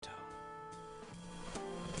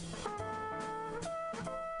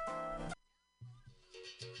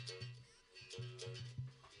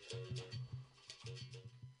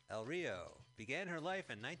El Rio began her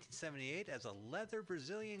life in 1978 as a leather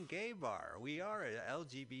Brazilian gay bar. We are an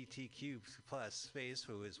LGBTQ plus space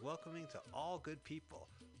who is welcoming to all good people.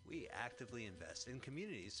 We actively invest in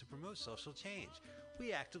communities to promote social change.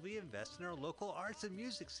 We actively invest in our local arts and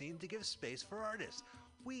music scene to give space for artists.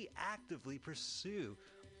 We actively pursue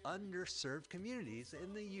underserved communities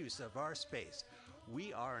in the use of our space.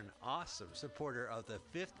 We are an awesome supporter of the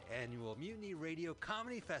 5th Annual Mutiny Radio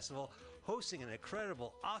Comedy Festival, hosting an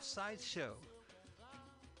incredible off-site show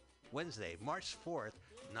Wednesday, March 4th,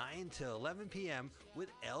 9 to 11 p.m. with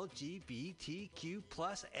LGBTQ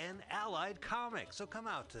plus and allied comics. So come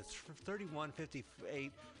out to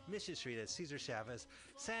 3158 Mission Street at Cesar Chavez,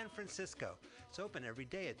 San Francisco. It's open every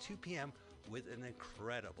day at 2 p.m. with an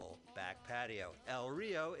incredible back patio. El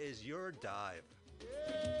Rio is your dive.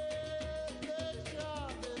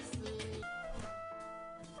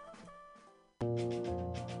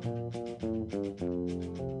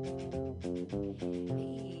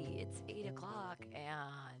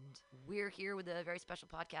 We're here with a very special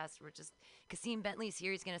podcast. Kasim Bentley's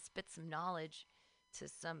here. He's going to spit some knowledge to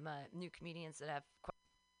some new comedians that have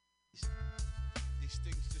These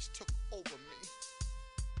things just took over me.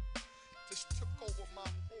 Just took over my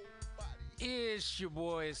whole body. It's your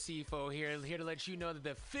boy Sifo here to let you know that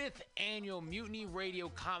the 5th Annual Mutiny Radio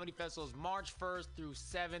Comedy Festival is March 1st through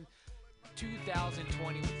 7th,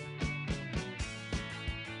 2020.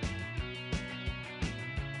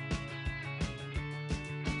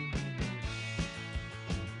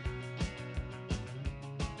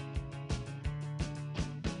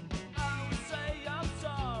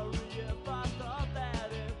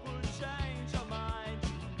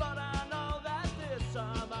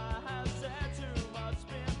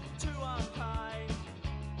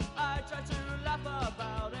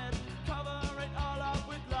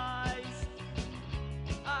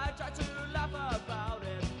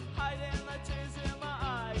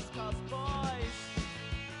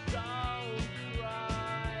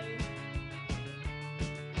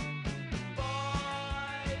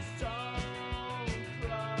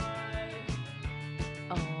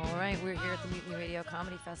 We're here at the Mutiny Radio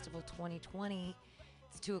Comedy Festival 2020.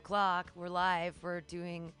 It's 2 o'clock. We're live. We're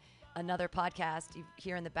doing another podcast. You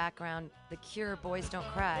hear in the background, The Cure, Boys Don't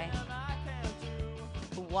Cry.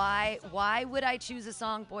 Why would I choose a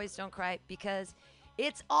song, Boys Don't Cry? Because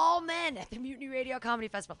it's all men at the Mutiny Radio Comedy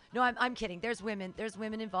Festival. No, I'm kidding. There's women. There's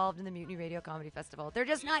women involved in the Mutiny Radio Comedy Festival. They're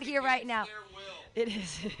just not here right now. It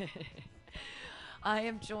is. I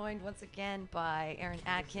am joined once again by Aaron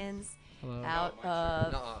Atkins. Hello. Out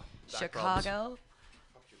of Chicago.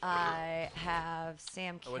 I have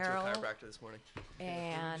Sam Carroll. I went to a chiropractor this morning.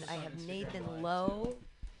 And I have Nathan Lowe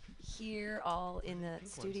here all in the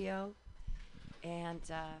studio. And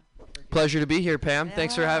pleasure to be here, Pam.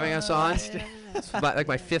 Thanks for having us on. It's like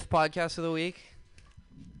my 5th podcast of the week.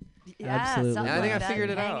 Yeah, absolutely. I think like I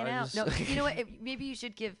figured it out. No, you know what? Maybe you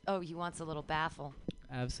should give. Oh, he wants a little baffle.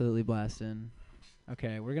 Absolutely blasting.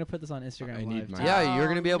 Okay, we're gonna put this on Instagram Live. Yeah, you're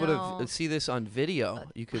gonna be able to see this on video.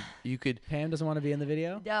 You could. Pam doesn't want to be in the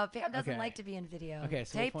video. No, Pam doesn't like to be in video. Okay,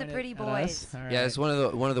 so tape we'll the pretty boys. Right. Yeah, it's one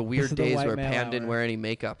of the weird days where Pam didn't wear any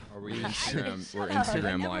makeup. Are we Instagram? We're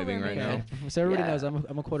Instagram living right now. So everybody knows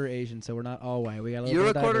I'm a quarter Asian, so we're not all white. We got a little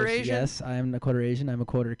You're bit a quarter diversity. Asian? Yes, I'm a quarter Asian. I'm a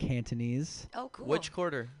quarter Cantonese. Oh, cool. Which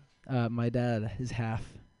quarter? My dad is half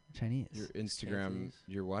Chinese. Your Instagram,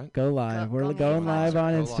 your what? Go live. We're going live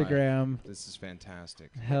on Instagram. This is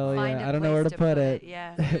fantastic. Hell yeah. I don't know where to put it.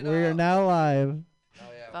 Yeah. We are now live. Oh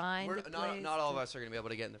yeah. Find not all of us are going to be able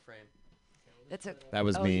to get in the frame. That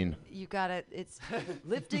was mean. You got it. It's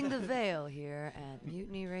lifting the veil here at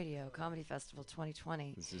Mutiny Radio Comedy Festival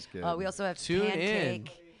 2020. This is good. We also have Tune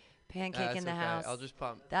Pancake in the house. I'll just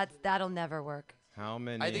pump. That'll never work. How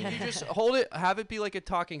many? I think you just hold it, have it be like a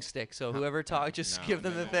talking stick. So whoever talks, just give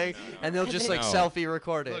them the thing, and they'll just like selfie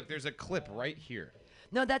record it. Look, there's a clip right here.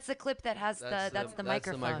 No, that's the clip that has that's the microphone. That's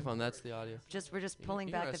the microphone. That's the audio. We're just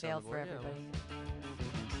pulling back the veil for everybody.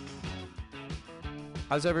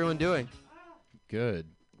 How's everyone doing? Good.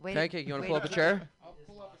 Pancake, you want to pull up a chair? I'll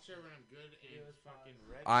pull up a chair when I'm good and fucking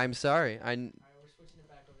ready. I'm sorry.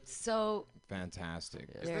 So fantastic.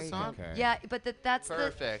 Is this on? Okay. Yeah, but that's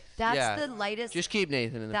perfect. The lightest. Just keep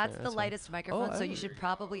Nathan in the That's frame. the lightest microphone, so you should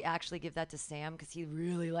probably actually give that to Sam because he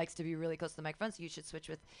really likes to be really close to the microphone. So you should switch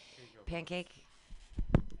with Pancake,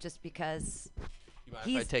 just because. You mind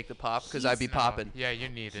if I take the pop? Because I'd be popping. Yeah, you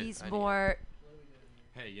need it. He's more.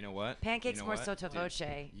 Hey, you know what? Pancake's more sotto voce.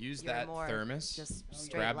 Use that thermos. Just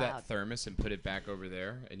grab loud. that thermos and put it back over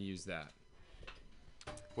there and use that.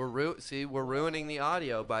 We're ruining the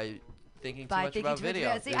audio by thinking too much about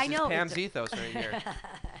video. See, I know. This is Pam's ethos right here.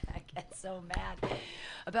 I get so mad.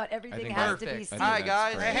 about everything think has to perfect. be seen. Hi,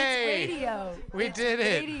 guys. great. Hey, It's radio. we It's did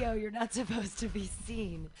it. Radio. You're not supposed to be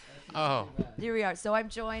seen. Oh, Here we are. So I'm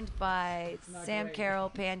joined by Sam Carroll,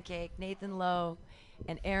 Pancake, Nathan Lowe,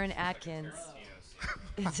 and Aaron Atkins.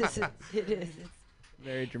 It is. It's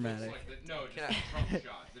Very dramatic. No, just the trunk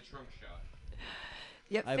shot. The trunk shot.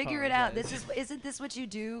 Yep, I figure it out. apologize. Isn't this what you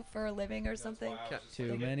do for a living or something?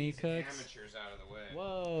 Too many cooks. Amateurs out of the way.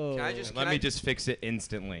 Whoa. Can I just- Let me just fix it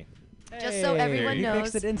instantly. Just so everyone you knows,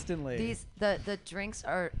 fixed it instantly. the drinks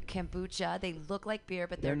are kombucha. They look like beer,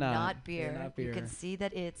 but they're They're not. not beer. They're not You can beer. see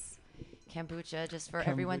that it's kombucha, just for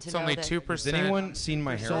everyone to it's know only that. 2%. Has anyone seen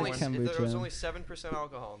my There's Only, only heroin? kombucha. there was only 7%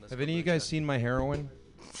 alcohol in this. Have any of you guys kombucha. seen my heroin?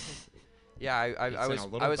 Yeah, I It's in a was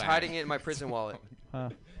little I was bag. hiding it in my prison wallet. Huh.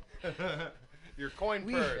 Your coin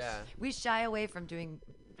We- purse. Yeah. We shy away from doing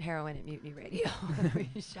heroin at Mutiny Radio.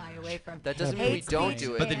 We shy away from. That doesn't mean hate we don't speech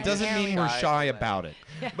do it. But that and doesn't mean we're heroin. shy about it.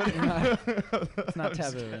 It's not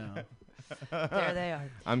taboo now. There they are.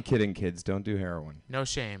 I'm kidding, kids. Don't do heroin. no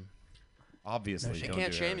shame. Obviously, They don't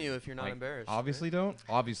can't do shame heroin. you if you're not Like, embarrassed. Obviously don't.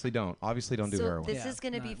 Obviously don't. Obviously don't do So heroin. this Yeah, is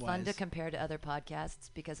going to be not fun to wise. compare to other podcasts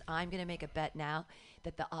because I'm going to make a bet now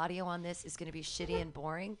that the audio on this is going to be shitty and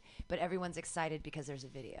boring, but everyone's excited because there's a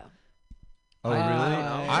video. Oh really?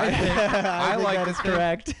 I think like that this is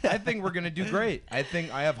correct. I think we're gonna do great. I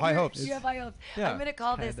think I have high hopes. You have high hopes. Yeah. I'm going to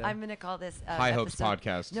call this. Kinda. I'm going to call this High Hopes episode-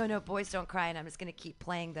 Podcast. No, Boys Don't Cry, and I'm just going to keep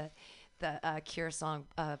playing the Cure song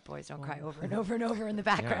 "Boys Don't Cry" over and over and over in the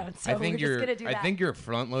Yeah. background. So I think we're just you're. going to do that. I think you're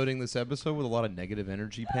front loading this episode with a lot of negative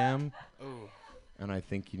energy, Pam. And I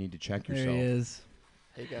think you need to check There yourself. he is.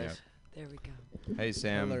 Hey guys, There we go. Hey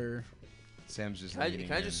Sam. Hello. Sam's just. can I leaning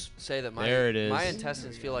in. just say that There it is. my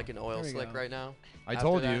intestines feel like an oil There we slick go. right now? I after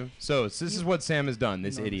told that. you. So this is what Sam has done.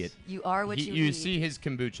 This Nice. idiot. You are what you You eat. see his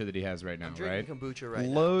kombucha that he has right now, I'm right? drinking kombucha right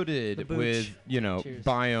now. Loaded The booch. with Cheers.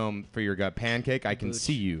 biome for your gut. Pancake. I The can booch.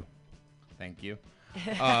 see you. Thank you.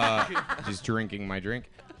 Just drinking my drink.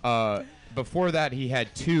 Before that, he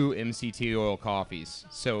had 2 MCT oil coffees.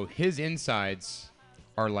 So his insides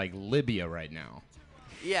are like Libya right now.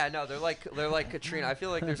 Yeah, no, they're like Katrina. I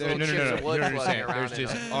feel like there's No, little no, chips no, of no. wood You don't floating understand. around There's in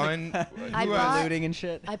just them. I who bought- has- Looting and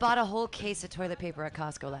shit. I bought a whole case of toilet paper at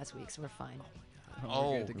Costco last week, so we're fine.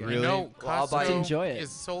 Oh, good to go. Really? You know, Well, I'll buy Costco it. Enjoy it.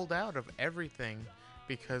 is sold out of everything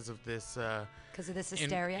because of this Because of this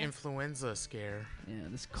hysteria. influenza scare. Yeah,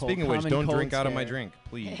 this cold. Speaking of which, common don't cold drink out of my scare. drink,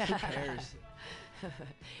 please. Who cares?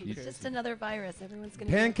 It's just another virus. Everyone's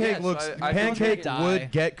gonna. Pancake Yes, looks. I Pancake die.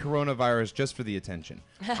 would get coronavirus just for the attention.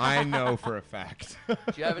 I know for a fact. Do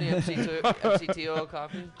you have any MCT oil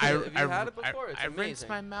coffee? Have you had it before? It's I rinsed amazing.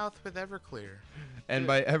 my mouth with Everclear. And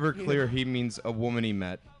by Everclear, he means a woman he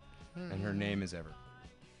met, and her name is Ever.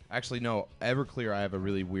 Actually, no, Everclear. I have a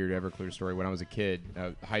really weird Everclear story. When I was a kid,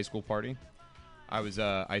 a high school party,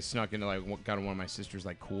 I snuck into got one of my sister's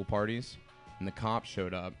cool parties, and the cops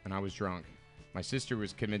showed up, and I was drunk. My sister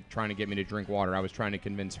was trying to get me to drink water. I was trying to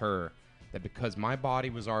convince her that because my body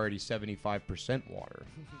was already 75% water,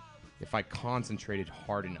 if I concentrated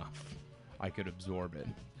hard enough, I could absorb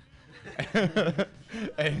it.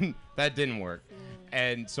 And that didn't work.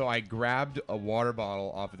 And so I grabbed a water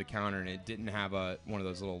bottle off of the counter, and it didn't have one of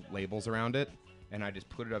those little labels around it. And I just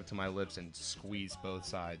put it up to my lips and squeezed both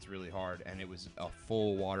sides really hard, and it was a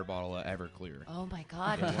full water bottle of Everclear. Oh my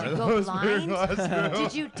God! In Did one you of go those blind? glass rooms.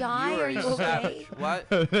 Did you die? Are you okay?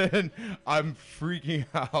 What? And I'm freaking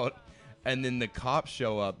out. And then the cops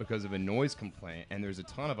show up because of a noise complaint, and there's a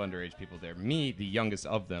ton of underage people there. Me, the youngest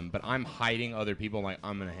of them, but I'm hiding other people. Like,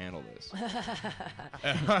 I'm gonna handle this.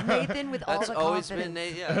 Nathan with all That's the always confidence. been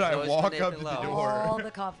Nate. Yeah, And it's I always walk been up Nathan to the Lowe. door. All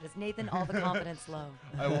the confidence. Nathan, all the confidence low.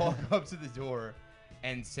 I walk up to the door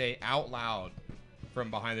and say out loud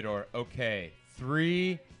from behind the door, "Okay,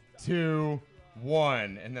 3, 2,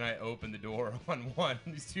 1," and then I open the door on 1.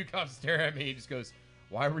 These 2 cops stare at me. He just goes,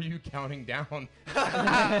 "Why were you counting down?"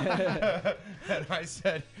 And I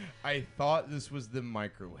said, "I thought this was the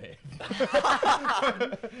microwave."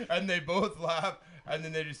 And they both laugh, and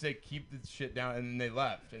then they just say, "Keep the shit down," and then they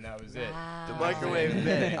left, and that was it. The microwave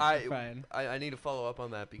bit. Fine. I need to follow up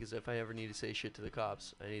on that because if I ever need to say shit to the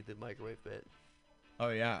cops, I need the microwave bit. Oh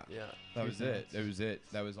yeah. Yeah. That was it. That was it.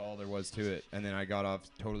 That was all there was to it. And then I got off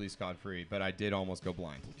totally scot-free, but I did almost go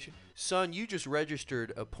blind. Son, you just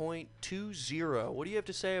registered a .20. What do you have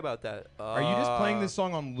to say about that? Are you just playing this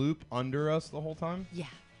song on loop under us the whole time? Yeah.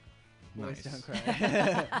 Boys Nice. don't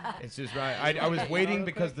cry. It's just right. I was waiting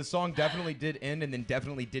because the song definitely did end and then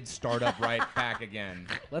definitely did start up right back again.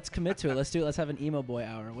 Let's commit to it. Let's do it. Let's have an emo boy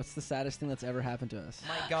hour. What's the saddest thing that's ever happened to us?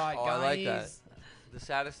 My God, Oh, I like that. The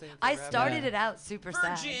saddest thing. that's I ever happened? started it out super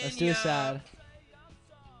sad. Let's do a sad.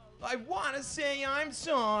 I want to say I'm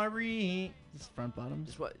sorry. This front bottoms.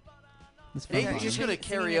 Just what? This front Nathan's bottoms. just gonna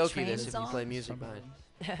Singing a karaoke train this if you song? play music Front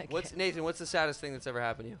behind. bottoms. Nathan? What's the saddest thing that's ever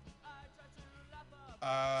happened to you?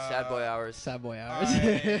 Sad Sad boy hours. Sad boy hours.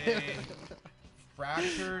 I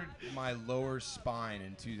fractured my lower spine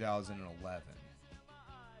in 2011,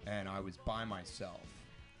 and I was by myself.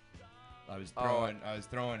 I was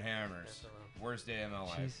throwing hammers. Worst day of my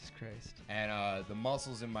life. Jesus Christ. And the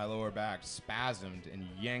muscles in my lower back spasmed and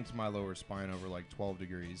yanked my lower spine over like 12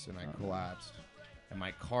 degrees, and I collapsed. And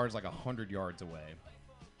my car's like 100 yards away.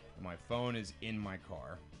 And my phone is in my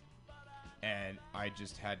car. And I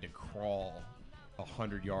just had to crawl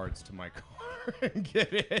 100 yards to my car and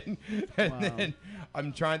get in. And then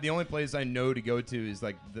I'm trying. The only place I know to go to is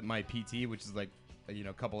like my PT, which is like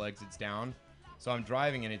a couple exits down. So I'm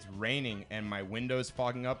driving and it's raining and my window's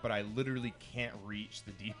fogging up, but I literally can't reach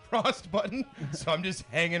the defrost button. So I'm just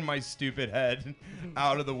hanging my stupid head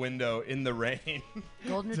out of the window in the rain.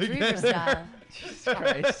 Golden to retriever get there. style. Jesus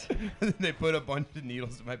Christ. And then they put a bunch of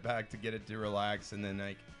needles in my back to get it to relax, and then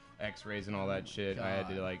like x-rays and all that shit. I had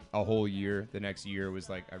to like a whole year. The next year was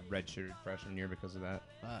like a redshirted freshman year because of that.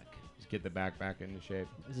 Fuck. Just get the back into shape.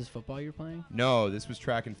 Is this football you're playing? No, this was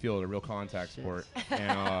track and field, a real contact sport.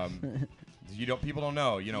 And people don't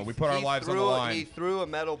know. We put our lives on the line. He threw a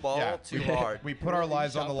metal ball too hard. We put our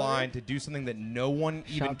lives on the line to do something that no one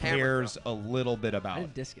even cares a little bit I about.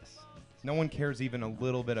 did discus. No one cares even a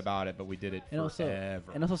little bit about it, but we did it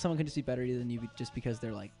forever. And also someone can just be better than you just because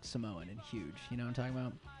they're like Samoan and huge. You know what I'm talking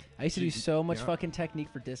about? I used to do so much fucking technique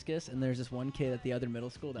for discus, and there's this one kid at the other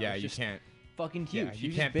middle school that was you just can't. fucking huge. Yeah, He you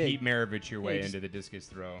was can't big. Pete Maravich your way just- into the discus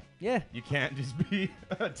throw. Yeah. You can't just be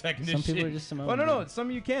a technician. Some people are just Samoan. Well, no, dude.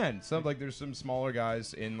 some you can. Some there's some smaller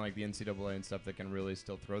guys in like the NCAA and stuff that can really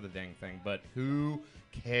still throw the dang thing. But who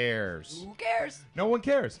cares? Who cares? No one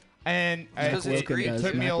cares. And Because it's great. it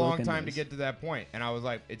took me Mac a long Wilkin time to does. get to that point, and I was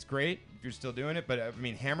like, it's great if you're still doing it, but I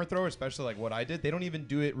mean, hammer thrower, especially like what I did, they don't even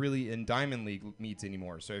do it really in Diamond League meets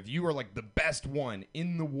anymore. So if you are like the best one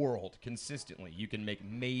in the world consistently, you can make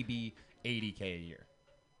maybe $80K a year.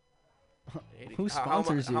 Who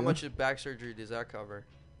sponsors you? How much of back surgery does that cover?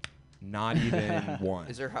 Not even one.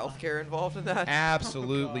 Is there health care involved in that?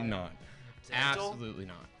 Absolutely not. Dental? Absolutely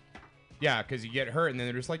not. Yeah, because you get hurt, and then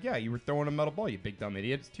they're just like, yeah, you were throwing a metal ball, you big dumb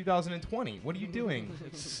idiot. It's 2020. What are you doing?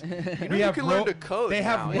 You can learn to code They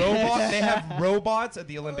have now. robots. They have robots at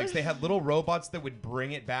the Olympics. They had little robots that would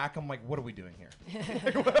bring it back. I'm like, what are we doing here?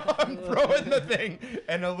 I'm throwing the thing,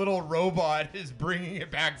 and a little robot is bringing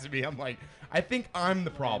it back to me. I'm like, I think I'm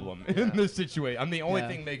the problem in this situation. I'm the only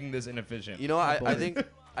thing making this inefficient. You know,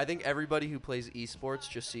 I think everybody who plays esports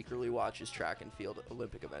just secretly watches track and field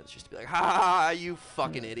Olympic events just to be like, ha ha, ha you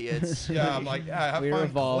fucking idiots. Yeah, I'm like, yeah, have We're fun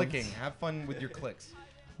evolved. clicking. Have fun with your clicks.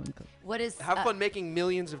 What is Have fun making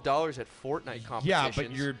millions of dollars at Fortnite competitions. Yeah,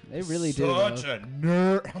 but you're They really do, such though. a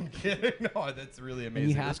nerd. I'm kidding. No, that's really And amazing.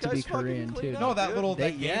 you have to be guy's fucking Korean clean too. up. No, that little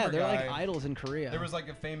They, that yeah, gamer they're guy. like idols in Korea. There was like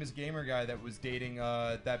a famous gamer guy that was dating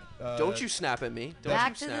that. Don't you snap at me. Don't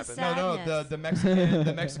Back you to the snap at me. No, sadness. the Mexican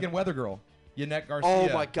the Mexican weather girl, Yanette Garcia.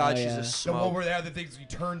 Oh my god, Oh, she's yeah. a The The one smoke. where they have the things. He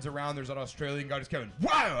turns around. There's an Australian guy just going,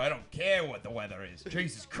 "Wow, I don't care what the weather is.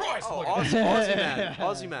 Jesus Christ!" Oh, look at Aussie man.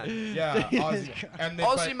 Aussie man. Yeah, Aussie. And they,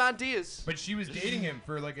 Aussie but, man Diaz. but she was dating him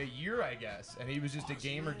for like a year, I guess, and he was just a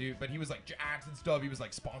gamer dude. But he was like jacked and stuff. He was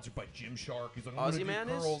like sponsored by Gymshark. He's like, I'm Aussie gonna man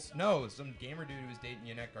do is? curls. No, some gamer dude who was dating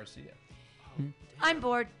Yanette Garcia. I'm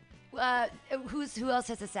bored. Who else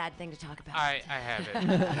has a sad thing to talk about? I have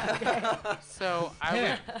it. So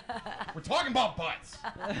I We're talking about butts.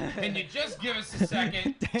 Can you just give us a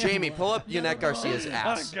second? Jamie, pull up Yanette Garcia's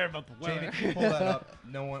ass. about the Jamie, can you pull that up?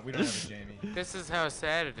 No one. We don't have a Jamie. This is how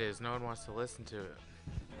sad it is. No one wants to listen to it.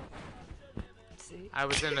 See? I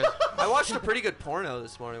was in a I watched a pretty good porno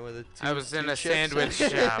this morning with it. I was in a sandwich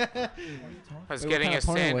shop. I was Wait, what getting kind a of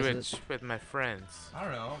porno was sandwich it? with my friends. I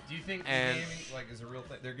don't know. Do you think And- gaming like is a real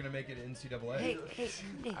thing? They're gonna make it NCAA. Hey,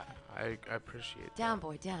 Nate, I appreciate that. down,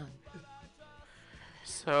 boy, down.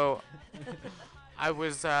 So I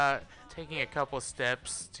was taking a couple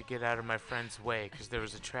steps to get out of my friend's way because there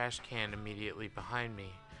was a trash can immediately behind me.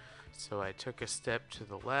 So I took a step to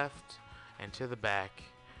the left and to the back,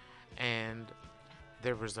 and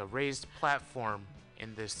there was a raised platform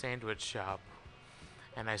in this sandwich shop,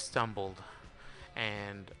 and I stumbled,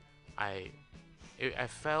 and I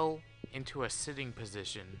fell into a sitting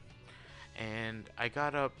position, and I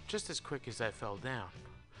got up just as quick as I fell down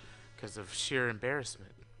because of sheer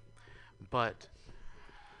embarrassment. But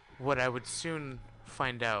what I would soon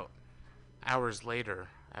find out hours later,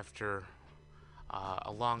 after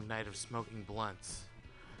a long night of smoking blunts,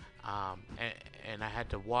 and I had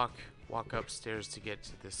to walk upstairs to get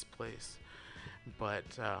to this place. But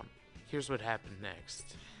here's what happened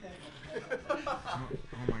next. Oh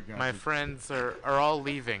my god. My friends are all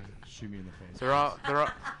leaving. Shoot me in the face. They're all.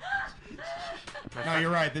 No, you're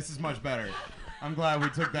right. This is much better. I'm glad we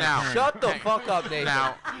took that. Now, turn. Shut the fuck up, Nathan.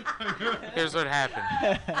 Now, here's what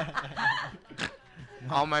happened.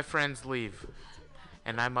 All my friends leave,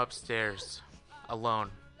 and I'm upstairs, alone.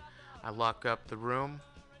 I lock up the room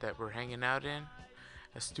that we're hanging out in,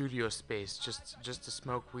 a studio space, just to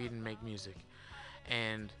smoke weed and make music.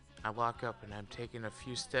 And I lock up, and I'm taking a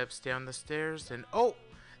few steps down the stairs, and oh,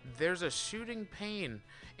 there's a shooting pain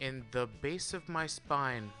in the base of my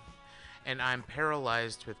spine, and I'm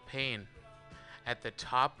paralyzed with pain at the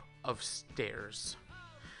top of stairs.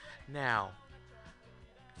 Now,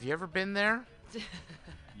 have you ever been there?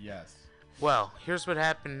 Yes. Well, here's what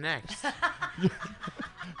happened next.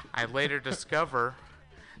 I later discover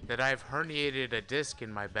that I've herniated a disc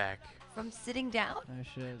in my back From sitting down? Oh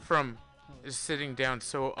shit. from sitting down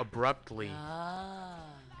so abruptly. Ah.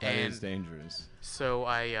 That And is dangerous. so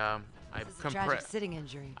I This is a tragic sitting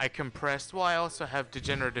injury. I compressed. Well, I also have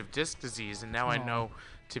degenerative disc disease, and now I Aw. know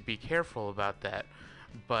to be careful about that.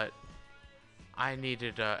 But I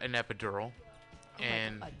needed an epidural, my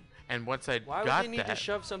and God. and once I Why would got they need that, to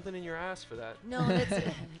shove something in your ass for that? No, that's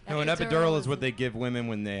No, an epidural is what they give women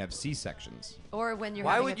when they have C-sections. Or when you're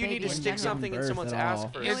Why having would a you need baby to in stick general. something in Birth someone's at ass all.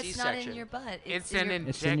 for No, a it's not in C-section? your butt. it's in an your,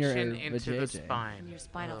 It's in your injection into the vajayjay. in spine. your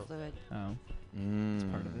spinal Oh. fluid. Oh,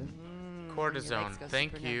 Mm. part of it. Your legs Cortisone. go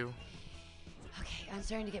Thank super numb. you. Okay, I'm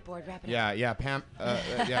starting to get bored. Wrap it up. Yeah, Pam.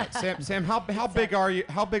 Yeah, Sam. How big are you?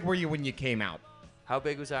 How big were you when you came out? How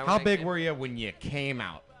big was I? When How I big came- were you when you came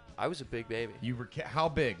out? I was a big baby. You were how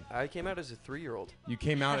big? I came out as a 3-year-old. You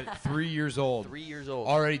came out at 3 years old. 3 years old.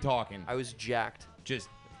 Already talking. I was jacked. Just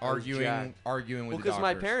I was arguing jacked. with Well, the because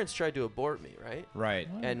my doctors. parents tried to abort me, right? Right.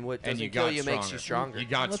 And what doesn't And you kill got you makes you stronger. stronger. You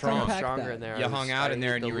got Let's strong. unpack Stronger that. in there. You I was- hung out I in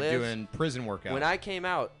there and needed you were to live. doing prison workouts. When I came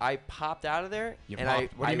out, I popped out of there. You and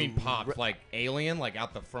popped. What do you I mean popped? Like alien? Like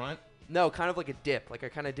out the front? No, kind of like a dip. Like I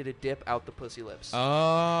kind of did a dip out the pussy lips.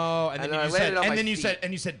 Oh, and And then I you landed said, on and my then you feet. said,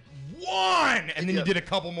 and you said one, and then you Yep. did a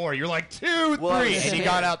couple more. You're like 2, Well, I 3, was and you scared.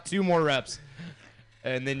 got out 2 more reps,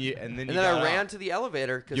 and then you and got then I ran out. to the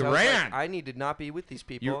elevator because You I was like, ran? I need to not be with these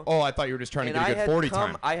people. You, oh, I thought you were just trying and to get I a good had 40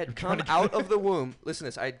 come, time. I You're had trying come to out get- of the womb. Listen to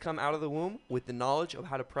this. I had come out of the womb with the knowledge of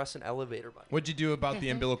how to press an elevator button. What'd you do about the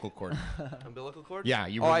umbilical cord? Umbilical cord? Yeah,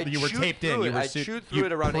 you Oh, were I'd you were chewed taped in. through You it. were I su- chewed through you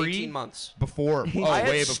it around pre- 18 months. Before. Oh, I had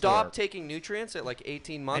way before. stopped taking nutrients at like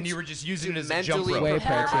 18 months. And you were just using to it as a jump mentally rope. Way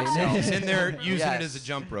prepare pregnant. myself. Just in there using it as a Yes.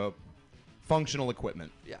 jump rope. Functional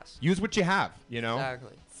equipment. Yes. Use what you have. You know.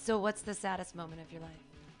 Exactly. So what's the saddest moment of your life?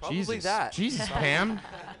 Probably Jesus. that. Jesus, Pam.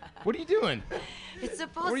 What are you doing? It's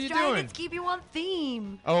supposed What are you to try doing? and it's keep you on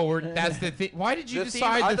theme. Oh, that's the thing. Why did you The theme-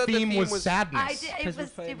 decide I the thought the theme theme was was- sadness? I did. It 'Cause we're was.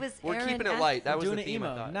 playing- It was. We're Aaron keeping it asked light. That We're was doing the an theme, I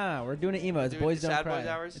emo. thought. Nah, we're doing an emo. It's Doing Boys Don't Sad Cry. Boys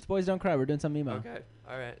Hours? It's Boys Don't Cry. We're doing some emo. Okay.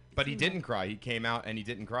 All right. But he didn't cry. He came out and he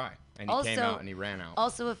didn't cry. And he came Also- out and he ran out.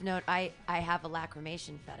 Also of note, I have a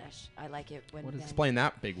lacrimation fetish. I like it when What is- men. Explain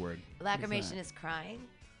that big word. Lacrimation that? is crying,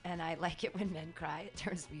 and I like it when men cry. It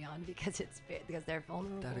turns me on because because they're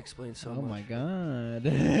vulnerable. That explains so Oh much. my god.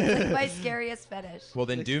 It's like my scariest fetish. Well,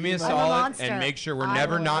 then Like do me a emo. I'm a solid monster. and make sure we're I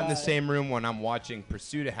never will not in the cry. same room when I'm watching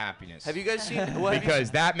Pursuit of Happiness. Have you guys seen? Well, have you- Because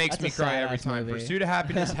that makes That's me a cry every sad-ass time. movie. Pursuit of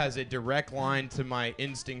Happiness has a direct line to my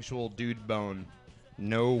instinctual dude bone.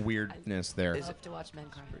 No weirdness there. I love to watch men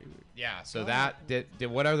cry. Yeah, so that did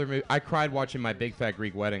what other movie? I cried watching My Big Fat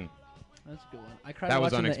Greek Wedding. That's a good one. I cried That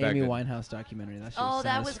was watching the Amy unexpected. Winehouse documentary. That shit Oh, sad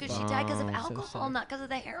that as was because she fuck. died because of Oh. So alcohol, sad. not because of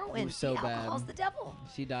the heroin. It was so See, bad. alcohol's the devil.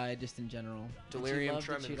 She died just in general. And Delirium she loved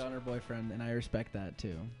tremens. to cheat on her boyfriend, and I respect that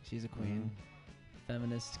too. She's a queen.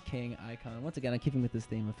 Feminist king icon. Once again, I'm keeping with this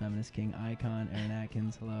theme of feminist king icon. Aaron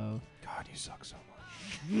Atkins, hello. God, you suck so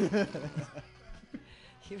much.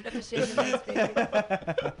 You would have to shave the face, baby.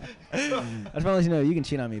 I just want to let you know you can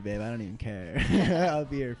cheat on me, babe. I don't even care. I'll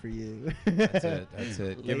be here for you. That's it. That's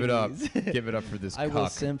it. Give it up. Ladies. Give it up for this I will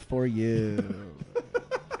cuck. simp for you.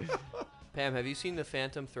 Pam, have you seen the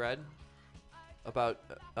Phantom Thread about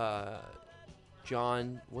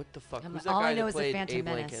John? What the fuck? Who's that all guy I know that is the played Phantom Abe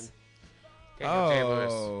Menace. Lincoln? Daniel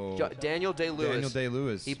Day-Lewis. Oh. Daniel Day-Lewis. Daniel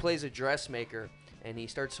Day-Lewis. He plays a dressmaker, and he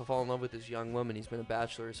starts to fall in love with this young woman. He's been a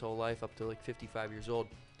bachelor his whole life, up to like 55 years old.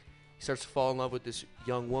 He starts to fall in love with this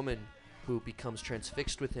young woman who becomes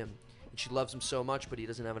transfixed with him. And she loves him so much, but he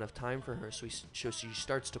doesn't have enough time for her. So she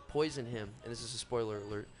starts to poison him. And this is a spoiler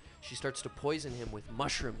alert. She starts to poison him with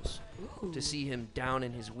mushrooms to see him down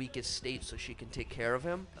in his weakest state so she can take care of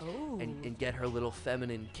him and get her little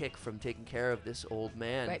feminine kick from taking care of this old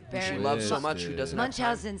man Right, who she Baron- loves so much who doesn't have time.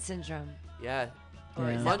 Munchausen syndrome. Yeah. Or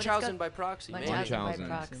is that what it's Munchausen called? by proxy. maybe. Munchausen by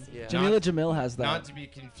Munchausen. proxy. Yeah. Jamila Jamil has that. Not to be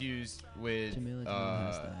confused with. Jamila Jamil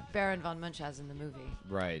has that. Baron von Munchausen, the movie.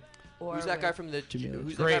 Right. Or Who's that guy with- from the Jamila.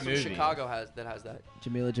 Who's that Great guy from movie. Chicago has that?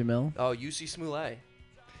 Jamila Jamil. Oh, UC Smollett.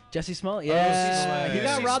 Jesse Smollett. Yeah. Smollett. He got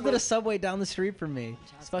Jesse robbed at a Smollett. subway down the street from me.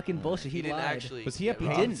 It's fucking bullshit. He didn't lied. actually. Was he a get He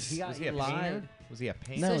painter? robbed. didn't. He got Was he a lied. painter? Was he a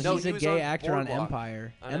painter? So No, he's he a was gay on actor on Boardwalk.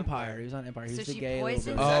 Empire. On Empire. Empire. He was on Empire. He So was the she gay little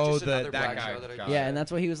poisoned girl. him? Oh, just another that black guy. show that I Got Yeah, it. and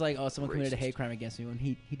that's why he was like, oh, someone committed a Racist. hate crime against me when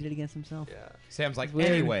he did it against himself. Yeah. Sam's like,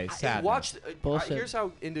 Weird. anyway, I sad. watched. Bullshit. Here's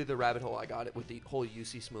how into the rabbit hole I got it with the whole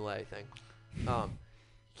UC Smollett thing.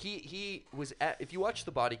 He was at. If you watch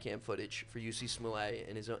the body cam footage for UC Smollett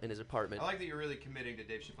in his apartment. I like that you're really committing to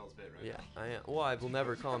Dave Chappelle's bit, right? Yeah, I am. Well, I will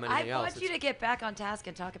never call him I anything else. want you to get back on task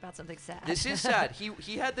and talk about something sad. This is sad.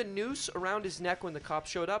 He had the noose around his neck when the cops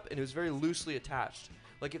showed up, and it was very loosely attached.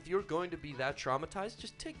 Like, if you're going to be that traumatized,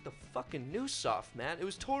 just take the fucking noose off, man. It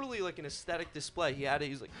was totally like an aesthetic display. He had it.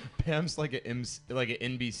 He's like, Pam's like an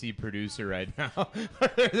NBC producer right now.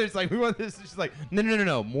 There's like, we want this. She's like,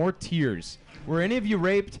 no, more tears. Were any of you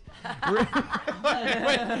raped? What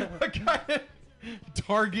kind of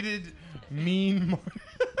targeted, mean?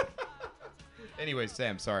 Anyway,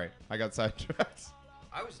 Sam, sorry, I got sidetracked.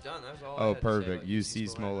 I was done. That was all. I Oh, had to say perfect. about UC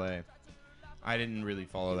Smollett. I didn't really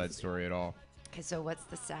follow that story at all. Okay, so what's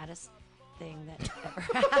the saddest thing that ever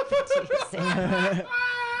happened to you, Sam?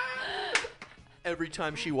 Every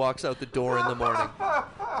time she walks out the door in the morning.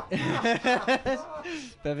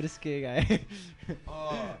 Bevis gay guy.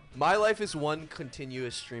 My life is one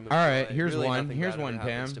continuous stream of All right, joy. here's Really one. nothing Here's bad one, ever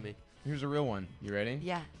happens Pam. to me. Here's a real one. You ready?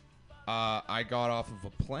 Yeah. I got off of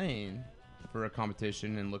a plane for a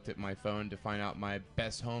competition and looked at my phone to find out my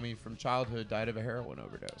best homie from childhood died of a heroin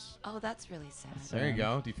overdose. Oh, that's really sad. There you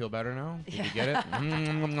go. Do you feel better now? Did you Yeah. get it?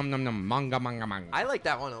 Manga, manga, manga. I like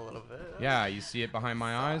that one a little bit. Yeah, you see it behind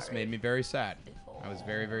my eyes. Made me very sad. I was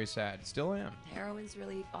very, very sad. Still am. Heroin's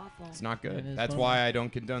really awful. It's not good. It is That's fun. why I don't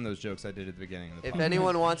condone those jokes I did at the beginning of the If podcast.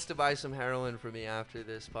 anyone wants to buy some heroin from me after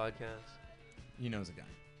this podcast, He knows a guy.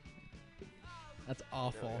 That's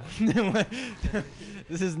awful.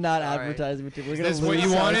 This is not All right. advertising material. We're Is gonna this lose what you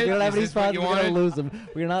some. wanted? We don't have Is any this what sponsors. you We're gonna wanted? lose them.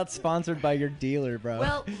 We're not sponsored by your dealer, bro.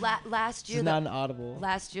 Well, last this year, is not an audible.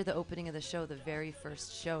 last year, the opening of the show, the very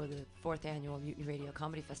first show, the 4th annual Mutiny Radio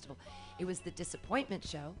Comedy Festival, it was the disappointment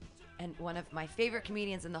show. And one of my favorite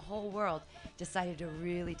comedians in the whole world decided to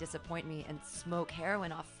really disappoint me and smoke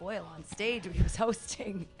heroin off foil on stage when he was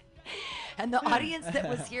hosting. And the audience that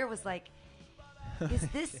was here was like, is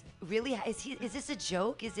this really, is this a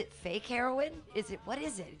joke? Is it fake heroin? What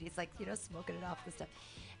is it? And he's like, smoking it off the stuff.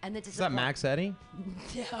 And the Is that Max Eddy?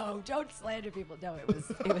 No, don't slander people. No, it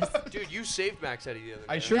was. dude, you saved Max Eddy the other day.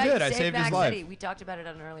 I sure Yeah, you did. I saved his Max life. Eddy. We talked about it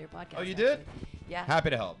on an earlier podcast. Oh, you did? actually. Yeah. Happy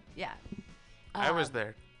to help. Yeah. I was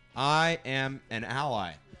there. I am an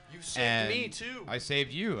ally. You saved And me too. I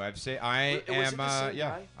saved you. I Was it am. the same Yeah.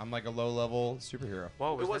 guy? I'm like a low-level superhero.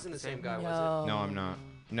 Whoa, It was wasn't that the same guy? guy, No. was No, I'm not.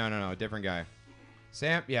 No, different guy.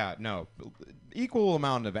 Sam, yeah, no, equal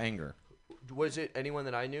amount of anger. it? Was it anyone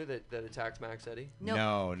that I knew that attacked Max Eddy?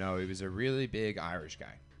 No. No, he was a really big Irish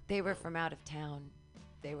guy. They were from out of town.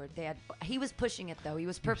 He was pushing it though. He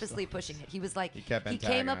was purposely pushing it. He was like, He kept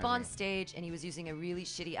came up on antagonizing. stage and he was using a really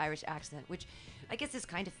shitty Irish accent, which I guess is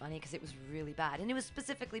kind of funny because it was really bad. And it was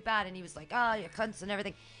specifically bad. And he was like, oh, you cunts and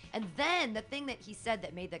everything. And then the thing that he said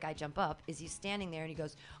that made the guy jump up is he's standing there and he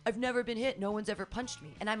goes, I've never been hit. No one's ever punched me.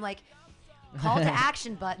 And I'm like, call to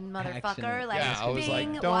action button, motherfucker. Action. Like, Yeah, I was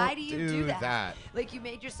like, bing, don't why do you do do that? that. Like, you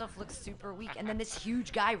made yourself look super weak. And then this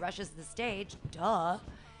huge guy rushes the stage. Duh.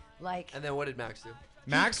 Like, And then what did Max do?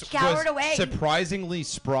 Max cowered was away. surprisingly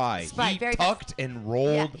spry. Spry, He very tucked and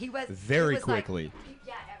rolled he was very he was like- quickly.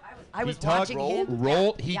 I was he tucked, watching him.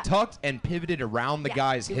 rolled. Yeah, He yeah. tucked and pivoted around the Yeah,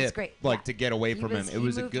 guy's it was hip, great. like Yeah. to get away He from him. It he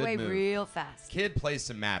was a moved good away move. real fast. Kid plays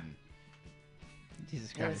some Madden.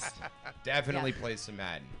 Jesus It was- Christ. Definitely Yeah. plays some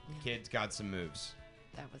Madden. Kid's got some moves.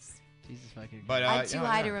 That was. Jesus fucking. But I'm too yeah,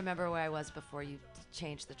 high yeah. to remember where I was before you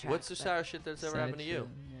changed the track. What's the but saddest shit that's ever happened to you?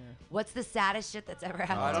 What's the saddest shit that's ever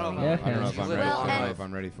happened I don't to know me? Yeah, I don't know if I'm Well, ready. I don't know and- if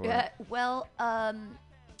I'm ready for Yeah, it. well,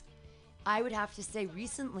 I would have to say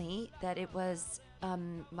recently that it was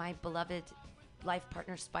my beloved life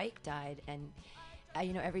partner Spike died, and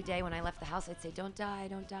every day when I left the house, I'd say, "Don't die,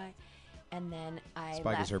 don't die," and then I Spike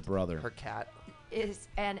left. is her brother. Her cat.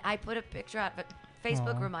 And I put a picture out of it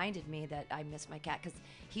Facebook reminded me that I missed my cat because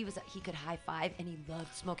he could high five and he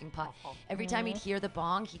loved smoking pot. Every time he'd hear the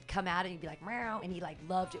bong, he'd come out and he'd be like meow, and he like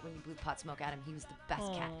loved it when you blew pot smoke at him. He was the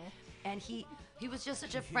best cat, and he was just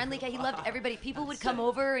such a friendly cat. He loved everybody. People would come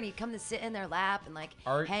over and he'd come to sit in their lap and like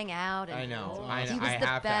hang out. And I know. He was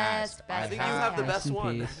the best. I think you have the best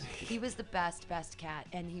one. He was the best cat,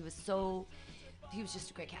 and he was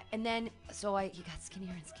just a great cat. And then he got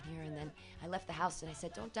skinnier and skinnier, and then I left the house and I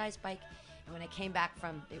said, "Don't die, Spike." And when I came back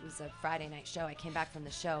it was a Friday night show. I came back from the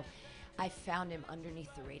show. I found him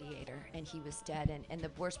underneath the radiator, and he was dead. And the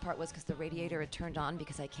worst part was because the radiator had turned on,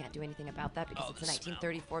 because I can't do anything about that because it's a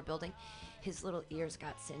 1934 building. His little ears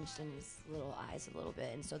got singed and his little eyes a little bit,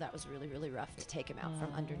 and so that was really, really rough to take him out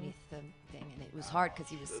from underneath the thing. And it was hard because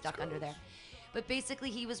he was stuck under there. But basically,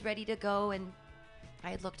 he was ready to go, and I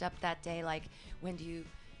had looked up that day, like, when do you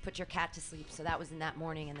put your cat to sleep? So that was in that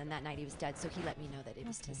morning, and then that night he was dead. So he let me know that it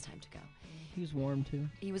was his time to go. He was warm too.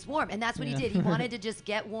 He was warm, and that's what he did. He wanted to just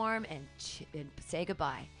get warm and say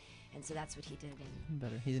goodbye. And so that's what he did. And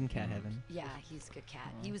Better. He's in cat heaven. yeah, he's a good cat.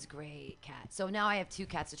 He was a great cat. So now I have 2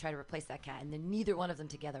 cats to try to replace that cat, and then neither one of them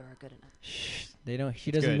together are good enough. Shh. They don't.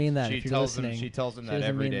 She doesn't mean that. She if you're tells listening. him. She tells him She that doesn't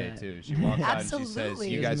every mean day that. too. She walks out and she says, Absolutely.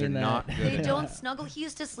 "You She guys are doesn't mean not that. good." They enough." don't snuggle. He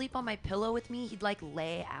used to sleep on my pillow with me. He'd like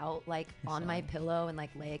lay out like on my pillow and like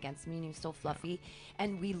lay against me, and he was so fluffy.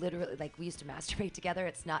 And we literally we used to masturbate together.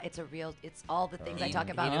 It's all the things I talk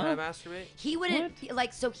about. You know how to masturbate? He wouldn't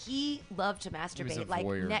so he loved to masturbate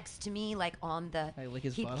voyeur. next to me, like on the. Like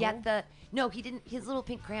his he'd butthole? get the no, he didn't. His little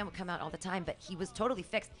pink crayon would come out all the time, but he was totally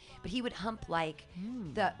fixed. But he would hump like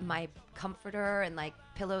my comforter and like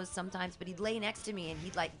pillows sometimes. But he'd lay next to me and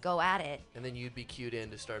he'd like go at it. And then you'd be cued in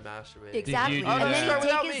to start masturbating. Exactly. do And that? then Start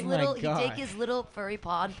without he'd me. take his little furry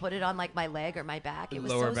paw and put it on like my leg or my back. It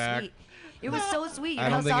was Lower so back. sweet. It was so sweet. You I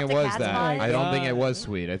know don't think how it soft a was cat's that. paw is? I don't think it was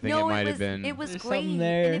sweet. I think No, it might was, have been. It was There's great. something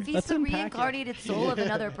there. And if he's Let's the unpack it. reincarnated soul of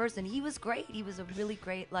another person, he was great. He was a really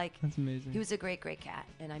great, That's amazing. he was a great, great cat,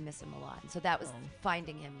 and I miss him a lot. And so that was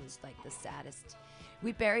finding him was like the saddest.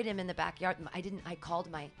 We buried him in the backyard. I called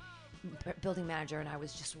my building manager, and I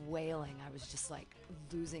was just wailing. I was just like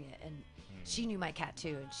losing it, and she knew my cat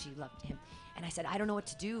too, and she loved him. And I said, I don't know what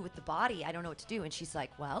to do with the body. I don't know what to do. And she's like,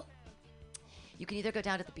 well, you can either go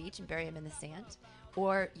down to the beach and bury him in the sand,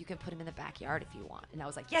 or you can put him in the backyard if you want. And I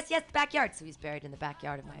was like, yes, the backyard. So he's buried in the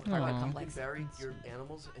backyard of my apartment You complex. bury your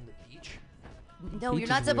animals in the beach? No, Beach you're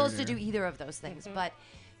not is supposed to weirder. do either of those things, but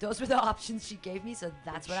those were the options she gave me, so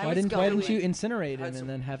that's what I Why was didn't going you with. incinerate him Had some- and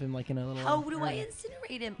then have him like in a little? How do I urn?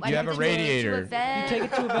 incinerate him? You I have a to take it to radiator. vet. You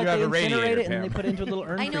take it to a vet, You have they a incinerate radiator, it, and then they Pam. put it into a little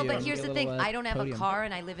urn. I know, for you but and here's get the a thing. little, I don't have podium. a car,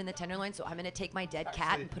 and I live in the Tenderloin, so I'm going to take my dead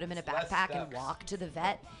cat and put him in a backpack and walk to the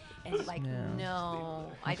vet. And like, Yeah.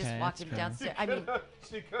 no, I just Okay, walked that's him fair. downstairs. I mean,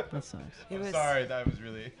 That sucks. it was. Sorry, that was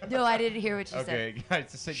really. No, I didn't hear what you said. Okay,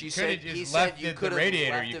 guys. So She you said, could have he just said left you it could the have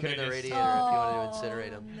radiator. left You him could in the have radiator just. if you wanted Oh, to incinerate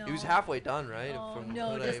him. no. He was halfway done, right? Oh, From no,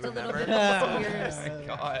 what just I a little remember. bit of tears. Oh my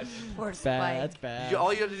God. Poor Bad. Spike. That's bad.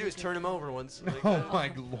 All you have to do is turn him over once. Like, Oh my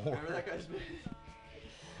remember lord. that guy's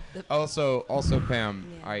Also, Pam,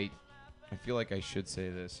 Yeah. I feel like I should say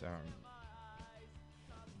this.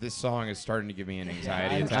 This song is starting to give me an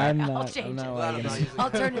anxiety I'm, attack. I'm I'll not. change I'm it. not Glad I'm liking not it. using I'll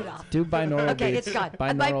it. turn it off. Do binaural Okay, beats. it's gone.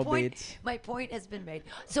 Binaural beats. My point has been made.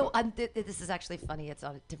 So this is actually funny. It's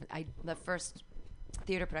on a different. The first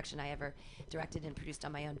theater production I ever directed and produced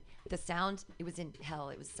on my own. The sound. It was in hell.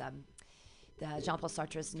 It was the Jean-Paul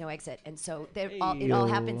Sartre's No Exit, and so it all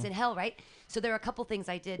happens in hell, right? So there are a couple things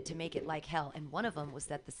I did to make it like hell, and one of them was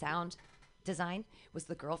that the sound design was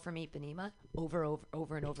the girl from Ipanema over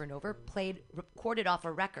and over recorded off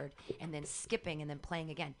a record and then skipping and then playing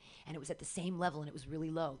again, and it was at the same level and it was really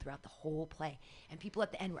low throughout the whole play, and people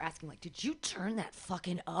at the end were asking like, did you turn that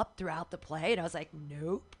fucking up throughout the play? And I was like,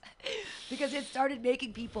 nope. Because it started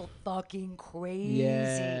making people fucking crazy.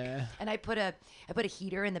 Yeah. And I put a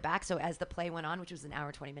heater in the back, so as the play went on, which was an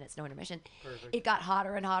hour 20 minutes, no intermission, it got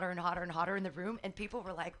hotter and hotter and hotter and hotter in the room, and people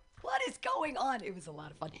were like, what is going on? It was a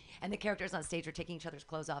lot of fun. And the characters on stage were taking each other's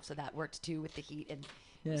clothes off, so that worked too with the heat, and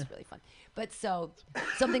it was really fun. But so,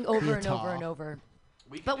 something over and over and over.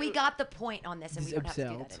 But we got the point on this, and we don't have to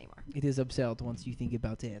do that anymore. It is absurd once you think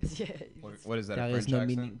about it. What is that? There A is French no accent?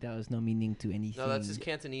 meaning. There is no meaning to anything. No, that's his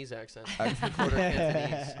Cantonese accent. Quarter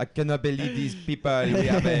Cantonese. I cannot believe these people. We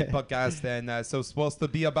have a podcast, and so supposed to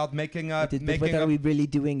be about making But what are we really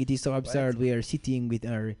doing? It is so absurd. We are sitting with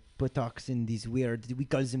our buttocks in these weird. We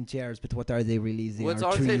call them chairs, but what are they really? They What are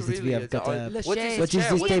are they trees that we really? have got. What is What is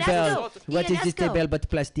this Ian table? Esco. What Ian is this Esco. table but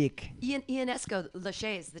plastic? Ian Esco,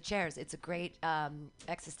 Lachaise, the chairs. It's a great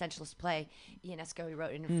existentialist play. Ian Esco, he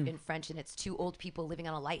wrote in French, and it's two old people living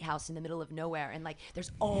on a lighthouse in the middle of nowhere, and like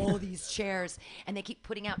there's all these chairs, and they keep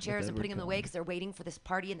putting out chairs and putting them away because they're waiting for this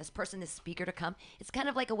party and this person, this speaker to come. It's kind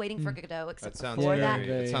of like a Waiting for Godot, except sounds before very- that.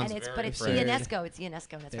 that sounds and it's very but it's French. Ian Esco. It's Ian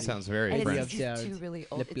Esco. And that's That funny. sounds very and French. it's these two really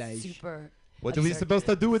old. It's super. What are we absurd. supposed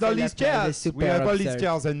to do with all C'est these la plage chairs? super We have all these absurd.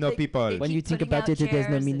 chairs and no They- people. they When you keep think putting about out it, there's no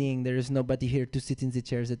chairs and- meaning. There is nobody here to sit in the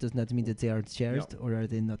chairs. That does not mean that they are chairs, or are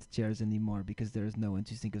they not chairs anymore because there is no one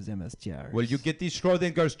to think of them as chairs. Will you get these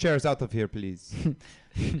Schrodinger's chairs out of here, please?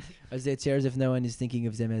 Are they chairs if no one is thinking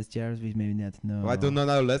of them as chairs? We may not know. I don't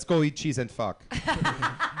know. Let's go eat cheese and fuck.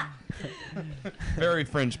 Very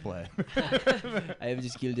French play. I have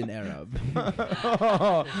just killed an Arab.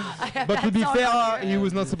 But to be fair, he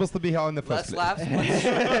was not supposed to be here in the first Less place.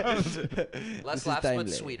 laughs, less is laughs, but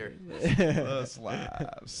timely. sweeter. Less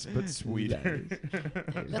laughs, but sweeter.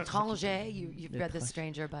 L'étranger. You've read The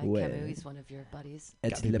Stranger by Ouais. Camus. He's one of your buddies.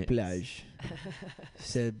 Et la plage.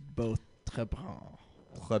 C'est beau, très bon.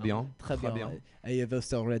 Très bien. Très bien. Et il veut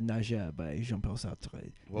se nager by Jean-Paul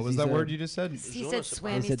Sartre. What was that word you just said? He said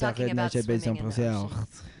swim. Il He's s'est talking arrêté about nager by swimming in Jean-Paul the ocean.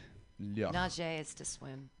 Sartre. Yeah. Nager is to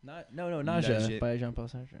swim. No, nager Nager. by Jean-Paul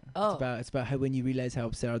Sartre. Oh. It's about how when you realize how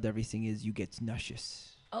absurd everything is, you get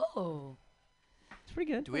nauseous. Oh. It's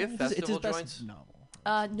pretty good. Do we have It's his festival best joints?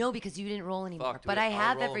 novel. No, because you didn't roll anymore. Fuck, do but we- I I'll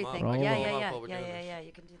have roll 'em up. everything. Roll 'em Yeah, up. yeah, Roll 'em yeah, up while we're yeah, doing yeah, this. yeah.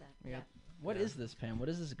 You can do that. Yeah. Yeah. What is this, Pam? What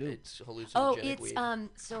is this goop? It's hallucinogenic Oh, it's weed.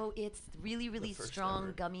 so it's really really first strong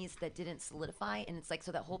ever. gummies that didn't solidify, and it's like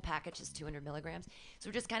so that whole package is 200 milligrams. So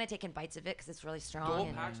we're just kind of taking bites of it because it's really strong.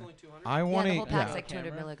 and only 200. I yeah, want the whole pack's to. like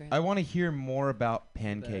 200 milligrams. I want to hear more about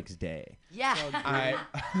Pancakes Day. Yeah.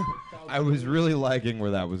 I was really liking where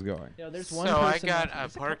that was going. Yeah, there's one So I person got watching- a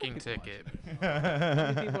there's couple parking people ticket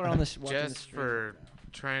How many people are on this watching the just stream? for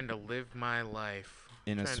trying to live my life.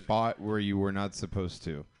 In a Trying- spot where you were not supposed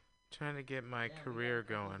to. Trying to get my career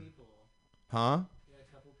going. Huh?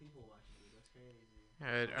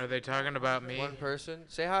 Are they talking about me? One person.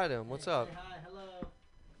 Say hi to him. What's up?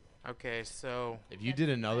 Okay, so If you did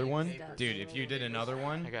another one, dude, if you did another I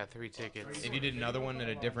one, got 3 tickets. if you did another one at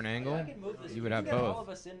a different angle, you would have all both. of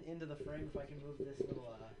us into the frame if I can move this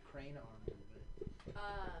little crane arm.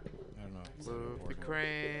 I don't know. Move the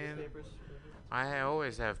crane. I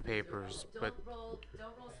always have papers, but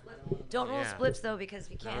Don't roll Yeah. spliffs though because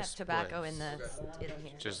we can't No have tobacco in spliffs. in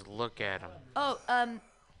here. just look at them. Oh,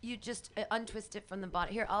 you just untwist it from the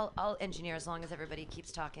bottom. Here, I'll engineer as long as everybody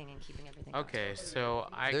keeps talking and keeping everything. going. Okay, so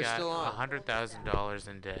I They're got still on. $100,000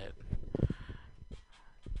 in debt.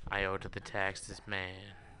 I owe to the taxes man,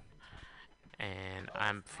 and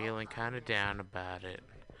I'm feeling kind of down about it.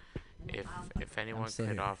 If anyone so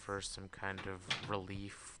could here. offer some kind of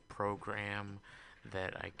relief program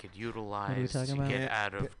that I could are we utilize talking to about? get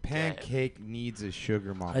out of debt. Pancake needs a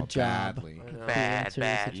sugar mama A job. badly. I know. Bad, answer is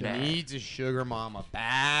bad, a He job. bad. needs a sugar mama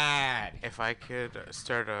bad. If I could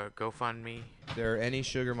start a GoFundMe. If there are any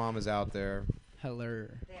sugar mamas out there, Hello.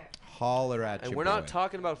 holler at And your we're not boy.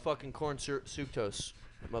 talking about fucking corn sucrose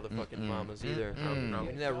motherfucking mamas either. Mm-mm.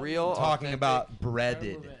 Isn't that real? I'm talking authentic? about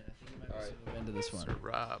breaded. Into this one.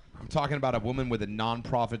 Rob. I'm talking about a woman with a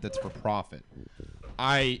non-profit that's for profit.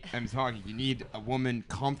 I am talking. You need a woman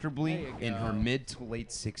comfortably in her mid to late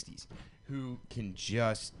 60s who can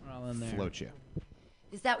just We're all in there. float you.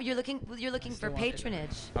 Is that what you're looking? You're looking for still want it.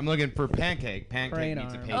 patronage. I'm looking for Pancake. Pancake Crane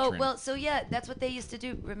needs a arm. patron. Oh well, so yeah, that's what they used to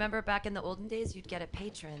do. Remember back in the olden days, you'd get a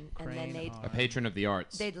patron, and then Crane they'd arm. A patron of the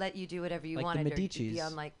arts. they'd let you do whatever you Like the wanted, or you'd be Medicis.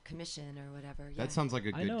 on like commission or whatever. Yeah. That sounds like a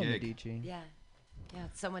I good know gig. Medici. Yeah, yeah.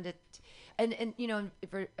 Someone to, and you know,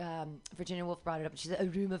 Virginia Woolf brought it up. She said a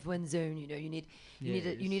room of one's own. You know, you need you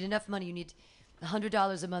need enough money. You need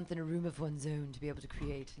 $100 a month in a room of one's own to be able to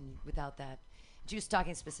create. And without that, she was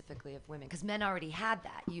talking specifically of women because men already had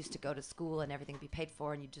that. You used to go to school and everything be paid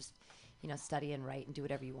for, and you just study and write and do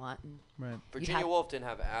whatever you want. And Right. Virginia have- Woolf didn't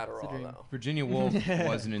have Adderall dream. though. Virginia Woolf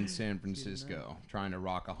wasn't in San Francisco trying to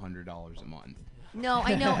rock $100 a month. no,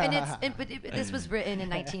 I know, but this was written in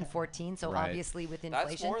 1914, so Right. obviously with That's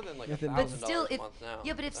inflation. more than like Within- $1,000 But still, a if- month now.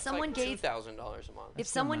 yeah, but if That's someone like gave- $2,000 a month. If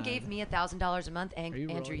still someone mad. gave me $1,000 a month, Are you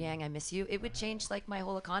Andrew rolling? Yang, I miss you, it would change like my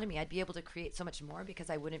whole economy. I'd be able to create so much more because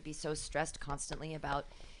I wouldn't be so stressed constantly about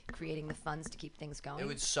creating the funds to keep things going. It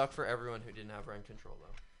would suck for everyone who didn't have rent control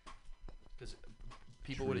though, because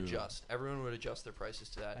people would True. adjust. Everyone would adjust their prices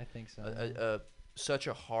to that. I think so. Such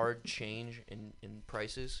a hard change in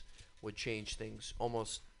prices would change things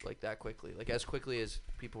almost like that quickly. Like as quickly as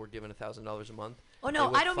people were given $1,000 a month, Oh no, They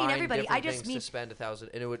would I don't mean find everybody. different I just things mean to spend 1,000,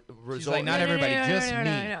 and it would She's result. like, not No, no, everybody, no, no, just no, no,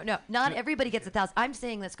 me. no, no, no. Not everybody gets 1,000. I'm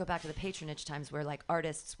saying let's go back to the patronage times where like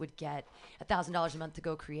artists would get $1,000 a month to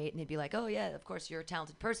go create, and they'd be like, oh yeah, of course you're a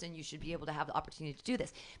talented person, you should be able to have the opportunity to do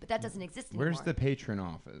this. But that doesn't exist anymore. Where's the patron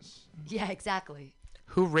office? Yeah, exactly.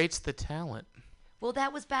 Who rates the talent? Well,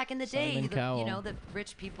 that was back in the day. Simon Cowell. You know, the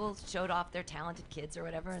rich people showed off their talented kids or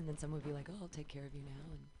whatever, and then someone would be like, oh, I'll take care of you now.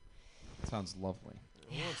 And Sounds lovely.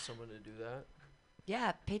 I want someone to do that.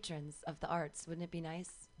 yeah, patrons of the arts. Wouldn't it be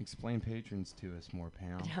nice? Explain patrons to us more,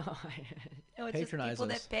 Pam. No, it's just Patronize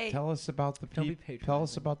people us. that pay. Tell us about the Don't be people. Tell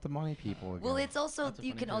us patronizing. about the money people again. Well, it's also That's a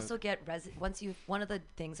you funny can joke. also get once you one of the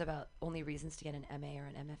things about only reasons to get an MA or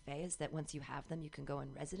an MFA is that once you have them, you can go in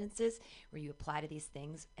residences where you apply to these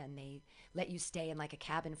things and they let you stay in like a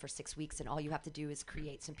cabin for 6 weeks, and all you have to do is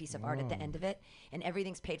create some piece of art at the end of it, and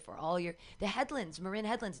everything's paid for. All the headlands, Marin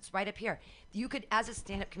Headlands, it's right up here. You could, as a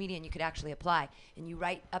stand-up comedian, you could actually apply, and you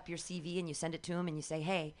write up your CV and you send it to them, and you say,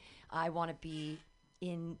 hey, I want to be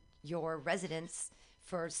in your residence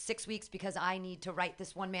for 6 weeks because I need to write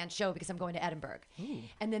this one-man show because I'm going to Edinburgh.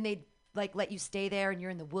 And then they like let you stay there, and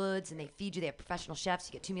you're in the woods, and they feed you. They have professional chefs.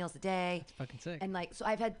 You get 2 meals a day. It's fucking sick. And like, so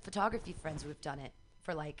I've had photography friends who have done it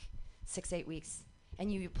for like 6-8 weeks.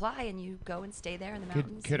 And you apply and you go and stay there in the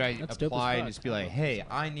mountains. Could I That's dope as apply and fuck. just be like, hey,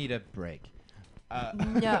 I need a break?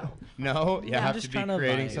 No. No, you I'm have just to be trying to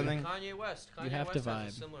creating vibe. something. Kanye West. You have to West has vibe.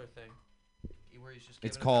 a similar thing. Where he's just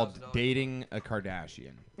It's giving called $1,000. dating a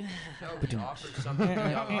Kardashian. No, he offers something to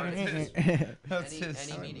young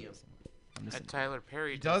artists. Any medium. Tyler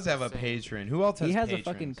Perry He does have a the same. patron. Who else has He has patrons?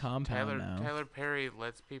 a fucking compound now. Tyler Perry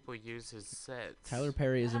lets people use his sets. Tyler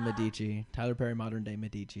Perry is a Medici. Tyler Perry, modern day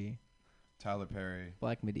Medici. Tyler Perry.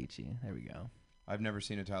 Black Medici. There we go. I've never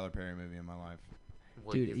seen a Tyler Perry movie in my life.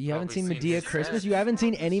 Well, Dude, you've you haven't probably seen Medea his Christmas? sets. You haven't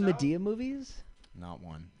seen any Medea movies? Not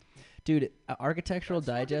one. Dude, Architectural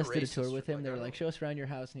That's fucking Digest did a tour racist. with him. Like, They were I like, don't- show us around your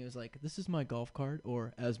house. And he was like, this is my golf cart.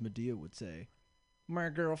 Or, as Medea would say, my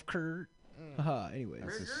golf cart. Haha, anyways.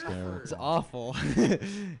 That's Burger? hysterical. It's awful.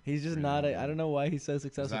 He's just not I don't know why he's so Is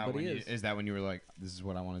successful, that, but when he you, is. is that when you were like, this is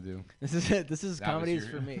what I want to do? This is it. This is That was comedy is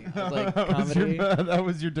your- for me. I was like, that, was comedy. that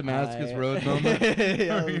was your Damascus I- Road moment? Yo,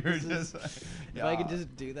 Where you were this is- just like, If I could "Yeah,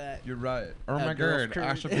 just do that. You're right. Oh That my girl's god, I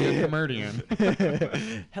crazy. should be a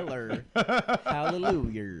comedian. Hello.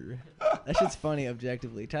 Hallelujah. That shit's funny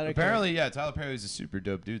objectively. Tyler Apparently, yeah, Tyler Perry is a super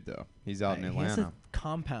dope dude, though. He's out in He has a Atlanta.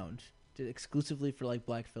 compound exclusively for like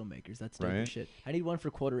black filmmakers. That's dope as Right. shit. I need one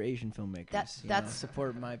for quarter Asian filmmakers. That's- you know, that's-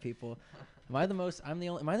 support my people. Am I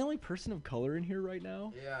the only person of color in here right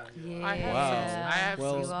now? Yeah. Yeah. I have Wow. some, I have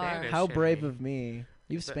Well, some Spanish. How in brave me. of me.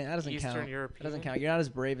 You've The Spain. That doesn't Eastern count. That European? doesn't count. You're not as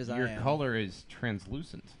brave as Your I am. color is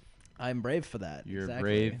translucent. I'm brave for that. You're exactly.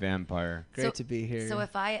 a brave vampire. Great So- to be here. So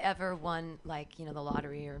if I ever won, like, you know, the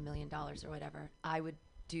lottery or $1 million or whatever, I would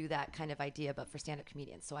do that kind of idea, but for stand-up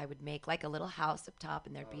comedians. So I would make like a little house up top,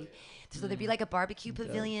 and there'd be so there'd be like a barbecue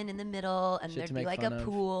pavilion in the middle, and Shit to there'd be make like fun a of.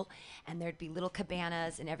 pool, and there'd be little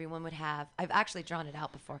cabanas, and everyone would have. I've actually drawn it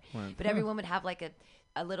out before, Right. but everyone would have like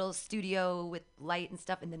a little studio with light and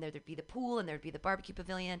stuff, and then there'd be the pool, and there'd be the barbecue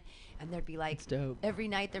pavilion, and there'd be like It's dope. every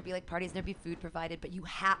night there'd be like parties, and there'd be food provided, but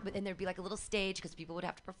and there'd be like a little stage because people would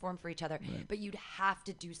have to perform for each other, but you'd have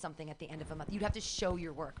to do something at the end of a month. You'd have to show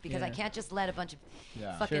your work because I Yeah. can't just let a bunch of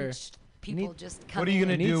Yeah. fucking Sure. people need- just come What are you in.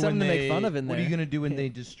 gonna need do when something to they? make fun of in What are you there. gonna do when they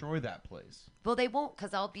destroy that place? Well, they won't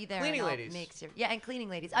because I'll be there. Cleaning and I'll ladies. Make yeah, and cleaning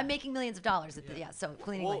ladies. I'm making millions of dollars. So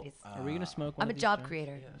cleaning Well, ladies. Are we gonna smoke? One I'm a of these job joints?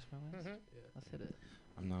 creator. Let's hit it.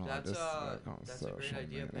 I'm not allowed That's, to uh, smoke on that's a great social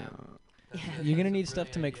idea, media. Pam. You're gonna need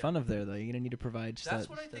stuff to make fun of there, though. You're gonna need to provide That's stuff.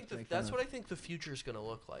 what I think. to make That's fun what I of. think the future's gonna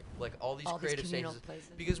look like. Like all these All these creative communal stages. places.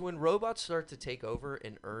 Because when robots start to take over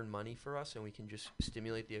and earn money for us, and we can just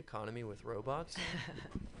stimulate the economy with robots,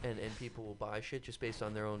 and people will buy shit just based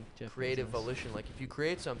on their own Jeff creative Bezos. volition. Like if you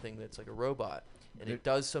create something that's like a robot and it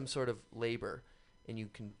does some sort of labor, and you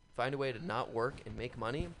can find a way to not work and make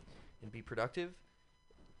money and be productive,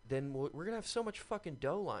 then we're gonna have so much fucking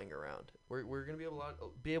dough lying around. We're gonna be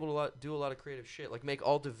able to do a lot of creative shit, like make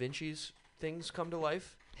all Da Vinci's things come to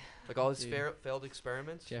life, like all his Dude. failed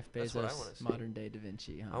experiments. Jeff That's what I Bezos, want to see. modern day Da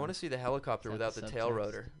Vinci. Huh? I want to see the helicopter Is that without the the tail subtext?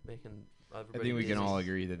 rotor, making I everybody think we can dizzy. all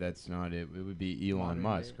agree that that's not it. It would be Elon Modern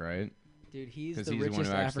Musk, day. right? Dude, he's 'Cause the he's the one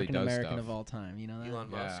richest who actually African does American stuff. of all time. You know that? Elon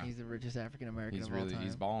Musk. Yeah. He's the richest African American He's of all really time.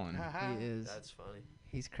 he's balling. He is. That's funny.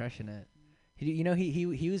 He's crushing it. You know, he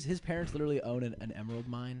was his parents literally own an emerald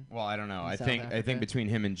mine. Well, I don't know. In I South think Africa? between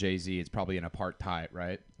him and Jay-Z, it's probably an apartheid,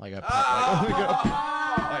 right? Like a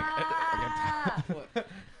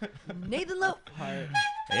Nathan Lowe.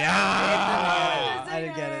 Yeah. I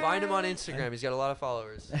didn't get it. Find him on Instagram. He's got a lot of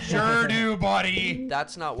followers. Sure do, buddy.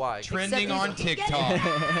 That's not why. Trending Except on he's- he gets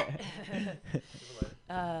TikTok.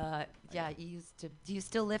 Yeah, you used to. Do you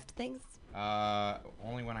still lift things?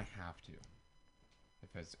 Only when I have to.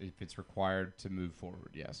 If it's required to move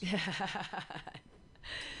forward, yes.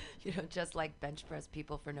 You don't just like bench press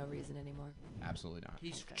people for no reason anymore. Absolutely not.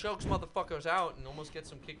 He chokes motherfuckers out and almost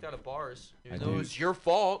gets them kicked out of bars. I Even though do. it's your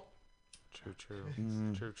fault. True.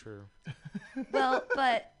 Well,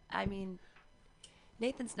 but I mean,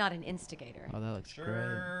 Nathan's not an instigator. Oh, that looks great.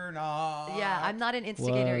 Sure not. Yeah, I'm not an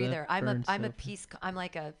instigator Whoa, that either. I'm burns a so peace. I'm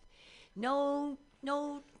like a no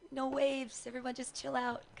waves. Everyone just chill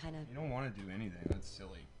out kind of. You don't want to do anything. That's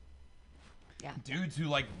silly. Yeah. Dudes who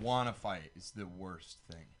like want to fight is the worst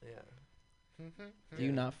thing. Yeah. Do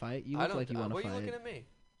you not fight? You I look don't. like you want to What are fight. you looking at me?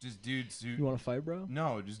 Just dudes who. You want to fight, bro?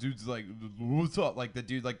 No, just dudes like, what's up? Like the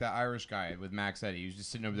dude, like the Irish guy with Max Eddie. He was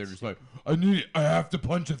just sitting over there, just like, I need it. I have to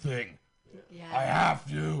punch a thing. Yeah. I have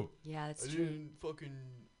to. Yeah, that's I true. didn't fucking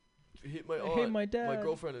hit my I aunt, hate my dad.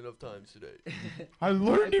 girlfriend enough times today. I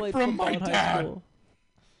learned it played from football my in high dad. school.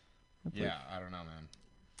 Yeah, I don't know, man.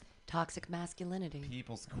 Toxic masculinity.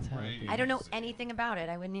 People's how it crazy. I don't know anything about it.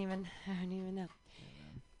 I wouldn't even know.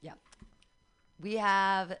 Yeah. We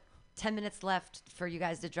have 10 minutes left for you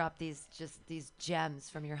guys to drop these gems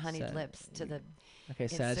from your honeyed Sad. lips to the Okay,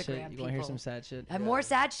 sad shit. Instagram You want to hear people. some sad shit? more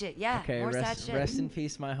sad shit. Yeah, Okay, more sad rest, shit. rest in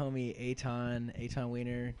peace, my homie Eitan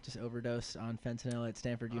Wiener just overdosed on fentanyl at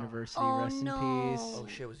Stanford University. Oh, Rest no. in peace. Oh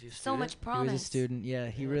shit, was he a student? So much He promise. was a student. Yeah,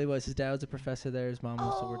 he really was. His dad was a professor there. His mom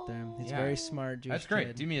also worked there. He's a very smart Jewish That's great.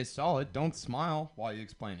 kid. Do me a solid. Don't smile while you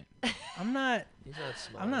explain it. I'm not. He's not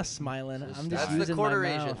smiling. I'm not smiling. I'm just That's the using quarter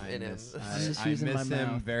my Asian mouth. in him. I'm just using my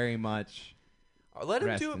mouth. very much. Let him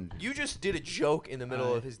Rest do. in- You just did a joke in the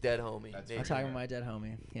middle of his dead homie. That's I'm Nathan. talking about my dead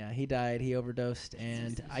homie. Yeah, he died. He overdosed,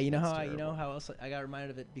 and you know how else I got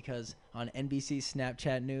reminded of it because on NBC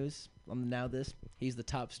Snapchat News on Now This, he's the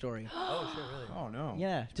top story. Oh shit, really? Oh no.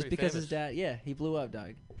 Yeah, just pretty because famous. his dad. Yeah, he blew up,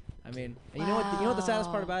 dog. I mean, and you know what the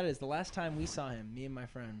saddest part Wow. about it is? The last time we saw him, me and my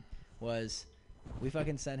friend, was we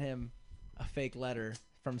fucking sent him a fake letter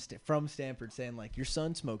from Stanford saying like your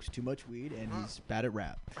son smokes too much weed and he's bad at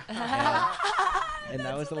rap. And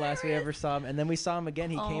that was the last we ever saw him. And then we saw him again.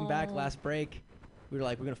 He came back Oh. last break. We were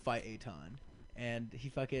like, we're gonna fight Eitan, and he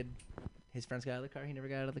fucking. His friends got out of the car. He never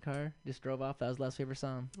got out of the car. Just drove off. That was the last we ever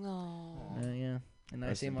saw him. Oh. Yeah. And I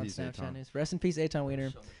Rest see him in on peace, Snapchat Eitan. News. Rest in peace, Eitan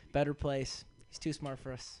Wiener. Better place. He's too smart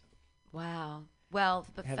for us. Wow. Well,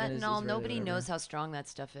 but Heaven is fentanyl, really nobody over. knows how strong that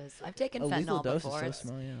stuff is. I've taken A lethal fentanyl dose before. is so It's,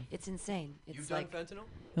 small. Yeah. it's insane. It's You've like done fentanyl?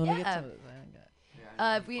 Let me get Yeah. some of that.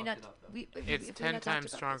 I ain't got- we not we. It's we 10 not talked times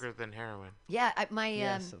about stronger this. than heroin. Yeah, my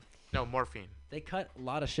Yeah, so No, morphine. they cut a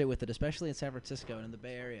lot of shit with it, especially in San Francisco and in the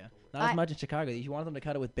Bay Area. Not I- as much in Chicago. You want them to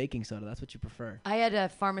cut it with baking soda. That's what you prefer. I had a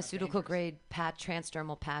pharmaceutical grade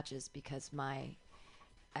transdermal patches because my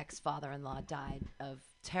ex-father-in-law died of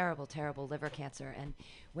terrible liver cancer, and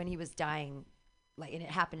when he was dying, like, and it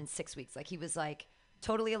happened in 6 weeks. Like, he was like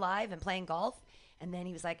totally alive and playing golf, and then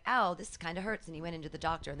he was like, ow, this kind of hurts, and he went into the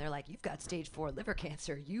doctor, and they're like, you've got stage 4 liver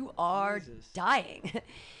cancer, you are dying.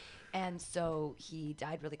 And so he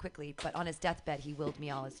died really quickly, but on his deathbed he willed me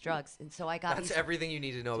all his drugs, and so I got That's these everything you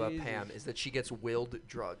need to know about Pam is that she gets willed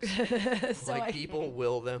drugs. so Like I- people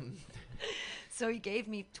will them. So he gave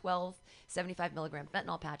me 12 75 milligram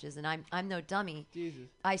fentanyl patches, and I'm no dummy. Jesus.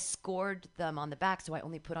 I scored them on the back, so I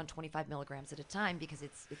only put on 25 milligrams at a time because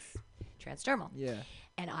it's transdermal. Yeah.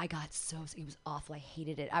 And I got it was awful. I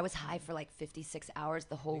hated it. I was high for like 56 hours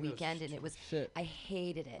the whole weekend, and it was Shit. I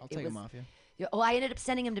hated it. I'll It take was, him off you. Yeah, oh, I ended up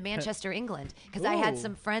sending him to Manchester, England, because I had Ooh.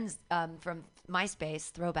 some friends from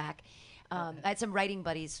MySpace, throwback. I had some writing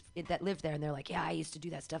buddies that lived there, and they're like, yeah, I used to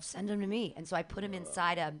do that stuff. Send them to me. And so I put them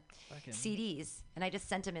inside CDs, and I just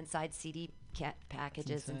sent them inside CD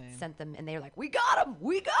packages and insane. sent them, and they were like, we got them.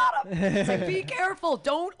 It's like, be careful.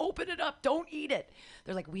 Don't open it up. Don't eat it.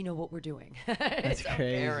 They're like, we know what we're doing. That's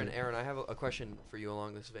crazy. Aaron, I have a question for you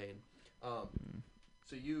along this vein.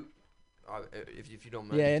 So you, if you don't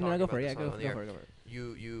mind, Yeah, me no, talking go about for it. this Yeah, on go the air, for it.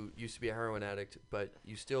 You used to be a heroin addict, but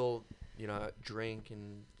you still, drink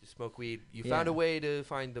and smoke weed. You found a way to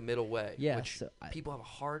find the middle way, Yeah, which so people have a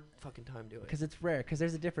hard fucking time doing. Because it's rare. Because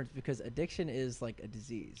there's a difference. Because addiction is like a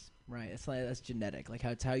disease, right? It's like that's genetic. Like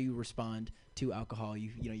it's how you respond to alcohol.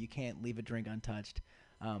 You can't leave a drink untouched.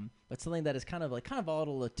 But something that is kind of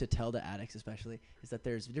volatile to tell to addicts, especially, is that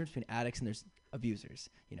there's a difference between addicts and there's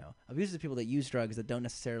abusers. Abusers are people that use drugs that don't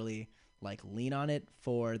necessarily like lean on it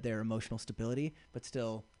for their emotional stability, but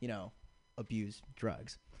still, abuse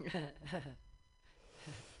drugs.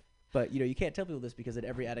 But you can't tell people this because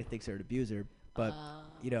every addict thinks they're an abuser. But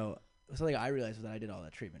something I realized was that I did all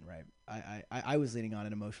that treatment, right? I was leaning on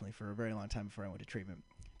it emotionally for a very long time before I went to treatment.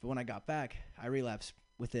 But when I got back, I relapsed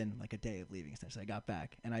within like a day of leaving. Essentially, I got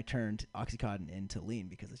back and I turned Oxycontin into lean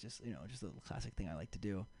because it's just just a little classic thing I like to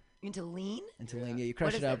do. Into lean? Into lean, yeah. You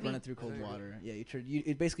crush it up, run it through cold water. Yeah,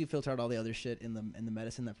 it basically filter out all the other shit in the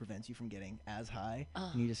medicine that prevents you from getting as high,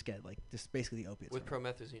 and you just get just basically the opiates. With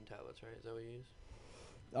promethazine tablets, right? Is that what you use?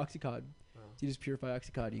 Oxycontin. You just purify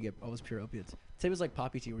Oxycontin, you get all those pure opiates. Same as like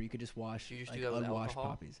poppy tea, where you could just wash do unwashed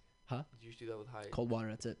poppies. Huh? Did you just do that with high? Cold water.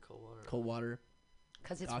 That's it. Cold water.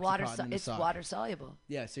 Because it's water soluble.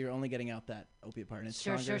 Yeah, so you're only getting out that opiate part, and it's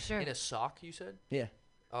sure. In a sock, you said? Yeah.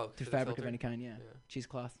 Oh, through fabric of any kind, yeah.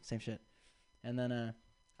 Cheesecloth, same shit. And then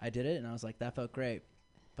I did it, and I was like, that felt great,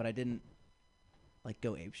 but I didn't like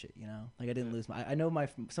go ape shit, Like I didn't lose my. I know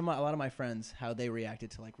a lot of my friends how they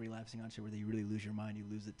reacted to like relapsing on shit where you really lose your mind, you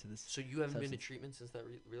lose it to this. So you haven't been to treatment since that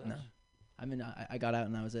relapse? No, I got out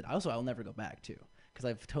and that was it. Also, I'll never go back too, because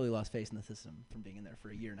I've totally lost faith in the system from being in there for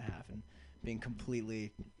a year and a half and being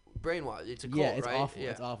completely brainwashed. It's a cult, yeah, it's right? awful. Yeah.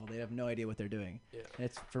 It's awful. They have no idea what they're doing. Yeah. And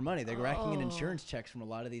it's for money. They're racking in insurance checks from a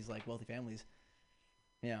lot of these like wealthy families.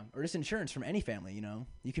 Yeah, or just insurance from any family.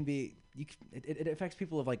 You can be. It affects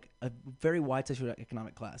people of like a very wide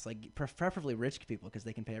socioeconomic class, like preferably rich people because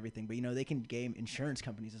they can pay everything. But they can game insurance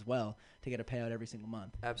companies as well to get a payout every single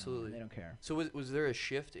month. Absolutely, they don't care. So was there a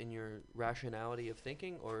shift in your rationality of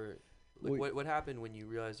thinking, or like, what happened when you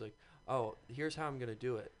realized like, oh, here's how I'm gonna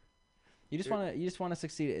do it? You just want to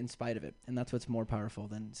succeed in spite of it, and that's what's more powerful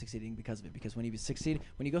than succeeding because of it. Because when you succeed,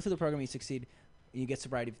 when you go through the program, you succeed. You get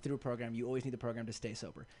sobriety through a program. You always need the program to stay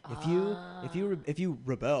sober. If you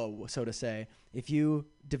rebel, so to say, if you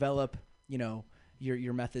develop,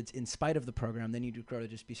 your methods in spite of the program, then you grow to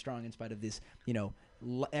just be strong in spite of this,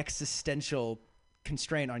 existential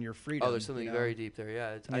constraint on your freedom. Oh, there's something very deep there.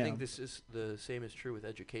 Yeah, I think this is the same is true with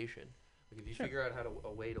education. Like if you figure out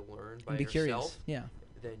a way to learn by be yourself, curious.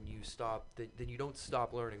 then you stop. Then you don't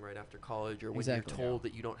stop learning right after college, or when you're told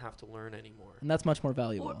that you don't have to learn anymore. And that's much more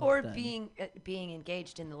valuable. Or being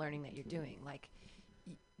engaged in the learning that you're doing, like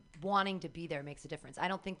wanting to be there makes a difference. I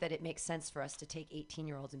don't think that it makes sense for us to take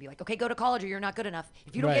 18-year-olds and be like, okay, go to college or you're not good enough.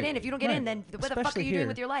 If you don't get in, then what the fuck are you doing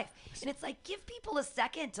with your life? And it's like, give people a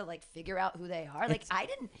second to like figure out who they are. Like I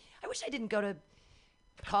wish I didn't go to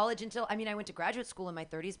college until I went to graduate school in my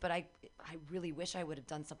 30s, but I really wish I would have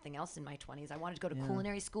done something else in my 20s. I wanted to go to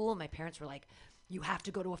culinary school, and my parents were like, you have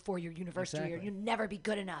to go to a 4-year university or you'll never be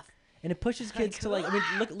good enough. And it pushes kids to like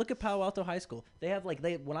look at Palo Alto High School. They have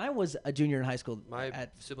when I was a junior in high school, my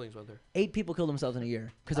siblings went there. 8 people killed themselves in a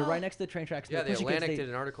year because they're right next to the train tracks. Yeah, the Atlantic did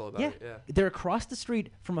an article about it. Yeah, they're across the street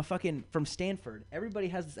from from Stanford. Everybody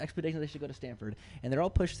has this expectation they should go to Stanford, and they're all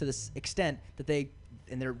pushed to this extent that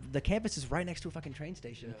the campus is right next to a fucking train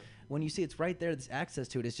station. Yeah. When you see it's right there, this access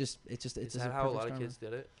to it is just is that how a lot of kids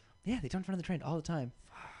did it? Yeah, they jump in front of the train all the time.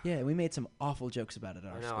 Yeah, and we made some awful jokes about it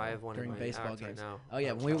at our school I have one during baseball games. Right now. Oh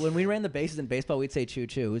yeah, when we ran the bases in baseball, we'd say choo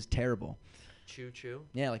choo. It was terrible. Choo choo.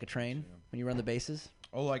 Yeah, like a train when you run the bases.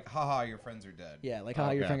 Oh, like haha, your friends are dead. Yeah, like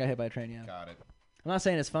haha, your friend got hit by a train. Yeah. Got it. I'm not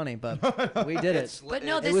saying it's funny, but we did it. But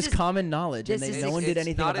no, it was common knowledge, and no one did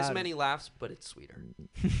anything about it. It's not as many laughs, but it's sweeter.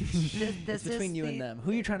 It's between you and them.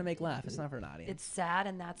 Who are you trying to make laugh? It's not for an audience. It's sad,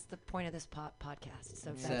 and that's the point of this podcast.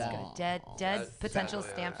 So that's good. Dead potential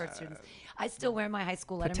Stanford students. I still wear my high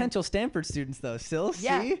school letterman. Potential Stanford students, though, still?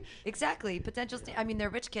 Yeah, see? exactly. Potential. They're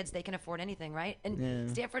rich kids. They can afford anything, right? And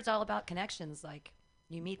Stanford's all about connections. Like,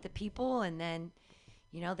 you meet the people, and then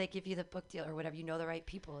they give you the book deal or whatever. You know the right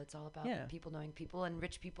people. It's all about people knowing people, and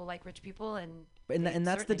rich people like rich people, and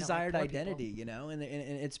that's the desired identity, And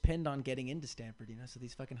it's pinned on getting into Stanford, So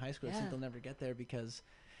these fucking high schools think they'll never get there because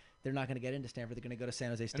they're not going to get into Stanford. They're going to go to San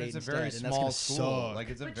Jose State instead. And it's a very small school.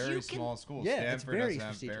 Like it's a very small school. Yeah, Stanford it's very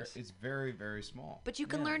prestigious. It's very, very small. But you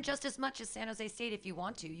can learn just as much as San Jose State if you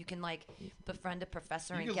want to. You can befriend a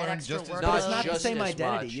professor and can get learn extra just as work. But it's not the just same as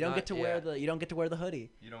identity. much, You don't get to wear the. You don't get to wear the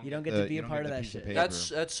hoodie. You don't get to be a part of that shit.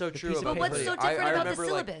 That's so true. piece of About But what's paper. so I different about the remember,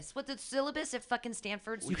 syllabus? What's the syllabus at fucking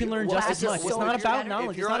Stanford? You can learn Well, just as much. so It's not if about you're- knowledge. if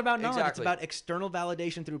It's you're not on- about knowledge. It's exactly. about external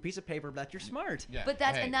validation through a piece of paper that you're smart. Yeah. But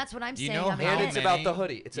that's what I'm Do you saying. know I'm how And ahead. it's about the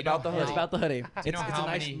hoodie. It's about the how- hoodie. It's about the hoodie. Do you know It's how a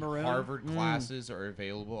nice many maroon. Harvard classes are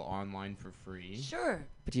available online for free? Sure.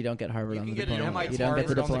 But you don't get Harvard on the get an diploma. MIT You don't get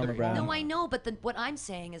the Harvard on the diploma, diploma. Brown. No, I know, but what I'm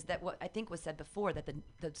saying is that what I think was said before, that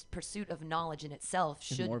the pursuit of knowledge in itself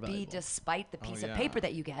Is more should be valuable. despite the piece of yeah. paper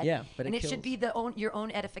that you get. Yeah, but and it it should kills. be your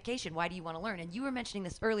own edification. Why do you want to learn? And you were mentioning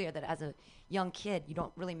this earlier, that as a young kid, you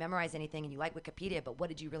don't really memorize anything and you like Wikipedia, but what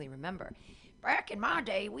did you really remember? Back in my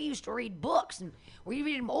day, we used to read books, and we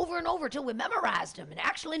read them over and over till we memorized them and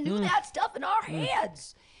actually knew that stuff in our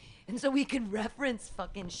heads. And so we could reference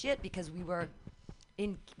fucking shit because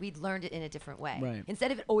we'd learned it in a different way. Right.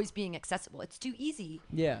 Instead of it always being accessible. It's too easy.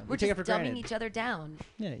 Yeah, We're we take just it for dumbing granted. each other down.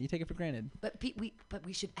 Yeah, you take it for granted. But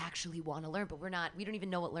we should actually want to learn, but we don't even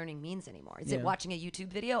know what learning means anymore. Is Yeah. it watching a YouTube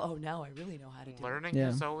video? Oh, now I really know how to do it. Learning Yeah.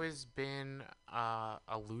 has always been a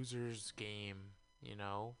loser's game, you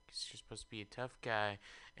know? 'Cause you're supposed to be a tough guy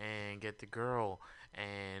and get the girl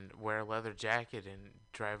and wear a leather jacket and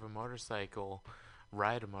drive a motorcycle.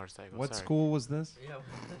 Ride a motorcycle. What sorry. school was this?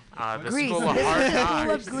 The Greece. school of This hard is the school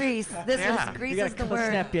knocks. of Greece. This Yeah. is Greece You gotta is the word.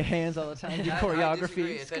 snap your hands all the time. Do I choreography.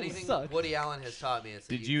 disagree. If School anything, sucks. Woody Allen has taught me. Is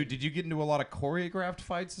that Did you get into a lot of choreographed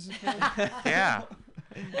fights as a kid? Yeah.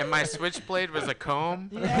 And my switchblade was a comb.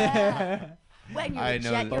 Yeah. When you're I a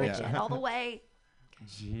know jet, you're a that. jet all the way.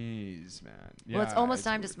 Jeez, man. Well, it's Yeah, almost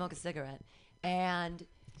time to smoke a cigarette. And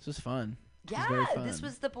This was fun. yeah, very fun. this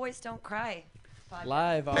was the Boys Don't Cry podcast.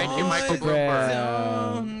 Live on Thank you, Michael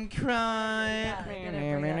Instagram. Don't cry. Yeah, they're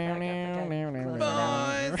gonna bring that back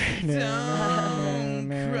up. Okay, close it out. Boys,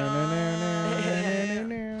 don't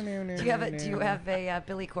cry. Do you have a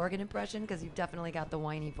Billy Corgan impression? Because you've definitely got the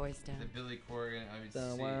whiny voice down. Billy Corgan. I mean,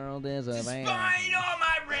 The world is a Despite van. all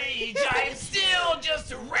my rage, I am still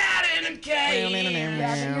just a rat in a cage.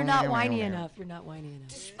 Yeah, but you're not whiny enough. You're not whiny enough.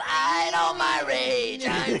 Despite all my rage,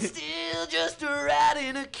 I'm still just a rat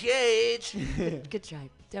in a cage. Good try.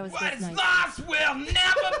 That was What that's is nice. lost will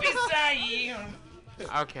never be saved.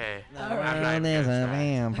 Okay. The I'm not world is gonna a try.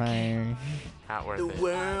 vampire. Not worth The it.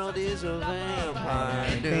 world is a vampire.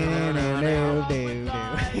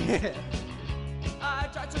 I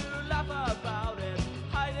try to laugh about it,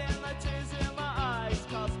 hiding the tears in my eyes,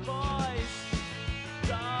 'cause boys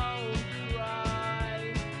don't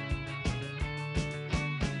cry.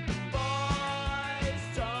 Boys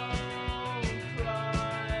don't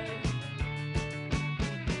cry.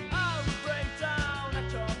 I'll break down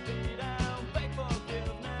at your feet and beg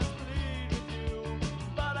forgiveness, plead with you.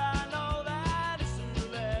 But I know that it's too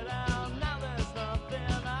late and now there's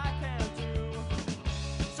nothing I can do.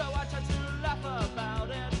 So I try to laugh about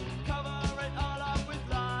it, cover it up.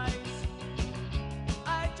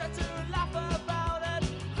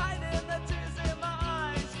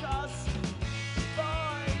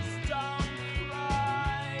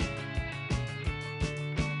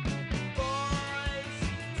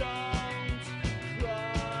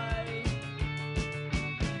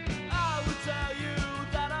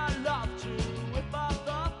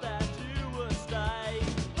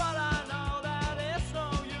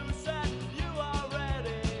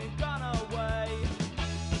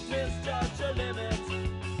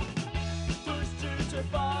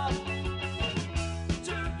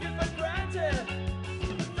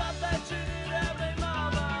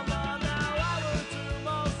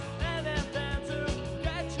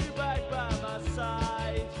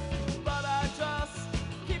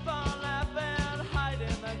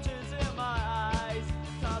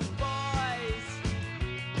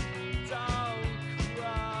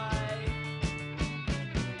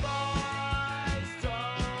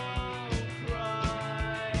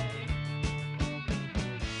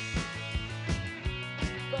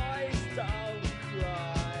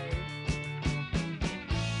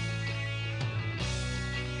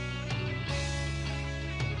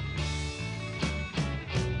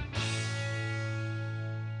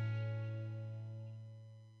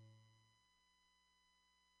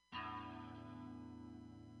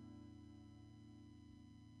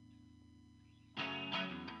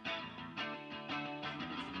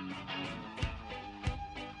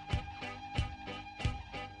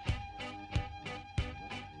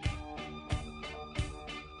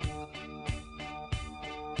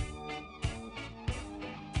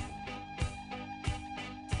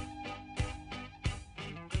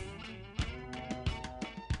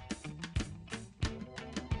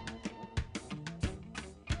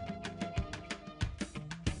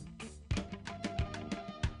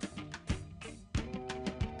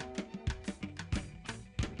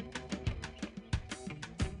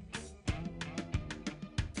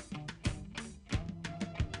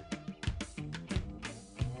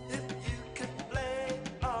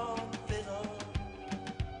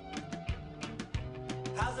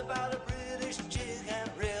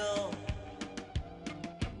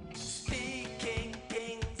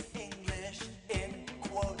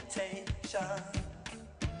 sun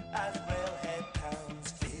as railhead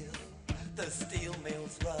towns feel the steel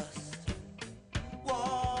mills rust.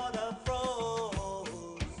 Water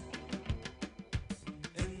froze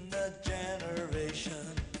in the generation.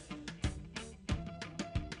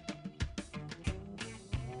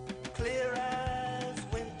 Clear as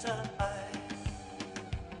winter ice.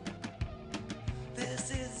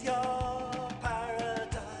 This is your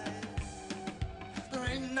paradise. There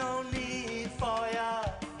ain't no need for ya.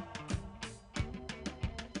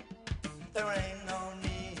 There ain't no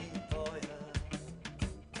need for ya.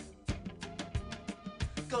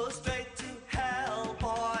 Go straight to hell,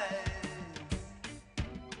 boys.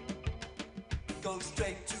 Go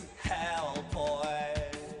straight to hell,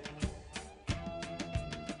 boys.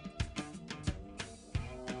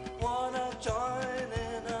 Wanna join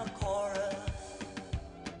in a chorus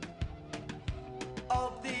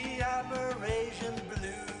of the Amerasian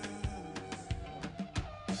blues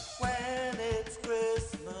when it's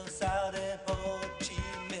Christmas out in Ho Chi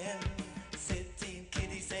Minh City.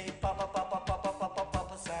 Kitty say papa papa papa papa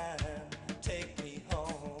papa Sam, take me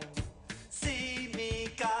home. See me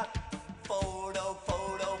got photograph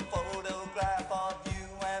of you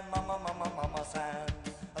and mama Sam,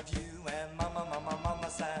 of you and mama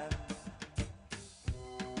Sam.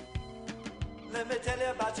 Let me tell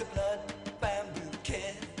you about your blood bamboo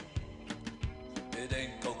kid. It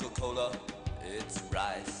ain't Coca-Cola, it's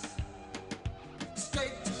rice.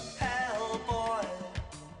 Straight to hell, boy.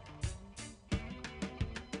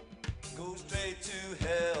 Go straight to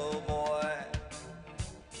hell, boy.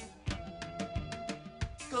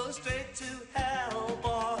 Go straight to hell,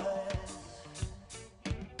 boy.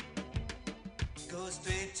 Go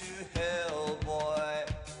straight to hell, boy.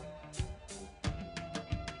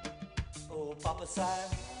 Oh, Papa Sam,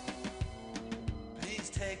 please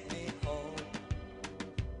take me home.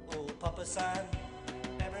 Oh, Papa Sam,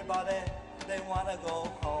 everybody, they wanna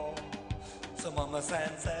go home. So Mama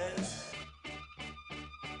Sam says,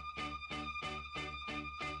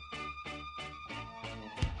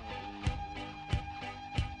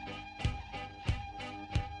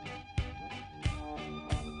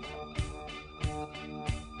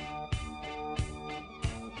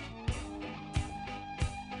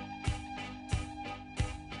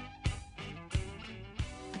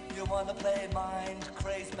 you wanna play mind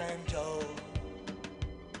crazed banjo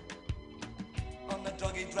on the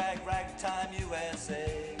druggy drag ragtime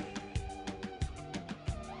USA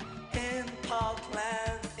in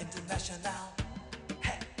Parkland International,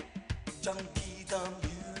 hey, Junkiedom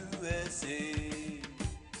USA,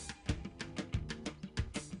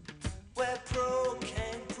 where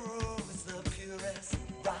cocaine proves the purest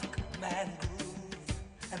rock man groove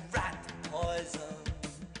and rat poison.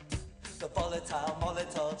 The volatile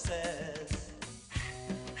Molotov says,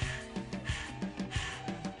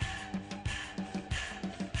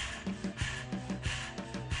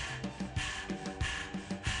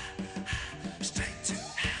 straight to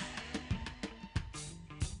hell.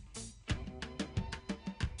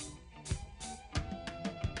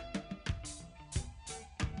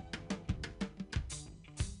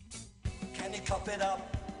 Can you cup it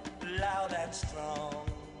up loud and strong?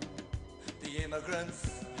 The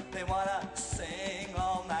immigrants, they wanna sing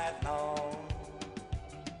all night long.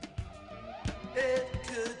 It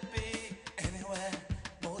could be anywhere,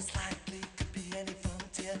 most likely could be any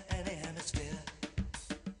frontier, any hemisphere.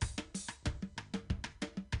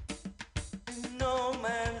 In no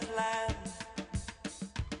man's land.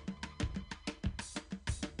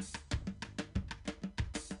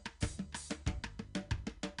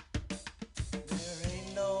 There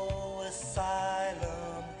ain't no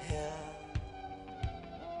asylum here.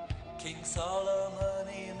 King Solomon,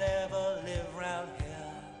 he never lived round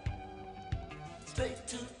here. Straight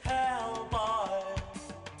to hell, boy.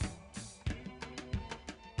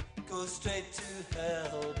 Go straight to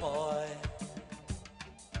hell, boy.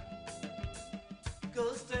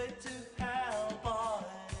 Go straight to hell, boys.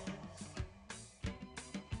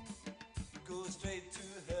 Go straight to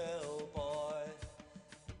hell, boy.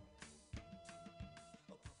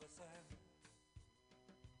 Oh, Papa Sam,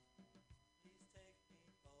 please take me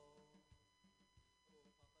home. Oh,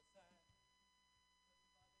 Papa Sam.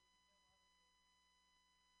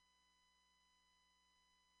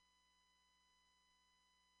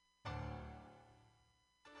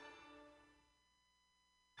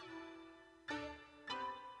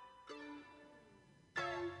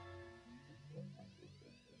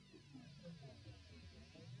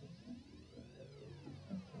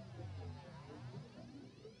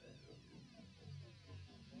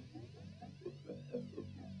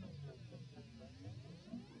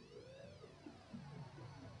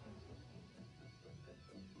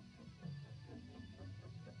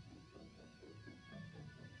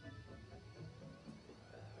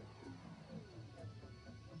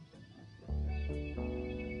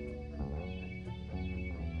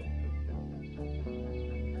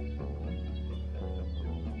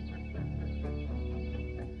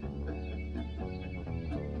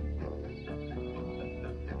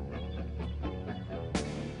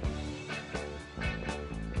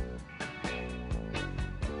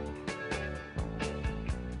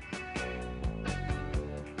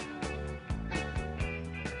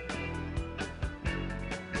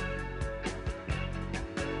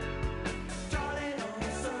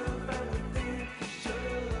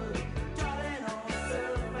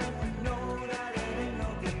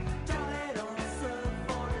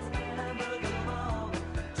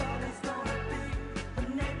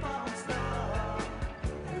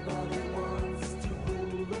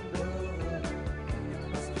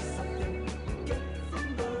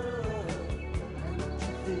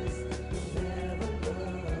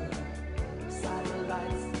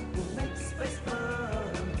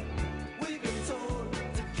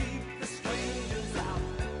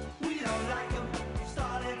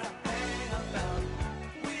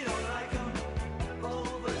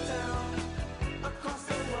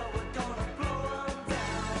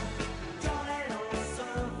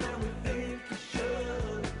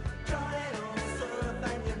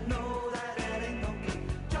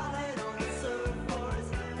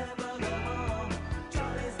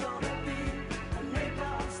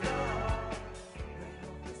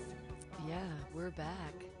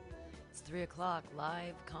 o'clock,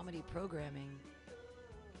 live comedy programming.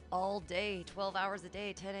 All day, 12 hours a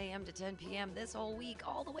day, 10 a.m. to 10 p.m. this whole week,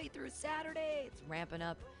 all the way through Saturday. It's ramping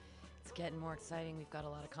up. It's getting more exciting. We've got a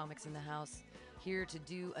lot of comics in the house here to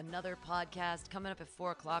do another podcast. Coming up at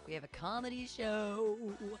 4 o'clock, we have a comedy show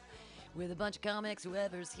with a bunch of comics,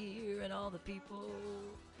 whoever's here, and all the people.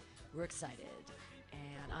 We're excited.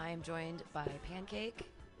 And I am joined by Pancake.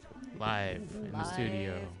 Live in the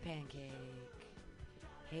studio. Pancake.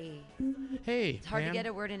 Hey. Hey, It's hard Pam. to get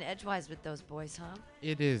a word in edgewise with those boys, huh?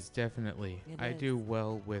 It is, definitely. It I is. do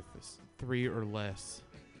well with 3 or less.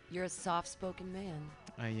 You're a soft-spoken man.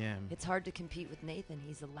 I am. It's hard to compete with Nathan.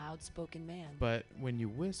 He's a loud-spoken man. But when you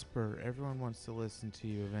whisper, everyone wants to listen to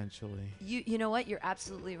you eventually. You know what? You're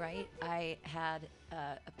absolutely right. I had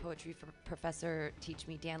a poetry professor teach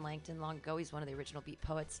me, Dan Langton, long ago. He's one of the original beat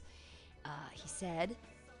poets. He said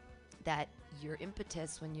that your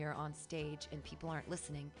impetus when you're on stage and people aren't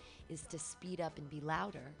listening is to speed up and be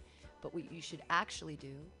louder. But what you should actually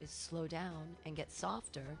do is slow down and get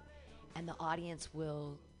softer, and the audience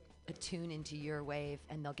will attune into your wave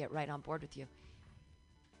and they'll get right on board with you.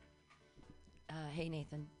 Hey,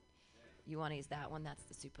 Nathan, you want to use that one? That's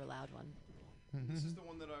the super loud one. This is the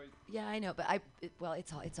one that I. Yeah, I know, but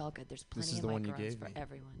it's all good. There's This plenty is of the one you microphones gave for me.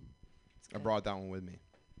 everyone. I brought that one with me.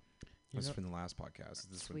 That's know- from the last podcast. Is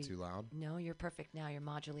this one Sweet. too loud? No, you're perfect now. You're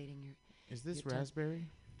modulating your. Is this your tone. raspberry?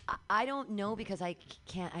 I don't know because I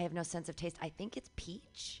can't. I have no sense of taste. I think it's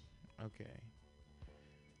peach. Okay.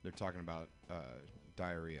 They're talking about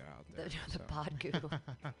diarrhea out there. The so. pod goo.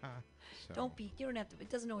 So. Don't be. You don't have to. It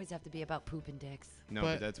doesn't always have to be about poop and dicks. No,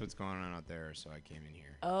 but that's what's going on out there, so I came in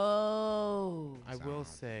here. Oh. I will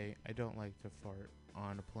say I don't like to fart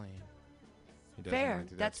on a plane. He doesn't Fair. like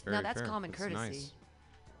to- That's very that's fair. common That's courtesy. nice.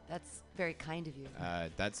 That's very kind of you.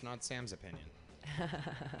 That's not Sam's opinion.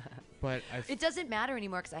 But It doesn't matter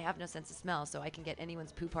anymore because I have no sense of smell, so I can get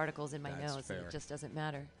anyone's poo particles in my That's nose, and fair. it just doesn't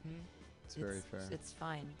matter. It's very fair. It's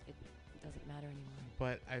fine. It doesn't matter anymore.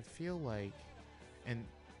 But I feel like, and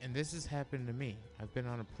this has happened to me. I've been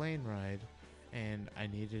on a plane ride, and I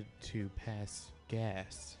needed to pass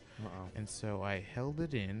gas, and so I held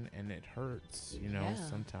it in, and it hurts, Yeah.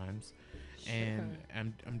 sometimes. And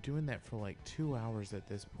Sure. I'm doing that for like 2 hours at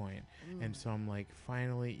this point. And Mm. so I'm like,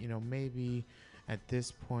 finally, maybe at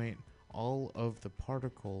this point, all of the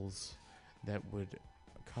particles that would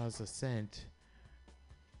cause a scent,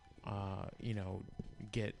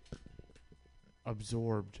 get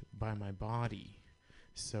absorbed by my body.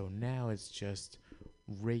 So now it's just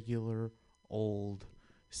regular old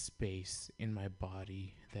space in my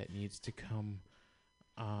body that needs to come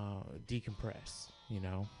decompress,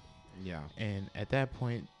 Yeah. And at that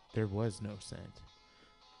point, there was no scent.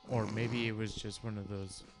 Or maybe it was just one of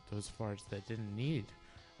those farts that didn't need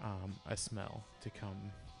a smell to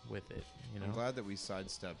come with it, I'm glad that we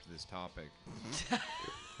sidestepped this topic.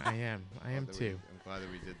 I am Glad that too. I'm glad that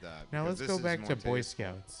we did that. Now because let's go this is back more to Boy tasteful.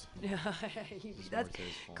 Scouts. That's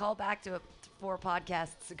tasteful. call back to 4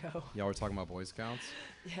 podcasts ago. Y'all were talking about Boy Scouts?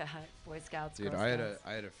 Yeah, Boy Scouts. Dude, Girl I Scouts.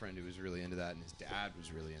 had a friend who was really into that, and his dad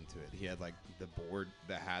was really into it. He had like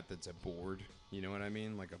the hat that's a board. You know what I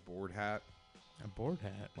mean? Like a board hat. A board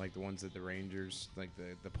hat? Like the ones that the Rangers, like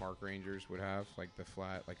the park Rangers would have, like the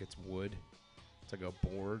flat, like it's wood. It's like a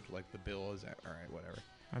board, like the bill is. All right, whatever.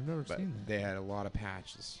 I've never But seen that. they had a lot of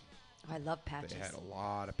patches. I love patches. They had a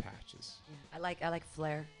lot of patches. Yeah, I like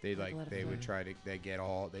flair. They I like a lot of they would flair. try to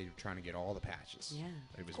they were trying to get all the patches. Yeah,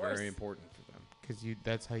 It was of course. very important for them. Because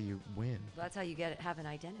that's how you win. That's how you have an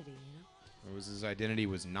identity, It was his identity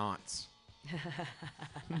was knots.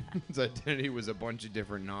 His identity was a bunch of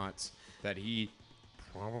different knots that he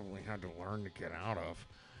probably had to learn to get out of.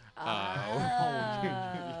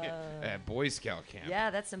 At Boy Scout camp. Yeah,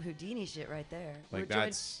 that's some Houdini shit right there. Like We're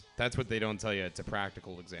joined- that's what they don't tell you. It's a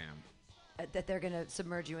practical exam. that they're gonna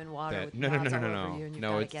submerge you in water with No, knots all over you, and you no.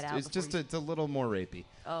 gotta It's get out. it's before just you- it's a little more rapey.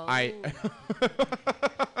 Oh. I.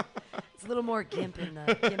 It's a little more gimp in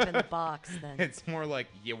the box then. It's more like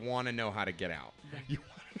you want to know how to get out.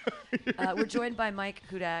 We're joined by Mike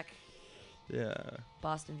Hudak. Yeah.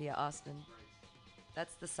 Boston via Austin.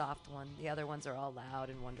 That's the soft one. The other ones are all loud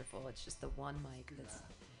and wonderful. It's just the one mic that's.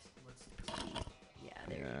 Yeah,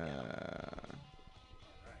 there you go.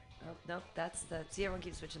 Oh, nope, that's the. See, everyone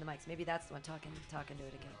keeps switching the mics. Maybe that's the one talking to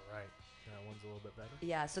it again. All right. That one's a little bit better.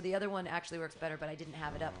 Yeah, so the other one actually works better, but I didn't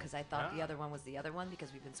have it up because I thought the other one was the other one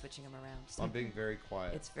because we've been switching them around. So I'm being very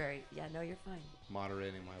quiet. It's very. Yeah, no, you're fine.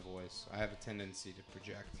 Moderating my voice. I have a tendency to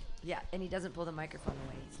project. Yeah, and he doesn't pull the microphone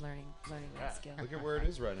away. He's learning that skill. Look at where it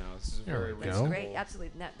is right now. This is There very That's great.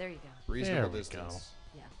 Absolutely. There you go. reasonable There we distance.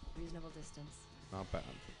 Yeah, reasonable distance. Not bad.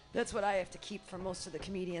 That's what I have to keep for most of the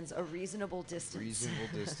comedians, a reasonable distance. Reasonable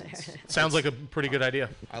distance. Sounds like a pretty good idea.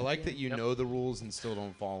 I like that you know the rules and still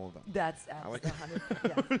don't follow them. That's I like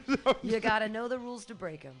 100. Yeah. You gotta know the rules to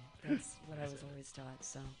break them. That's what I was always taught.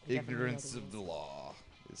 So you definitely know Ignorance the of the rules. law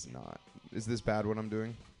is not. Is this bad what I'm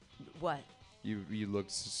doing? What? You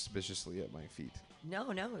looked suspiciously at my feet.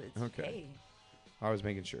 No, it's Okay. hey. I was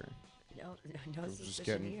making sure. No I was suspicion just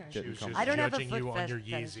getting here. comfortable. I don't have a judging foot you on your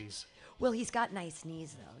fetish. Yeezys. Well, he's got nice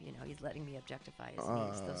knees, though. You know, he's letting me objectify his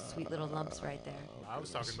knees. Those sweet little lumps right there. I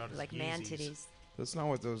was talking about his Like man Yeezys. titties. That's not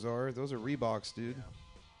what those are. Those are Reeboks, dude.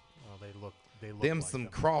 Oh, they look Them like some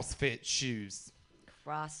them. CrossFit shoes.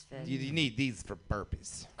 CrossFit. You need these for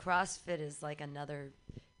purpose. CrossFit is like another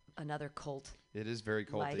cult. It is very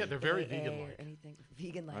culty. Like Yeah, they're very AA vegan-like. or anything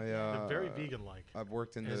vegan-like. They're very vegan-like. I've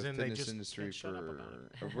worked in the As in they fitness just industry can't shut up for. about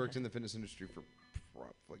it. I've worked in the fitness industry for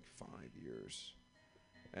like 5 years,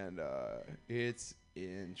 and it's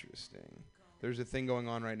interesting. There's a thing going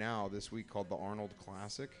on right now this week called the Arnold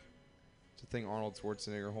Classic. It's a thing Arnold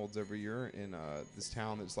Schwarzenegger holds every year in this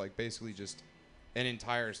town that's like basically just an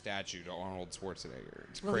entire statue to Arnold Schwarzenegger.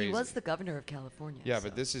 It's Well, crazy. he was the governor of California. Yeah, so.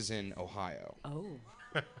 but this is in Ohio. Oh.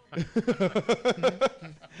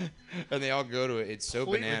 And they all go to it. It's so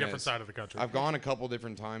Completely bananas. different side of the country. I've gone a couple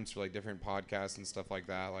different times for like different podcasts and stuff like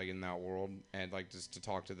that, like in that world, and like just to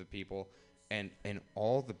talk to the people. And in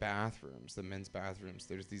all the bathrooms, the men's bathrooms,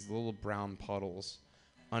 there's these little brown puddles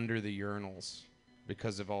under the urinals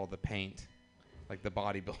because of all the paint. Like the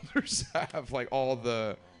bodybuilders have, like all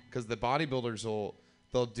the, because the bodybuilders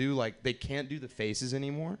they'll do like, they can't do the faces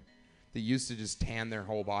anymore. They used to just tan their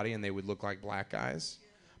whole body and they would look like black guys.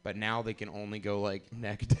 But now they can only go like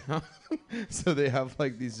neck down. So they have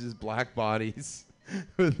like these just black bodies.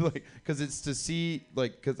 With like, because it's to see,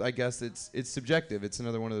 like, because I guess it's subjective. It's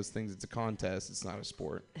another one of those things. It's a contest. It's not a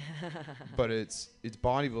sport. But it's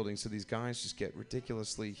bodybuilding. So these guys just get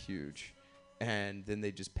ridiculously huge. And then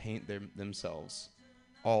they just paint themselves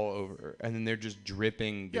all over. And then they're just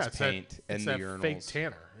dripping this paint in the urinals. Fake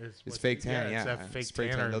tanner. It's fake tanner, yeah. It's that fake Spray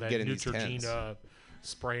tan. tanner, They'll that get in these tents. Neutrogena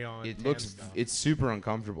spray on. It tan looks, stuff. it's super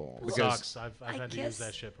uncomfortable. It because sucks. I've had to use guess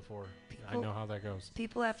that shit before. I know how that goes.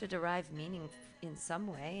 People have to derive meaning in some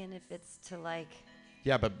way, and if it's to like.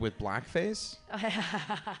 Yeah, but with blackface?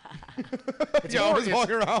 It's I was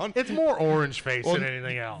walking around. It's more orange face Well, than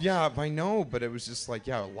anything else. Yeah, I know, but it was just like,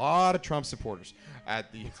 a lot of Trump supporters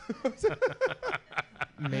at the.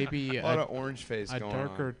 Maybe a lot of orange face a going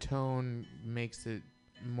darker on. tone makes it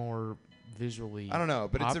more visually. I don't know,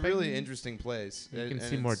 but it's a really popping. interesting place. You can and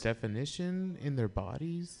see more it's- definition in their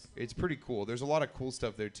bodies. It's pretty cool. There's a lot of cool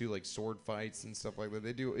stuff there too, like sword fights and stuff like that.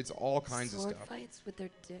 They do. It's all kinds sword of stuff. fights with their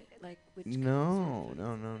like which No.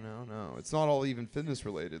 It's not all even fitness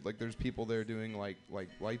related. Like there's people there doing like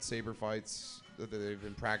lightsaber fights that they've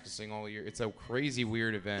been practicing all year. It's a crazy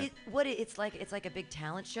weird event. It's like a big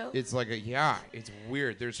talent show. It's like it's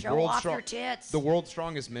weird. There's Show world off strong. your tits. The world's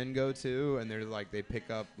strongest men go to, and they're like they pick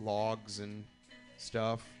up logs and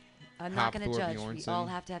stuff. I'm not going to Hafthor judge. We Bjornsson. all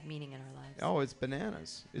have to have meaning in our lives. Oh, it's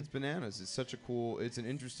bananas. It's bananas. It's such a cool. It's an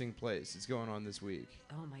interesting place. It's going on this week.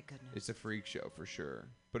 Oh my goodness. It's a freak show for sure,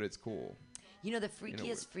 but it's cool. You know, the In a freakiest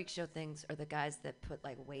way. freak show things are the guys that put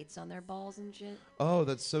like weights on their balls and shit. Oh,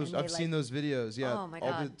 that's so. And they, I've seen like- those videos. Yeah. Oh my All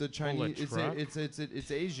God. the Chinese. truck?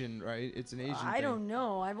 It's Asian, right? It's an Asian. I thing. don't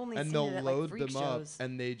know. I've only And seen they'll it at load like freak them up, shows.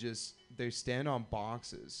 and they stand on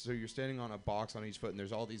boxes. So you're standing on a box on each foot, and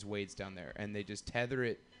there's all these weights down there, and they just tether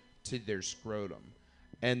it to their scrotum,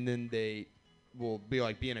 and then they will be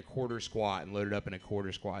in a quarter squat and load it up in a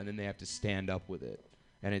quarter squat, and then they have to stand up with it,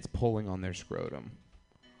 and it's pulling on their scrotum.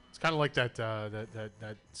 It's kind of like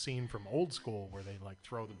that scene from Old School where they like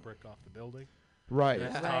throw the brick off the building. Right. And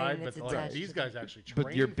it's Right, tied, and but it's like, attached. these guys actually train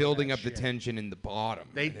But you're for building that up the shit. tension in the bottom.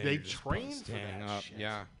 They and then they you're just train for standing that up. shit.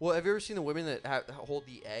 Yeah. Well, have you ever seen the women that hold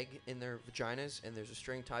the egg in their vaginas, and there's a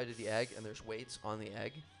string tied to the egg, and there's weights on the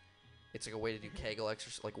egg? It's like a way to do Kegel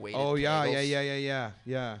exercise, like weighted Oh yeah, Kegels.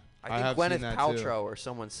 yeah. I have think seen Gwyneth that Paltrow too. or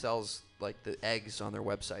someone sells like the eggs on their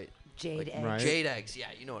website. Jade Like, eggs. Right. Jade eggs, yeah,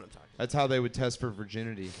 you know what I'm talking. That's how they would test for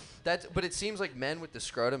virginity. But it seems like men with the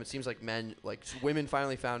scrotum. It seems like women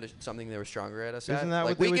finally found something they were stronger at us Isn't at. that Like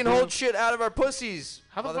what they we would can do? hold shit out of our pussies,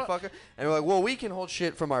 How the motherfucker. And we're like, well, we can hold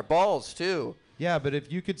shit from our balls too. Yeah, but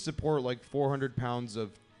if you could support like 400 pounds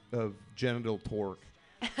of genital torque,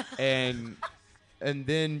 and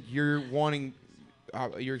then you're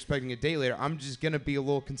expecting a date later, I'm just gonna be a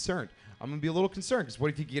little concerned. I'm gonna be a little concerned because what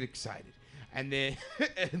if you get excited and then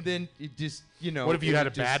and then it just What if you had a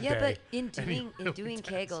just- bad Yeah, day? but in and you doing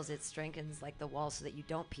really Kegels, it strengthens like the wall so that you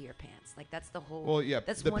don't pee your pants. Like that's the whole. Well, yeah,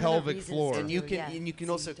 that's the one pelvic of the floor. reasons And to you do, can yeah, and you can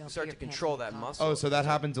so also don't start pee to your pants control when you that cough. muscle. Oh, so that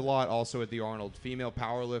happens a lot also at the Arnold. Female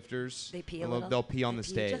powerlifters. They pee a little? They'll pee on They the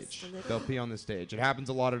pee just stage. a little? They'll pee on the stage. It happens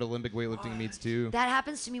a lot at Olympic weightlifting meets too. That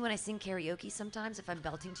happens to me when I sing karaoke. Sometimes if I'm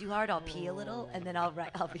belting too hard, I'll pee a little, and then I'll be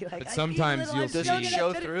like, But I peed a sometimes little, you'll I'm Does still it gonna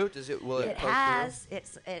show finish." through? Does it? Will it It poke has.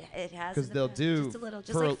 It has. 'Cause in the they'll past. do just a little,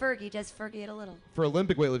 just for like Fergie. Just Fergie it a little. For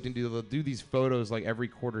Olympic weightlifting, they'll do these photos like every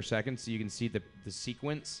quarter second, so you can see the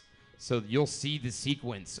sequence. So you'll see the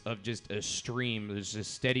sequence of just a stream. There's a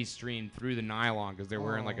steady stream through the nylon because they're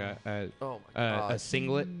wearing like a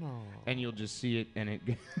singlet, and you'll just see it, and it.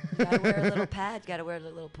 You gotta wear a little pad. Gotta wear a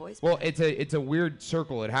little poise. Well, pad. it's a weird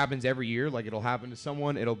circle. It happens every year. Like it'll happen to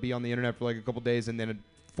someone. It'll be on the internet for like a couple days, and then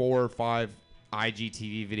 4 or 5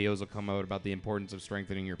 IGTV videos will come out about the importance of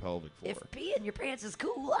strengthening your pelvic floor. If peeing your pants is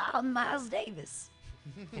cool, I'm Miles Davis.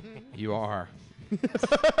 You are.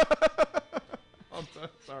 I'm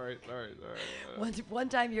sorry. One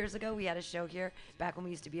time years ago, we had a show here back when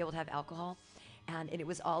we used to be able to have alcohol, and it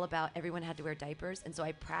was all about everyone had to wear diapers, and so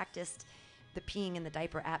I practiced the peeing in the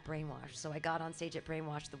diaper at Brainwash. So I got on stage at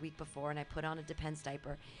Brainwash the week before, and I put on a Depends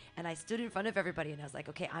diaper, and I stood in front of everybody, and I was like,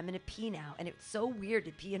 okay, I'm gonna pee now, and it's so weird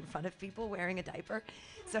to pee in front of people wearing a diaper.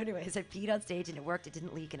 So anyways, I peed on stage, and it worked. It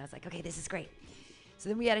didn't leak, and I was like, okay, this is great. So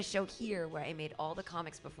then we had a show here where I made all the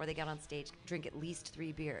comics before they got on stage drink at least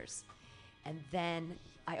 3 beers. And then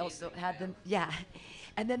I also had them,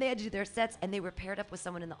 and then they had to do their sets, and they were paired up with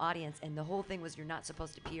someone in the audience, and the whole thing was you're not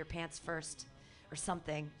supposed to pee your pants first or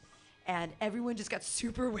something. And everyone just got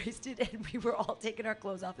super wasted, and we were all taking our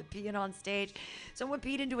clothes off and peeing on stage. Someone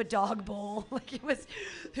peed into a dog bowl. Like it was,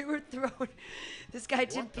 they were throwing, this guy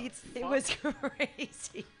Tim Peets, it was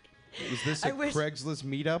crazy. Was this a Craigslist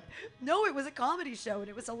meetup? No, it was a comedy show, and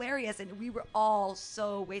it was hilarious, and we were all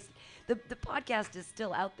so wasted. The podcast is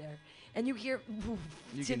still out there, and you hear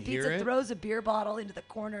You Tim can hear Pizza it? throws a beer bottle into the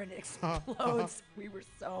corner, and it explodes. We were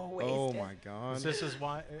so wasted. Oh my god. This is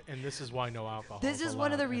why no alcohol. This is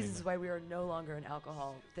one of the allowed reasons anymore. why we are no longer an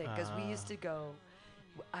alcohol thing, because we used to go.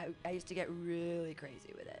 I used to get really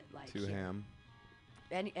crazy with it, like Too here. ham.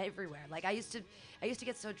 And everywhere. Like I used to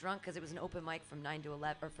get so drunk because it was an open mic from 9 to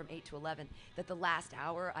 11 or from 8 to 11 that the last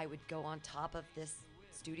hour I would go on top of this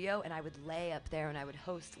studio and I would lay up there and I would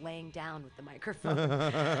host laying down with the microphone.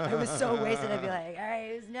 I was so wasted. I'd be like, all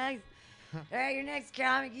right, who's next? All right, your next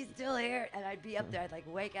comic, he's still here. And I'd be up there. I'd like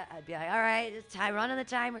wake up. I'd be like, all right, it's time, run on the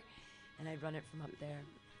timer. And I'd run it from up there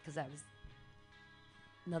because that was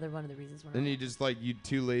another one of the reasons why. Then you just like you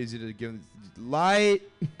too lazy to give light.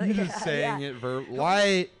 Just saying it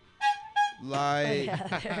light. Light.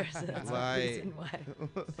 That's the light. reason why.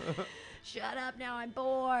 Shut up now, I'm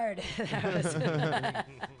bored.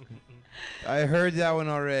 I heard that one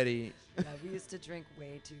already. Yeah, we used to drink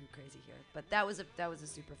way too crazy here, but that was a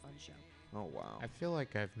super fun show. Oh wow. I feel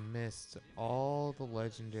like I've missed all the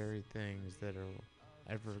legendary things that are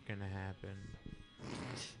ever gonna happen.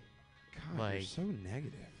 God, like, you're so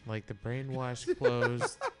negative. Like the Brainwash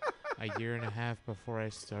closed a year and a half before I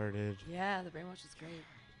started. Yeah, the Brainwash is great.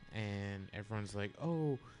 And everyone's like,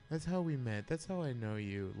 "Oh, that's how we met. That's how I know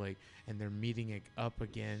you." Like, and they're meeting it up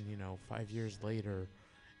again, 5 years later,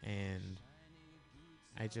 and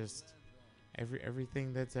I just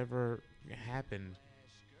everything that's ever happened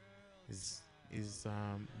is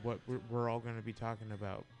what we're all going to be talking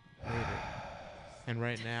about later. And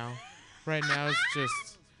right now is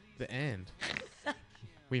just the end.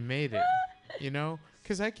 We made it,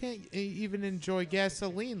 because I can't even enjoy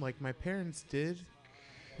gasoline like my parents did.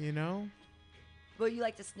 Well, you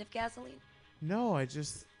like to sniff gasoline? No,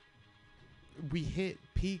 we hit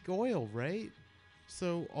peak oil, right?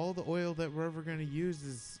 So all the oil that we're ever going to use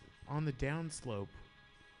is on the downslope.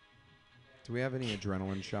 Do we have any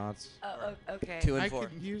adrenaline shots? Oh, okay. 2 and I 4.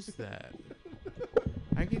 could use that.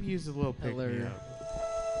 I could use a little pick me up.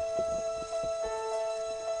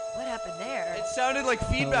 What happened there? It sounded like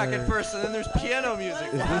feedback at first, and then there's piano music.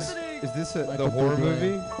 Is this Like the a horror bootleg.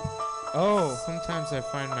 movie? Oh. Sometimes I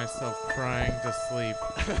find myself crying to sleep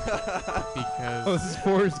because Oh, this is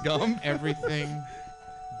Forrest Gump? everything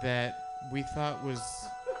that we thought was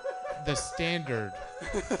the standard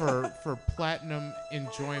for platinum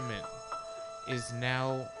enjoyment is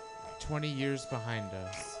now 20 years behind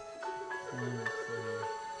us.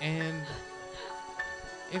 And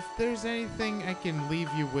if there's anything I can leave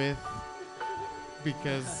you with,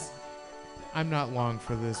 because I'm not long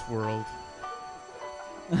for this world.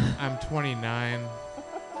 I'm 29.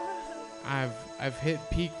 I've hit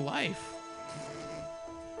peak life.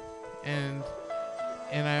 And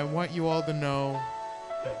And I want you all to know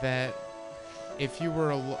that if you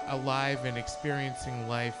were alive and experiencing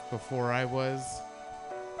life before I was,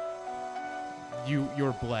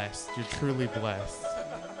 you're blessed. You're truly blessed.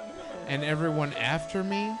 And everyone after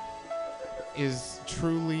me is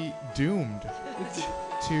truly doomed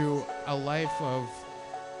to a life of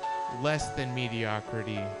less than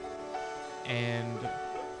mediocrity and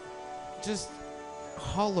just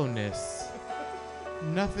hollowness.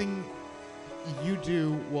 Nothing you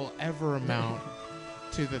do will ever amount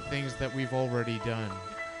to the things that we've already done.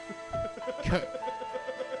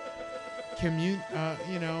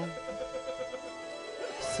 You know.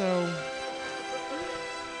 So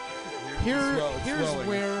here's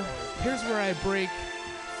where I break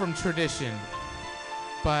from tradition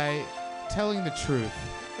by telling the truth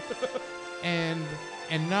and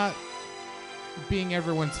not being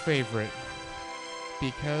everyone's favorite,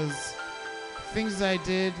 because things I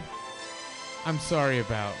did, I'm sorry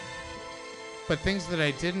about. But things that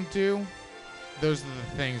I didn't do, those are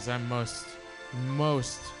the things I'm most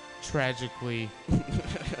tragically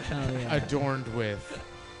adorned with.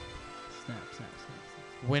 Snap.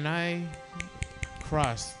 When I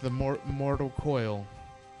cross the mortal coil,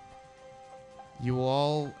 you will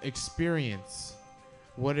all experience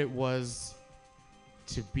what it was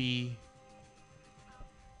to be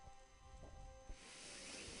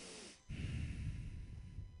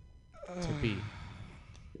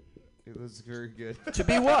It was very good. To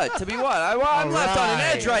be what? To be what? I'm left on an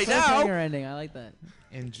edge right now. Cliffhanger ending. I like that.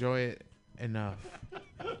 Enjoy it enough.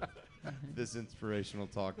 This inspirational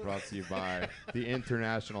talk brought to you by the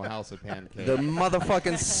International House of Pancakes. The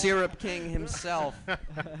motherfucking syrup king himself.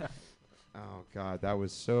 Oh God, that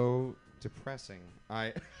was so depressing.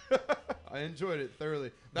 I enjoyed it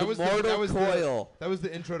thoroughly. That was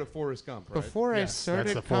the intro to Forrest Gump, right? Before I started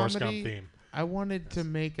that's the Forrest comedy, Gump theme. I wanted to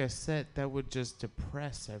make a set that would just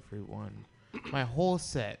depress everyone. My whole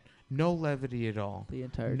set, no levity at all, The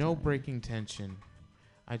entire no time. breaking tension.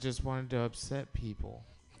 I just wanted to upset people.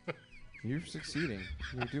 You're succeeding.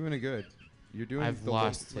 You're doing it good. You're doing. I've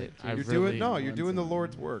lost it. You're doing the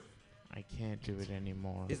Lord's work. I can't do it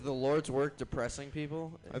anymore. Is the Lord's work depressing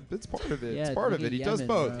people? It's part of it. Yeah, It's part look of it. at He does Yemen,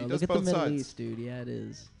 both. bro. He Look does at both the Middle sides. East, dude. Yeah, it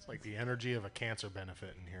is. It's like the energy of a cancer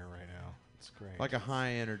benefit in here right now. It's great. Like a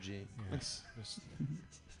high energy. Yes.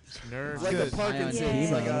 Nerves. Like a good.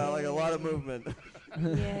 Parkinson's, like a lot of movement.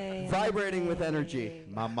 Yay. Vibrating with energy.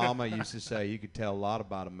 My mama used to say you could tell a lot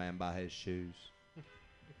about a man by his shoes.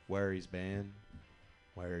 Where he's been,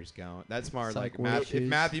 where he's going. That's smart. It's Like like if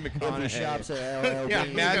Matthew If he McConaughey. shops at LL Yeah,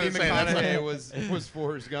 Bean. Matthew say that's McConaughey was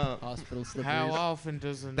Forrest Gump. Hospital slippers. How often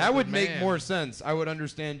does another That would make man- more sense. I would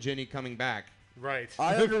understand Jenny coming back. Right.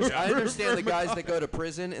 I understand the guys that go to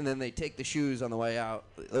prison and then they take the shoes on the way out.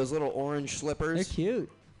 Those little orange slippers. They're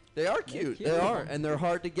cute. They are cute. cute. They are, and they're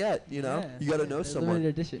hard to get. You know, Yeah. you got to know They're someone.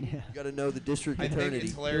 Limited edition. Yeah. You got to know the district I think attorney.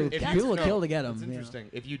 it's hilarious. People will kill to get That's 'em, yeah. interesting.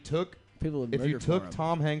 If you took People would if you murder for took 'em.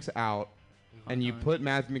 Tom Hanks out and you put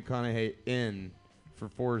Matthew McConaughey in for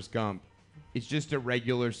Forrest Gump, it's just a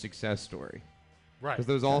regular success story. Right. Because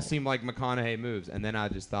those all seem like McConaughey moves. And then I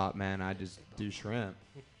just thought, man, I just do shrimp.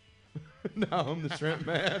 No, I'm the shrimp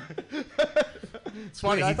man. It's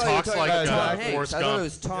funny. Wait, I He thought you were talks talking like about Tom Hanks. Forrest I thought it Gump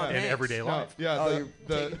was Tom in Hanks. everyday No, life. yeah, Oh,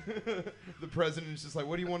 the president's just like,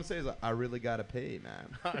 what do you want to say? He's like, I really got to pay,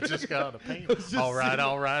 man. I just got a pain. Just All right.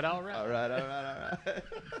 All right. Right.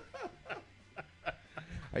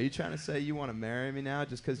 Are you trying to say you want to marry me now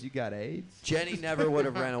just because you got AIDS? Jenny never would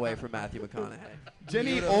have ran away from Matthew McConaughey. Jenny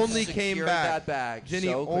He would've only came secured back. that bag Jenny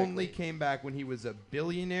so only quickly. came back when he was a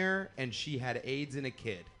billionaire and she had AIDS and a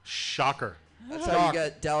kid. Shocker. That's how you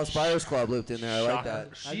get Dallas Buyers Club looped in there. I like that.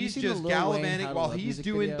 Have you She's seen the just Lil Wayne gallivanting How to while Love he's music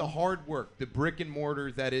doing video? the hard work, the brick and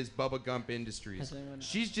mortar that is Bubba Gump Industries. Has anyone-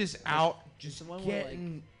 She's just out, just the one where, like-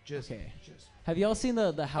 getting, just, Okay. just. Have y'all seen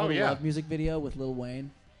the How Oh, to yeah. Love music video with Lil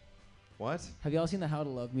Wayne? What? Have y'all seen the How to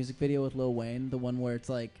Love music video with Lil Wayne? The one where it's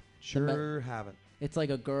like the me- Sure haven't. it's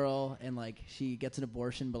like a girl and like she gets an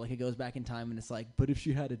abortion, but like it goes back in time and it's like, but if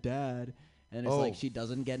she had a dad, and it's like Oh. she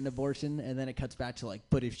doesn't get an abortion, and then it cuts back to like,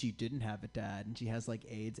 but if she didn't have a dad and she has like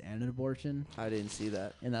AIDS and an abortion, I didn't see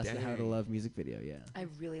that. and that's the How to Dang. Love music video. Yeah, I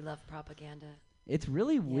really love propaganda. it's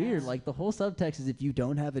really weird. Yeah. Like the whole subtext is if you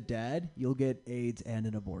don't have a dad, you'll get AIDS and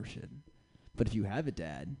an abortion, but if you have a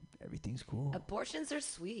dad, everything's cool. Abortions are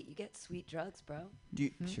sweet. You get sweet drugs, bro. Do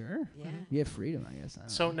you, Sure. Yeah. You have freedom, I guess. I don't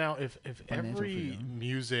So know. now, if Financial every freedom.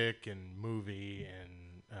 music and movie and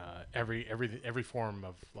every form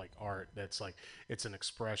of like art that's like it's an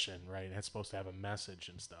expression, right? And it's supposed to have a message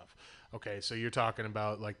and stuff. Okay, so you're talking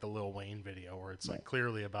about like the Lil Wayne video where it's like Right.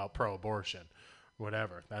 clearly about pro-abortion,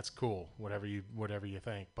 whatever. That's cool. Whatever you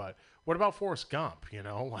think. But what about Forrest Gump? You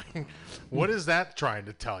know, like, what is that trying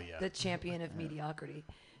to tell you? The champion of mediocrity.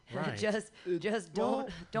 Right. just don't.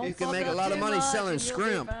 You can make a lot of money selling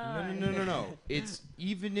scrimp. No. It's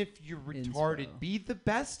even if you're retarded, be the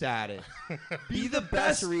best at it. Be the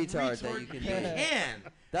best retard that you can be.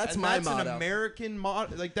 That's and my that's motto. an American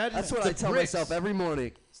motto. Like that's what I tell myself every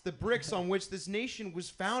morning. It's the bricks on which this nation was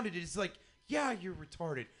founded. It's like, yeah, you're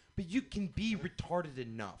retarded, but you can be retarded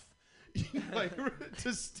enough, like,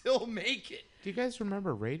 to still make it. Do you guys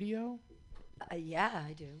remember radio? Yeah,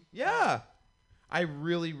 I do. Yeah. I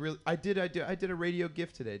really, I did a radio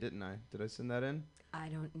gift today, didn't I? Did I send that in? I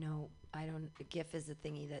don't know. A GIF is a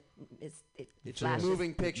thingy that it's flashes. a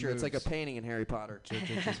moving picture. It's like a painting in Harry Potter. Thank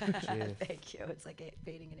you. It's like a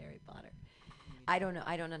painting in Harry Potter. I don't know.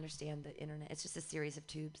 I don't understand the internet. It's just a series of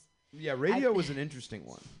tubes. Yeah, radio was an interesting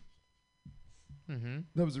one. Mm-hmm.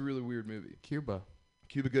 That was a really weird movie. Cuba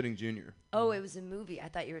Gooding Jr. Oh, it was a movie. I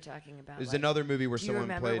thought you were talking about. There's another movie where someone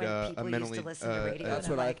played a mentally. Used to listen to radio? That's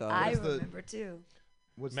what I thought. I remember too.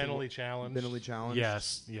 What's mentally challenged? Mentally challenged.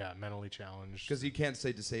 Yes, yeah, mentally challenged. Because you can't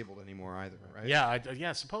say disabled anymore either, right?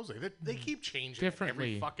 Yeah, supposedly they keep changing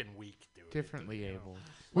differently every fucking week, dude. Differently able.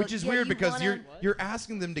 Which is weird because you're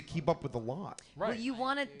asking them to keep up with the lot. Right. Well, you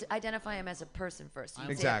want to identify them as a person first. You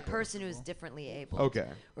would exactly. say a person who is differently able. Okay.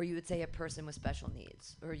 Or you would say a person with special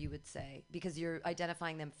needs. Or you would say, because you're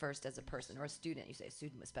identifying them first as a person. Or a student, you say a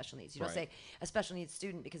student with special needs. You don't say a special needs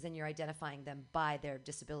student because then you're identifying them by their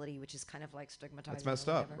disability, which is kind of like stigmatizing. That's messed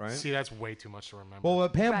up, right? See, that's way too much to remember. Well,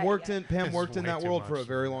 Pam worked in that world for a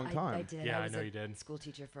very long time. I did. Yeah, I know you did. School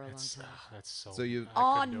teacher for a long time. That's so you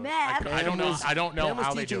on meth. I don't know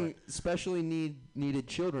how they do it. Specially needed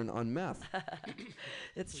children on meth.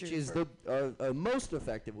 It's true. Which is the most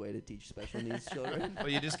effective way to teach special needs children. Well,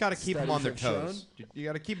 you just got to keep them on their toes. You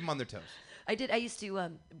got to keep them on their toes. I used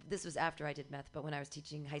to, this was after I did meth, but when I was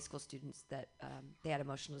teaching high school students that they had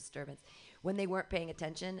emotional disturbance, when they weren't paying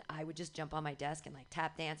attention, I would just jump on my desk and like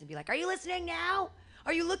tap dance and be like, "Are you listening now?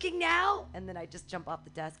 Are you looking now?" And then I'd just jump off the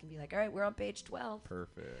desk and be like, "All right, we're on page 12.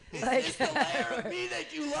 Perfect. Is this the layer of me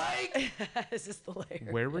that you like? Is this the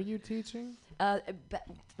layer? Where were you teaching?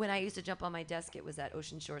 When I used to jump on my desk, it was at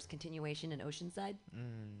Ocean Shores Continuation in Oceanside.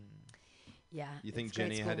 Yeah. You think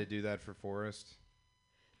Jenny had to do that for Forrest?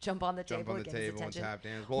 Jump on the table and attention. tap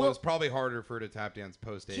dance. Well, it was probably harder for her to tap dance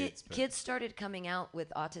post-AIDS. Kids started coming out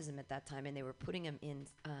with autism at that time, and they were putting them in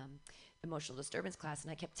emotional disturbance class. And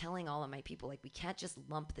I kept telling all of my people, like, we can't just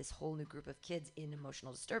lump this whole new group of kids in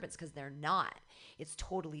emotional disturbance because they're not. It's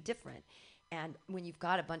totally different. And when you've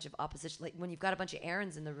got a bunch of when you've got a bunch of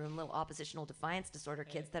Aarons in the room, little oppositional defiance disorder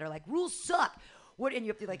kids that are like, rules suck. And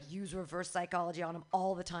you have to like use reverse psychology on them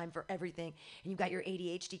all the time for everything. And you've got your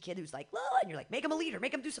ADHD kid who's like, and you're like, make him a leader,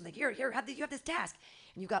 make him do something. Here, you have this task.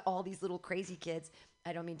 And you've got all these little crazy kids.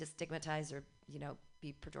 I don't mean to stigmatize or,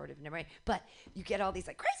 be pejorative in any way, but you get all these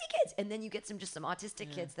like crazy kids. And then you get some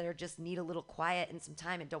autistic kids that are just need a little quiet and some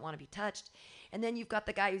time and don't want to be touched. And then you've got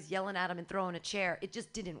the guy who's yelling at them and throwing a chair. It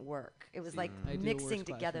just didn't work. It was like mixing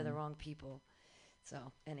together the wrong people. So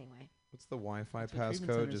anyway. What's the Wi-Fi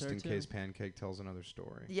passcode, just in case Pancake tells another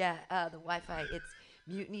story? Yeah, the Wi-Fi. It's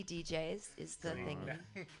Mutiny DJs is the thing.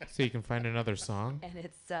 So you can find another song. And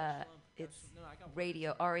it's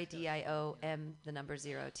radio RADIO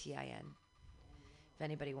 0 TIN. If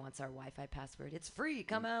anybody wants our Wi-Fi password, it's free.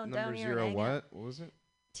 Come on down here. Number 0 what? What was it?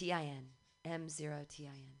 TIN M0 TIN.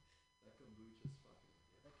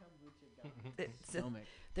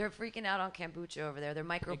 They're freaking out on kombucha over there. Their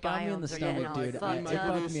microbiomes are getting all fucked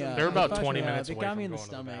up. They're about 20 minutes away got me from in the going to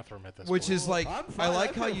the stomach. bathroom at this Which point. is like, I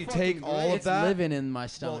like how you take all of that. It's living in my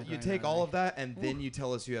stomach. Well, you take all of that and then you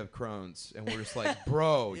tell us you have Crohn's, and we're just like,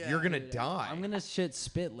 bro, you're gonna die. I'm gonna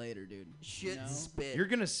spit later, dude. Spit. You're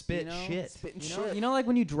gonna spit shit. Spitting shit. You know, like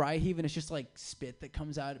when you dry heave and it's just like spit that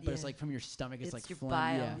comes out, but it's like from your stomach. It's like your phlegm.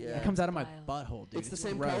 bile. Yeah, it comes out of my butthole, dude. It's the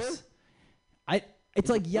same gross. color? It's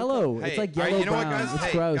like yellow. Hey, it's like all right, yellow you know what, brown. guys? It's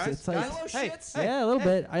Hey, gross. guys, It's like guys, yeah, a little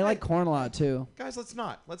bit. I like corn a lot too. Guys, let's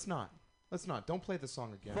not. Don't play the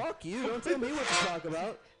song again. Fuck you. Don't tell me what to talk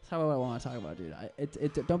about. That's how I want to talk about, dude.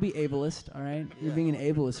 Don't be ableist, all right? You're being an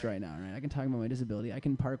ableist right now, all right? I can talk about my disability. I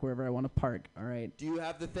can park wherever I want to park, all right? Do you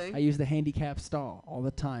have the thing? I use the handicap stall all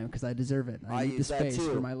the time because I deserve it. I need the use that space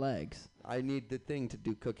too. for my legs. I need the thing to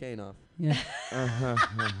do cocaine off. Yeah.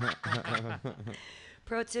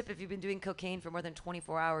 Pro tip, if you've been doing cocaine for more than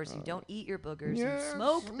 24 hours, you don't eat your boogers, you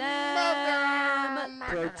smoke them.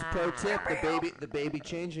 Pro tip, the baby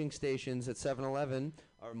changing stations at 7-Eleven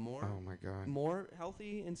are more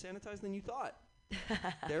healthy and sanitized than you thought.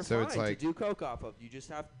 They're So fine it's like- to do coke off of. You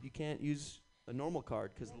can't use a normal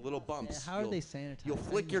card because the little bumps. How are they sanitized? You'll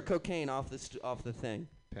flick your cocaine off the thing.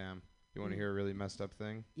 Pam, you want to hear a really messed up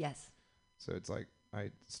thing? Yes. So it's like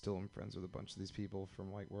I still am friends with a bunch of these people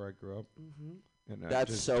from like where I grew up. Mm-hmm. And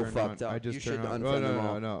That's so fucked up. You should unfriend them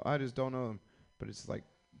all. No, I just don't know them. But it's like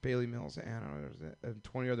Bailey Mills, Anna, and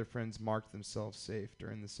 20 other friends marked themselves safe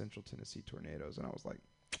during the Central Tennessee tornadoes, and I was like,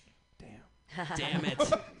 Damn it.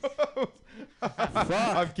 Fuck.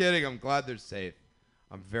 I'm kidding. I'm glad they're safe.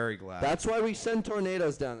 I'm very glad. That's why we send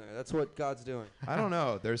tornadoes down there. That's what God's doing. I don't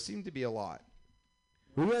know. There seemed to be a lot.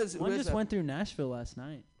 One just went through Nashville last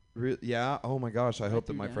night. Yeah. Oh my gosh. I hope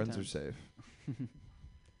that through my friends are downtown.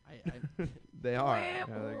 safe. They are. Yeah,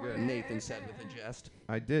 they're good. Nathan said with a jest.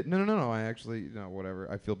 I did. No. I actually,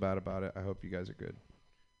 whatever. I feel bad about it. I hope you guys are good.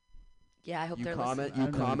 Yeah, I hope they're listening. listening.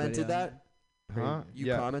 You commented that? Huh?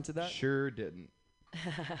 You commented that? Sure didn't.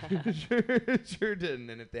 sure didn't.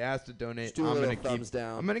 And if they ask to donate, Just do a little thumbs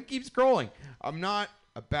down. I'm gonna keep scrolling. I'm not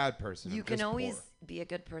a bad person. You I'm can just always poor. be a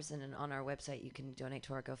good person, and on our website, you can donate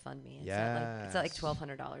to our GoFundMe. It's Yes. at like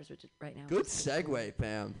 $1,200, which is right now. Good segue,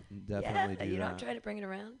 Pam. Definitely yeah, do you know, that. I'm trying to bring it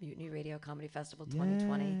around. Mutiny Radio Comedy Festival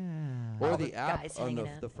 2020. Or All the app guys on hanging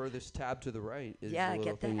out. the furthest tab to the right is Yeah, a little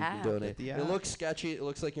get the thing you app. can donate. Get the It app. looks sketchy. It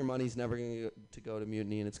looks like your money's never going to go to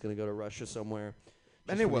Mutiny and it's going to go to Russia somewhere.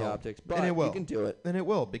 And just it for the will. Optics. But And it will. you can do it. And it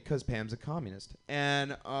will because Pam's a communist.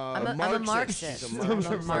 And I'm a Marxist. She's a I'm a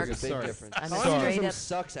Marxist. Marxist. Big Sorry. difference. I'm a Communism straight up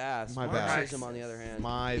sucks ass. My bad. Marxism, on the other hand,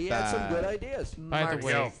 My he had some good bad. ideas. By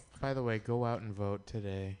Marxist. the way, go out and vote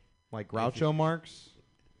today. Like Groucho Marx?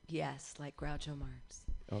 Yes, like Groucho Marx.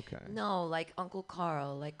 Okay. No, like Uncle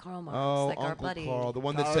Carl, like Karl Marx, Oh, like our Uncle buddy. Carl, the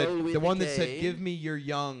one that Carl said, with the the one that said, K. "Give me your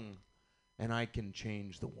young, and I can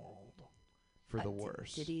change the world for the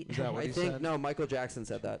worst." Did he? Is that what I he think said? no. Michael Jackson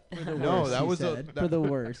said that. No, that was for the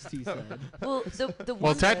worst. He said. Well, the Well,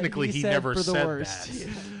 one technically, he said never for the said worst.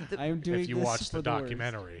 that. I'm doing If you this watch for the the worst.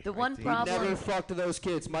 documentary. The one He problem. never fucked those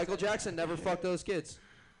kids. Michael Jackson never fucked those kids.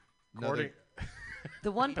 According,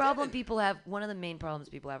 The one problem people have, one of the main problems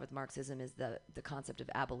people have with Marxism is the concept of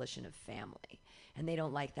abolition of family. And they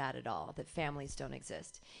don't like that at all, that families don't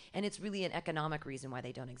exist. And it's really an economic reason why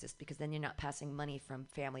they don't exist, because then you're not passing money from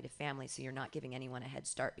family to family, so you're not giving anyone a head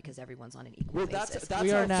start because everyone's on an equal Well, basis. that's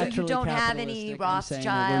We are how So you naturally don't have any capitalistic. I'm saying that we're Rothschilds,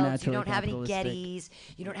 you naturally don't have any capitalistic. Gettys,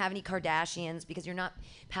 you don't have any Kardashians, because you're not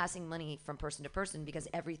passing money from person to person, because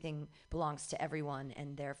everything belongs to everyone,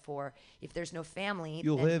 and therefore, if there's no family,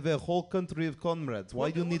 You then have a whole country of comrades.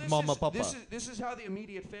 Why do you need mama, papa? This is how the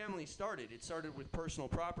immediate family started. It started with personal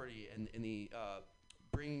property and the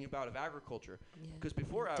bringing about of agriculture. Yeah. Because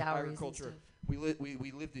before Dowries and agriculture, stuff.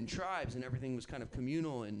 we lived in tribes and everything was kind of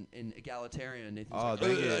communal and egalitarian. Nathan's Oh, like,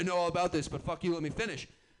 dang it. I know all about this, but fuck you, let me finish.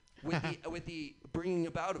 With the bringing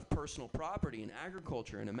about of personal property and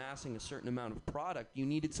agriculture and amassing a certain amount of product, you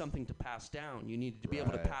needed something to pass down. You needed to be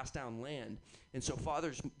able to Right. pass down land. And so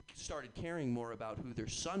fathers started caring more about who their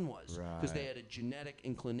son was because they Right. had a genetic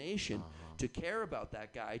inclination to care about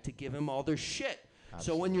that guy, to give him all their shit.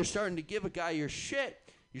 So when you're starting to give a guy your shit,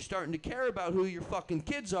 you're starting to care about who your fucking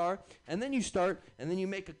kids are, and then you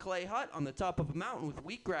make a clay hut on the top of a mountain with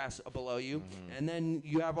wheatgrass below you, and then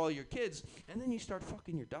you have all your kids, and then you start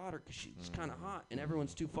fucking your daughter because she's kind of hot, and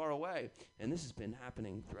everyone's too far away. And this has been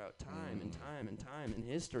happening throughout time and time and time in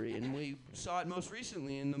history, and we saw it most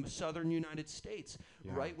recently in the southern United States,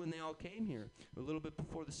 right when they all came here, a little bit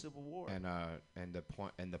before the Civil War. And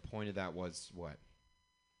the point of that was what?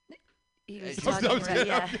 he was Hey, talking about,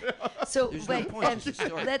 yeah. So There's no wait, point to the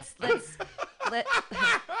story. let's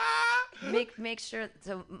make sure.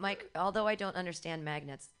 So Mike, although I don't understand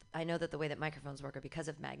magnets, I know that the way that microphones work are because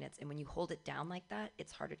of magnets, and when you hold it down like that,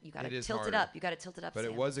 it's harder. You got It to is tilt it harder. up. You got to tilt it up. But it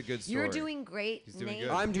Sam. was a good story. You're doing great, He's doing Nate.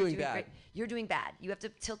 good. I'm You're doing bad. great. You're doing bad. You have to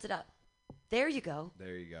tilt it up. There you go.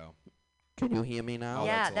 There you go. Can you hear me now? Oh,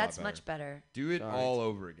 yeah, that's a lot much better. Do it Sorry. all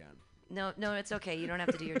over again. No, it's okay. You don't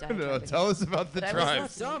have to do your diatribe. No, tell us about the But I was tribe.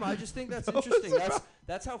 That's dumb. I just think that's interesting.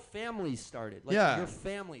 That's how families started. Like Yeah. your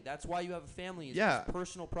family. That's why you have a family. Is Yeah. 'cause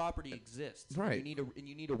personal property exists. Right. And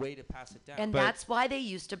you need a way to pass it down. And But- that's why they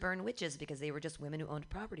used to burn witches, because they were just women who owned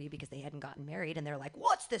property because they hadn't gotten married, and they're like,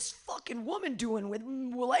 "What's this fucking woman doing with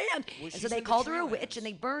land?" Well, and so she's they in the called her a tree witch, lands. and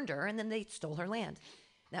they burned her, and then they stole her land.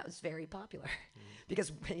 That was very popular, because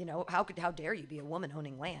how dare you be a woman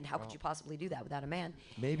owning land? How could you possibly do that without a man?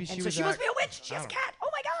 Maybe And she so was she must be a witch. She has a cat. Oh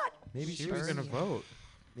my god! Maybe She was gonna vote.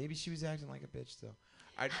 Maybe she was acting like a bitch though.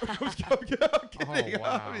 I'm kidding. Oh,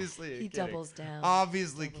 wow. Obviously He kidding. doubles down.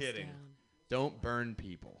 Obviously Doubles kidding. down. Don't burn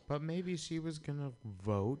people. But maybe she was gonna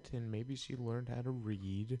vote, and maybe she learned how to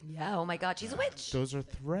read. Yeah. Oh my God, she's a witch. Those are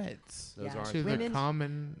threats. Those are to the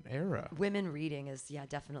common era. Women reading is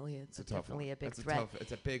definitely it's definitely a big threat.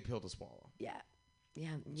 It's a big pill to swallow. Yeah.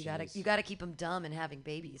 Yeah, you gotta keep them dumb and having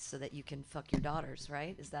babies so that you can fuck your daughters,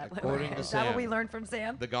 right? Is that what we learned from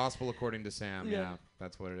Sam? The gospel according to Sam. Yeah,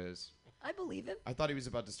 that's what it is. I believe him. I thought he was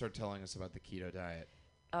about to start telling us about the keto diet.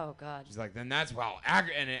 Oh God. She's like, then that's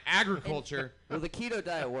and in agriculture. Well, the keto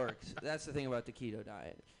diet works. That's the thing about the keto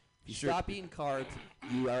diet. If you stop eating carbs,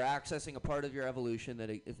 you are accessing a part of your evolution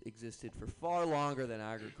that existed for far longer than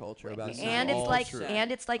agriculture. And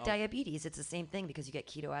it's like diabetes. It's the same thing because you get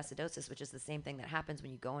ketoacidosis, which is the same thing that happens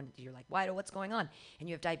when you go and you're like, what's going on? And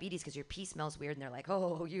you have diabetes because your pee smells weird, and they're like,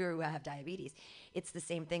 oh, you have diabetes. It's the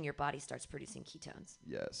same thing. Your body starts producing ketones.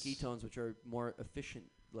 Yes. Ketones, which are more efficient,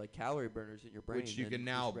 like calorie burners in your brain. Which you can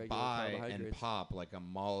now buy and pop like a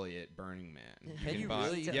Molly at Burning Man. Can you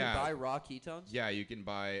really? You can buy raw ketones? Yeah, you can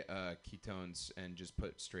buy ketones and just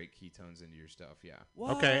put straight ketones into your stuff. Yeah.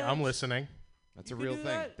 What? Okay, I'm listening. That's a real thing.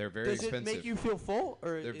 That? They're very expensive. Does it make you feel full?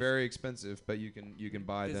 Or they're very expensive, but you can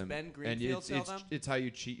buy them. Does Ben Greenfield sell them? It's how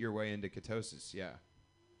you cheat your way into ketosis. Yeah.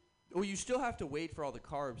 Well, you still have to wait for all the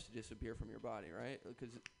carbs to disappear from your body, right?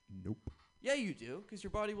 Nope. Yeah, you do, because your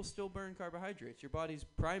body will still burn carbohydrates. Your body's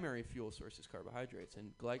primary fuel source is carbohydrates and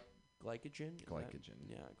glycogen. Glycogen.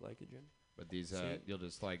 But these, you'll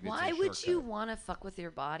just like. Why would you want to fuck with your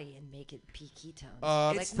body and make it pee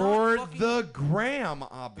ketones? It's for the gram,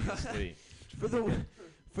 obviously.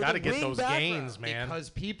 Gotta get those gains, man. Because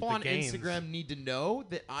people on Instagram need to know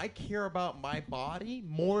that I care about my body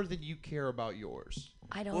more than you care about yours.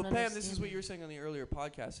 I don't understand. Well, Pam, this is what you were saying on the earlier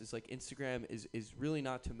podcast. Is like Instagram is really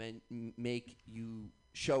not to make you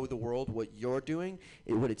show the world what you're doing.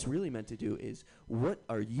 What it's really meant to do is, what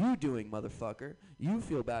are you doing, motherfucker? You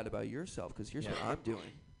feel bad about yourself because here's what I'm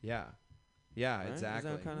doing. Yeah. Yeah, right?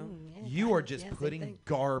 Exactly. Yeah, you are just putting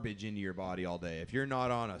garbage into your body all day. If you're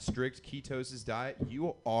not on a strict ketosis diet,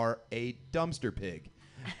 you are a dumpster pig.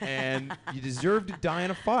 And you deserve to die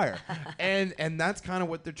in a fire. And that's kind of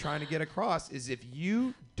what they're trying to get across is if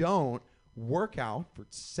you don't work out for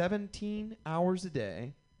 17 hours a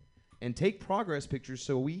day and take progress pictures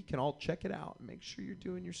so we can all check it out and make sure you're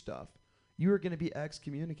doing your stuff, you are going to be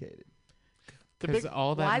excommunicated. Because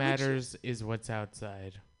all that matters is what's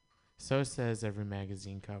outside. So says every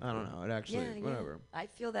magazine cover. I don't know. It actually, whatever. I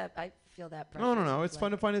feel that pressure. No. It's fun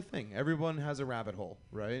to find a thing. Everyone has a rabbit hole,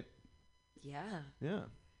 right? Yeah. Yeah.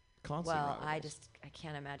 Constant well, rabbit holes. I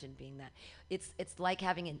can't imagine being that. It's like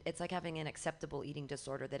having an acceptable eating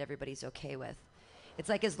disorder that everybody's okay with. It's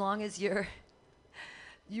like as long as you're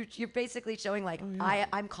basically showing like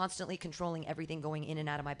I'm constantly controlling everything going in and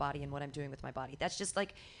out of my body and what I'm doing with my body. That's just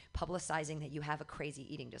like publicizing that you have a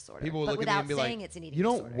crazy eating disorder. People will but look without at me and be saying like, it's an eating you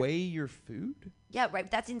disorder. don't weigh your food? Yeah, right.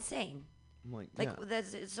 That's insane. I'm like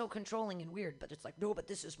it's so controlling and weird, but it's like, no, but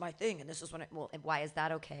this is my thing, and this is when and why is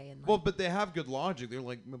that okay? And well, but they have good logic. They're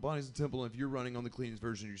like, my body's a temple, and if you're running on the cleanest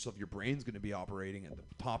version of yourself, your brain's going to be operating at the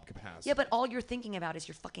top capacity. Yeah, but all you're thinking about is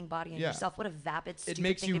your fucking body and yourself. What a vapid, stupid thing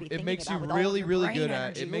to be thinking It makes you about really, really good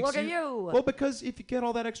energy. at it. Makes Look at you. Well, because if you get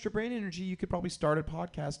all that extra brain energy, you could probably start a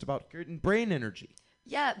podcast about getting brain energy.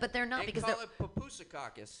 Yeah, but they're not because call it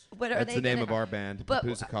Papoosakakis. That's the name of our band,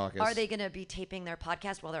 Papoosakakis. Are they going to be taping their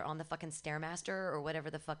podcast while they're on the fucking Stairmaster or whatever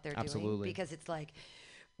the fuck they're doing? Because it's like,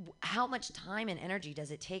 how much time and energy does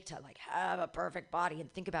it take to like have a perfect body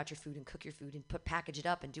and think about your food and cook your food and package it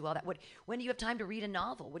up and do all that? When do you have time to read a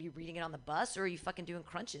novel? What are you reading it on the bus, or are you fucking doing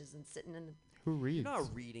crunches and sitting in the... Who reads? You're not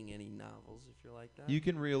reading any novels if you're like that. You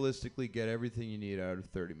can realistically get everything you need out of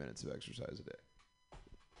 30 minutes of exercise a day.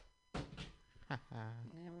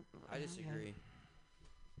 I disagree.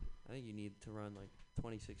 I think you need to run like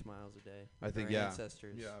 26 miles a day. I think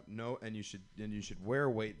ancestors. Yeah, no, and you should wear a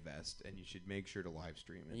weight vest, and you should make sure to live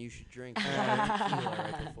stream it. And you should drink water tequila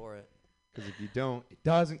right before it. Because if you don't, it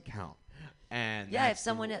doesn't count. And yeah, if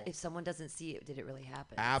someone doesn't see it, did it really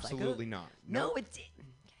happen? Absolutely not. No, it didn't.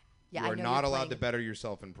 Yeah, you are not allowed to better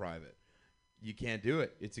yourself in private. You can't do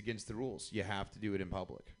it. It's against the rules. You have to do it in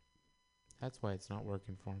public. That's why it's not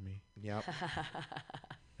working for me. Yep.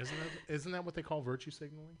 Isn't that what they call virtue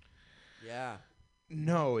signaling? Yeah.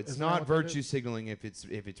 No, it's not virtue signaling if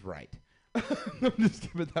it's right. I'm just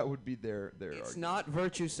kidding. That would be their It's argument. not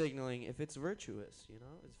virtue signaling if it's virtuous, you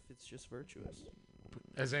know? If it's just virtuous.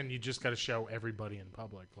 As in, you just got to show everybody in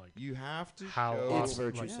public, like you have to how show awesome,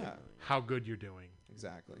 virtue signaling. how good you're doing.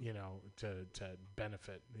 Exactly. You know, to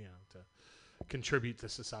benefit, to contribute to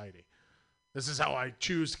society. This is how I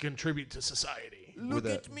choose to contribute to society. Look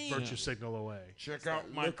at me. Virtue signal away. Check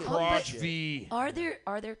out my look at crotch me. V. Are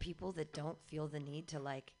there people that don't feel the need to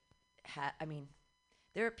like I mean,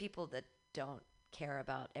 there are people that don't care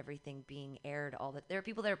about everything being aired there are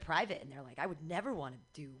people that are private and they're like, I would never want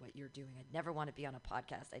to do what you're doing. I'd never want to be on a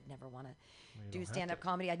podcast. I'd never want to do stand-up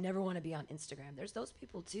comedy. I'd never want to be on Instagram. There's those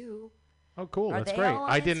people too. Oh, cool. Are That's they great. all on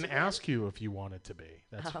I didn't Instagram? ask you if you wanted to be.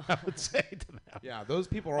 That's what I would say to them. Yeah, those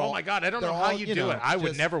people are all. Oh my God, I don't know they're how all, you do know, it. I would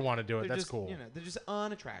just- never want to do it. they're That's just, cool. You know, they're just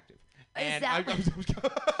unattractive. Is And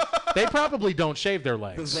that They probably don't shave their The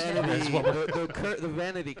legs. vanity, That's what we're- the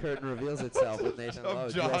vanity curtain reveals itself with Nathan Lowe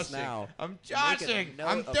just now. I'm Making a joshing. note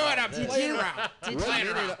I'm doing it. about I'm this. playing around. Did What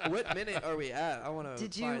you- minute, what minute are we at? I want to.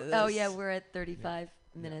 Did you? Oh yeah, we're at 35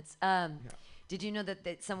 minutes. Did you know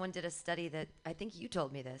that someone did a study that I think you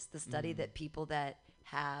told me this? The study that people that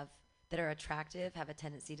are attractive have a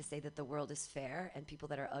tendency to say that the world is fair, and people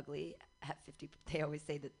that are ugly have 50. They always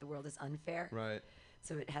say that the world is unfair. Right.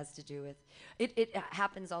 So it has to do with it. It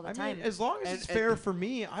happens all the I time. mean, as long as it's fair for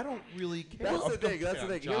me, I don't really care. That's the thing. That's the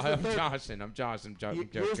thing. Here's the I'm third- joshing. I'm joshing.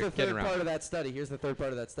 Here's the third part of that study. Here's the third part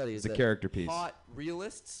of that study. It's is a that character piece. Hot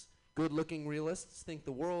realists, good-looking realists, think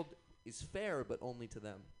the world is fair, but only to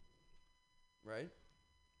them. Right?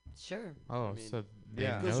 Sure. Oh, I mean, so they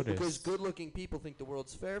because noticed. good-looking people think the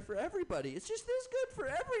world's fair for everybody. It's just this good for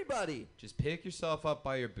everybody. Just pick yourself up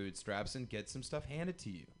by your bootstraps and get some stuff handed to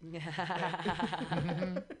you.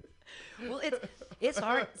 Well, it's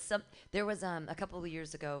hard. There was a couple of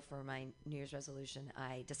years ago for my New Year's resolution,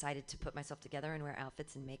 I decided to put myself together and wear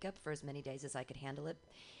outfits and makeup for as many days as I could handle it,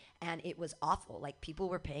 and it was awful. Like people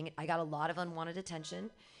were paying it. I got a lot of unwanted attention,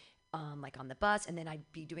 like on the bus, and then I'd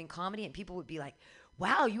be doing comedy, and people would be like,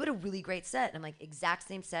 "Wow, you had a really great set." And I'm like, "Exact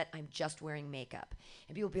same set. I'm just wearing makeup."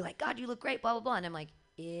 And people would be like, "God, you look great." Blah blah blah. And I'm like,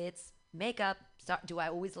 "It's makeup. Do I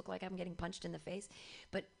always look like I'm getting punched in the face?"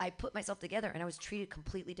 But I put myself together and I was treated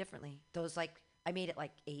completely differently. I made it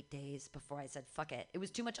like 8 days before I said, fuck it. It was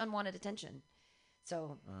too much unwanted attention.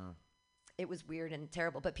 So it was weird and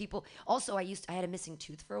terrible. But people, also I had a missing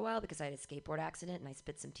tooth for a while because I had a skateboard accident and I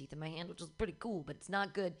spit some teeth in my hand, which was pretty cool, but it's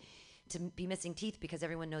not good to be missing teeth because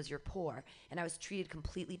everyone knows you're poor. And I was treated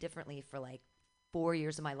completely differently for like 4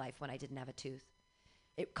 years of my life when I didn't have a tooth.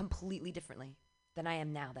 It completely differently than I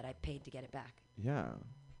am now that I paid to get it back. Yeah.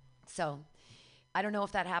 So I don't know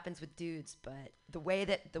if that happens with dudes, but the way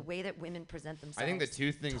that women present themselves, I think the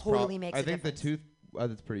tooth thing totally makes a difference. the tooth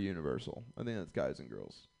that's pretty universal. I think that's guys and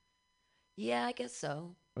girls. Yeah, I guess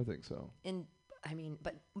so. I think so.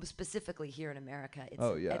 But specifically here in America,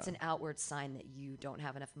 it's an outward sign that you don't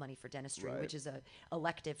have enough money for dentistry, Right. which is a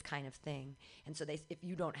elective kind of thing. And so if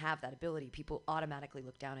you don't have that ability, people automatically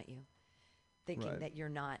look down at you, thinking that you're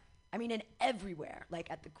not. I mean, and everywhere,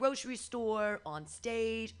 like at the grocery store, on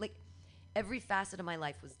stage, like every facet of my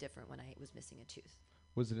life was different when I was missing a tooth.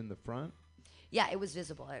 Was it in the front? Yeah, it was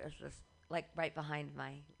visible. It was just like right behind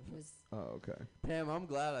it was. Oh, okay. Pam, I'm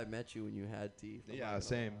glad I met you when you had teeth. I'm not Yeah, gonna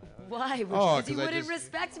same. lie. Why? Oh, Because you 'cause I wouldn't just-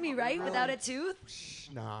 respect me, right? Without a tooth?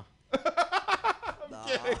 Nah.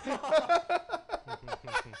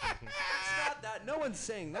 It's not that. No one's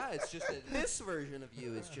saying that. It's just that this version of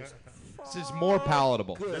you is just. It's just more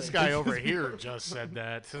palatable. Good. This guy over here just said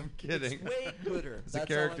that. I'm kidding. It's way gooder. It's a That's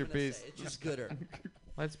character all I'm gonna piece. say. It's just gooder.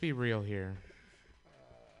 Let's be real here.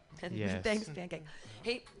 Yes. Thanks, Pancake.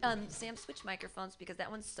 Hey, Sam, switch microphones because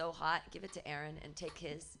that one's so hot. Give it to Aaron and take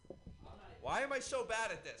his. Why am I so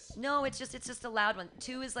bad at this? No, it's just a loud one.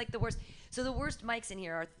 2 is like the worst. So the worst mics in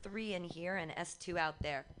here are 3 in here and S2 out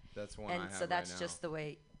there. That's one and I have so that's right now. just the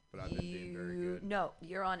way. But I've been being very good. No,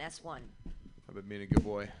 you're on S1. I've been being a good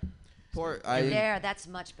boy. There, that's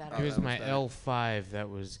much better. It was my L5 that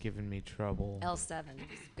was giving me trouble. L7,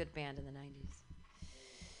 good band in the 90s.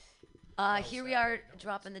 Here we are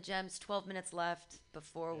dropping the gems. 12 minutes left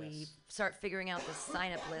before we start figuring out the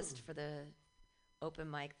sign-up list for the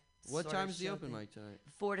open mic. What sort of time is the show open thing. mic tonight?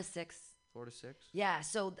 4 to 6. 4 to 6? Yeah,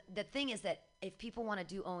 so the thing is that if people want to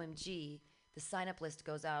do OMG, the sign-up list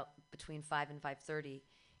goes out between 5 and 5:30.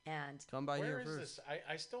 And come by Where is this?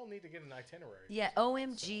 I still need to get an itinerary. Yeah,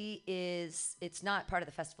 OMG it's not part of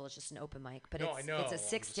the festival. It's just an open mic, but No, I know. it's a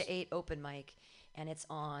 6 to 8 open mic, and it's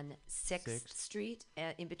on 6th Street,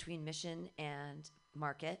 in between Mission and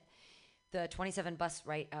Market. The 27 bus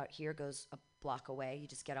right out here goes a block away. You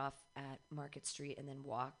just get off at Market Street and then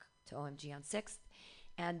walk to OMG on 6th.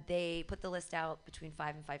 And they put the list out between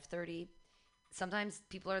 5 and 5:30. Sometimes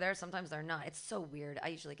people are there, sometimes they're not. It's so weird. I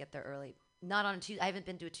usually get there early. Not on a Tuesday. I haven't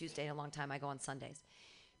been to a Tuesday in a long time. I go on Sundays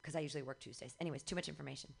because I usually work Tuesdays. Anyways, too much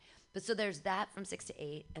information. But so there's that from 6 to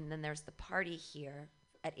 8, and then there's the party here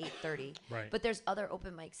at 8:30. Right. But there's other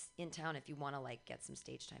open mics in town if you want to like get some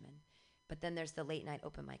stage time in. But then there's the late night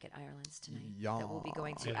open mic at Ireland's tonight that we'll be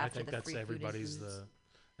going to And I after think the that's free food and everybody's booze.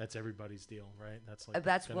 That's everybody's deal, right? That's like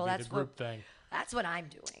That's gonna well, be that's the group what thing. That's what I'm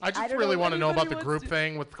doing. I just don't really if want to know about the anybody group wants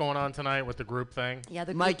thing. What's going on tonight with the group thing? Yeah,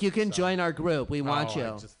 the Mike, group- you can join our group. We want you.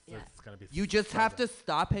 It's gonna be You just have to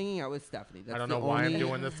stop hanging out with Stephanie. That's I don't the know why I'm only-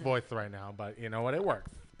 doing this voice right now, but you know what? It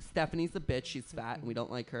works. Stephanie's a bitch. She's fat, and we don't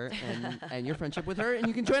like her. And your friendship with her, and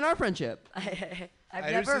you can join our friendship. I've I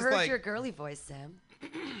never just, heard like- your girly voice, Sam.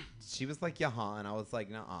 She was like, "Yaha," and I was like,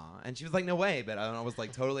 "Nuh-uh," and she was like, "No way," but I was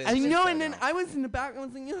like, totally. I know, and then I was in the back. I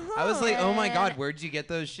was like, I was like, "Oh my And- god, where'd you get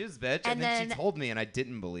those shoes, bitch?" And And then she then- told me, and I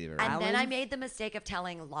didn't believe her. And then I made the mistake of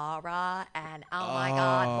telling Laura, and oh my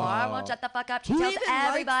God, Laura won't shut the fuck up. She Who tells even likes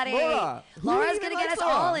everybody. Laura? Who Laura's even gonna get us likes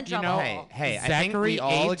Laura? all in You trouble. know, Hey, I think we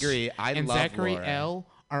all agree. I and love Zachary Laura. L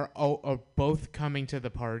are both coming to the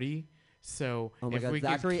party. So oh my if god, we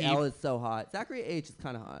Zachary could keep, L is so hot. Zachary H is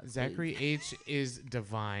kind of hot. Zachary H is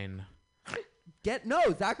divine.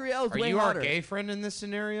 Zachary L is Are way you hotter. our gay friend in this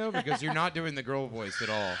scenario? Because you're not doing the girl voice at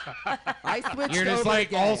all. I switched You're just over like,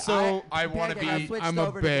 to gay. also, I want to Pancake, I be. switched I'm a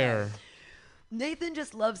over to gay. bear. Nathan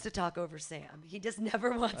just loves to talk over Sam. He just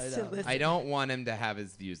never wants to listen. I don't want him to have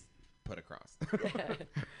his views put across.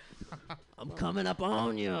 I'm coming up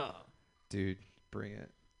on you. Dude, bring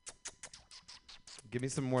it. Give me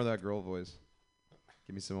some more of that girl voice.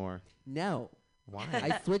 Give me some more. No. Why?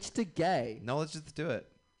 I switched to gay. No, let's just do it.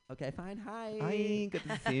 Okay, fine. Hi. Hi, good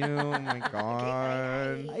to see you. Oh my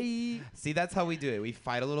god. Hi. See, that's how we do it. We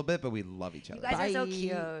fight a little bit, but we love each other. You guys are so Bye.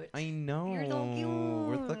 cute. I know. You're so cute.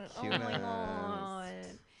 We're the Oh my cutest. God.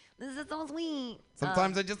 This is so sweet.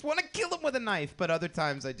 Sometimes I just want to kill him with a knife, but other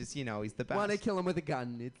times I just, he's the best. Want to kill him with a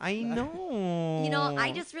gun. It's, I know.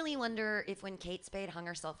 I just really wonder if when Kate Spade hung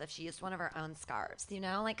herself, if she used one of her own scarves,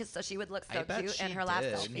 like, 'cause so she would look so I bet cute in she her last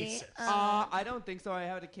did. selfie. I don't think so. I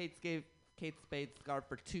had a Kate Spade scarf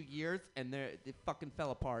for 2 years, and it fucking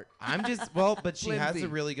fell apart. I'm just, but she has Flimsy. a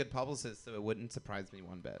really good publicist, so it wouldn't surprise me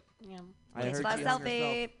one bit. Yeah. I Kate's heard last she hung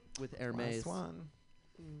selfie. herself with Hermes. Last one.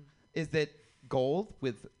 Is it gold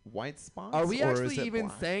with white spots? Are we or actually is it even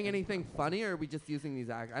black? saying anything funny, or are we just using these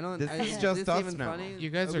acts? This is is just this us even now. funny? You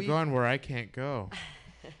guys are we- going where I can't go.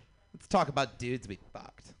 Let's talk about dudes we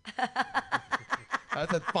fucked.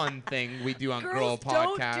 That's a fun thing we do on Girl Girls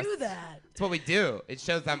Podcast. don't do that. That's what we do. It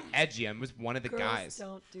shows I'm edgy. I'm just one of the Girls guys.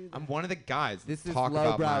 don't do that. I'm one of the guys. This Let's is talk about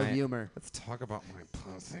lowbrow my, humor. Let's talk about my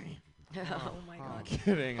pussy. Oh my God. I'm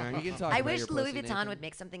kidding. We can talk I about wish your Louis pussy, Vuitton Nathan. would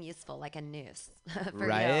make something useful, like a noose. For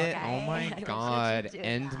Right? You, okay? Oh I my wish god. you'd do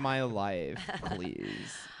End that. my life,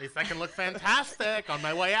 please. At least I can look fantastic on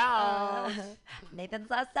my way out. Nathan's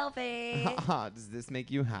last selfie. Does this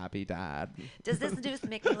make you happy, Dad? Does this noose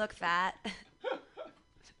make me look fat?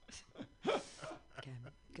 Okay,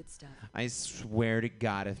 good stuff. I swear to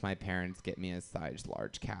God, if my parents get me a size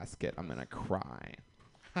large casket, I'm gonna cry.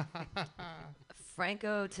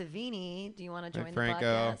 Franco Tavini, do you want to Hey, join the Franco.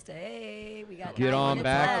 podcast? Hey, we got Get 9 on minutes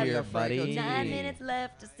back left. here, Franco buddy. 9 minutes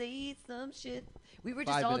left to say some shit. We were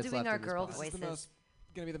just 5 all minutes doing left our in this girl podcast. This is voices.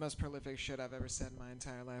 gonna be the most prolific shit I've ever said in my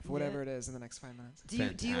entire life. Whatever it is in the next 5 minutes.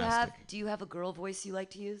 Do you have a girl voice you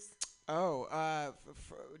like to use? Oh,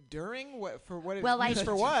 during what for what? Well, like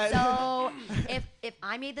for what? So if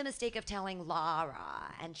I made the mistake of telling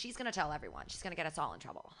Laura, and she's gonna tell everyone, she's gonna get us all in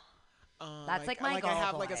trouble. That's like my I girl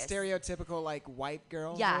have like a voice. stereotypical like white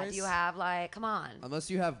girl. Yeah, voice. do you have like, come on.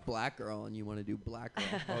 Unless you have black girl and you want to do black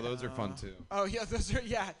girl. Oh, those are fun too. Oh yeah, those are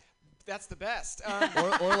that's the best.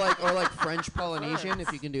 or like French Polynesian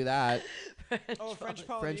if you can do that. Oh, French French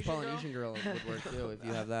Polynesian Polynesian girl would work too if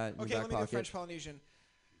you have that in Okay, your let back me go pocket. French Polynesian.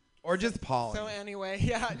 Or just Polly. So anyway,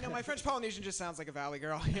 no, my French Polynesian just sounds like a valley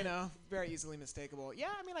girl, very easily mistakable. Yeah,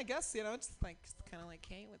 I mean, I guess, it's like kind of like,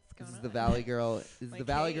 hey, what's going This on? is the Valley girl. This is Like, the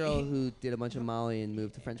Valley hey. girl who did a bunch of Molly and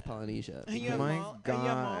moved to French Polynesia. Are you Oh a my Mol- are you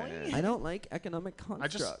a Molly? God. I don't like economic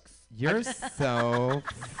constructs. You're so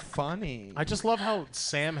funny. I just love how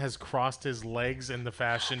Sam has crossed his legs in the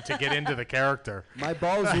fashion to get into the character. My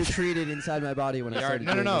balls retreated inside my body when I started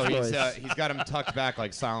doing No. this He's, voice. he's got him tucked back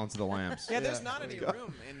like Silence of the Lambs. Yeah, there's not any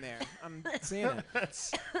room in there. I'm seeing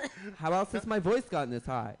it. How else has my voice gotten this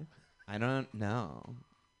high? I don't know.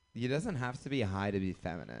 It doesn't have to be high to be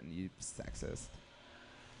feminine, you sexist.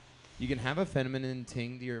 You can have a feminine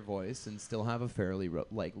ting to your voice and still have a fairly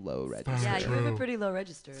low register. Yeah, you have a pretty low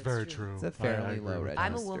register. It's very true. It's a I fairly agree low with register.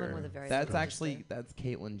 I'm a woman with a very That's low actually that's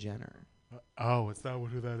Caitlyn Jenner. Oh, is that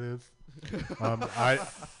who that is?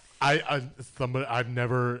 I've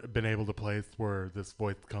never been able to place where this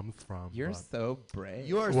voice comes from. You're but- so brave.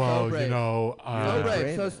 You are well, so brave. you know, so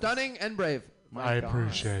brave. So stunning and brave. I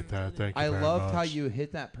appreciate that. Thank you I very loved much. how you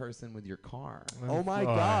hit that person with your car. Oh my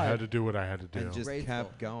God! I had to do what I had to do. And just Graceful.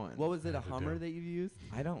 kept going. What was it? A Hummer that you used?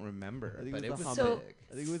 I don't remember. I think but it was a So- Hummer.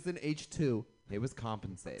 I think it was an H2. It was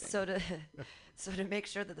compensating. So to make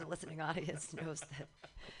sure that the listening audience knows that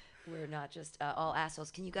we're not just all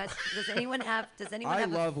assholes, can you guys? Does anyone have? I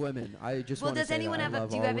love women. I just Well, want to does say anyone that. have? I love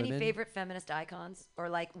Do you all have any women. favorite feminist icons or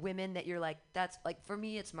like women that you're like? That's like for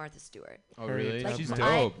me, it's Martha Stewart. Oh, really? Like, She's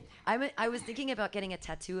dope. I was thinking about getting a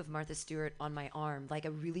tattoo of Martha Stewart on my arm, like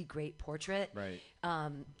a really great portrait. Right.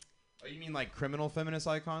 Oh, You mean like criminal feminist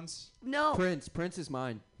icons? No. Prince is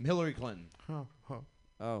mine. Hillary Clinton.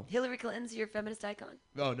 Oh. Hillary Clinton's your feminist icon?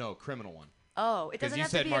 Oh no, criminal one. Oh, it doesn't you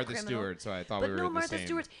have said to be Martha a criminal. Stewart, so I thought but we were no, the Martha same.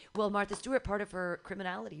 Stewart. Well, Martha Stewart, part of her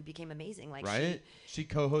criminality became amazing. Like Right? She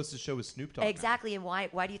co-hosts a show with Snoop Dogg. Exactly, and why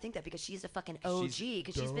do you think that? Because she's a fucking OG. She's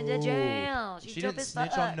Because she's been to dope. jail. She's She dope didn't as snitch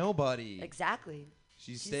fuck. on nobody. Exactly.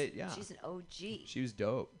 She's an OG. She was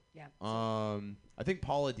dope. Yeah. I think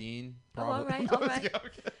Paula Dean. Oh, all Probably. right, all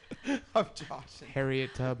right. I'm joshing.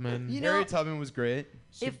 Harriet Tubman. Harriet Tubman was great.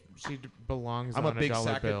 She belongs I'm on a big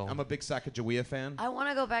dollar bill. I'm a big Sacagawea fan. I want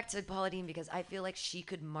to go back to Paula Deen because I feel like she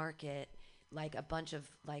could market like a bunch of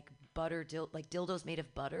like dildos made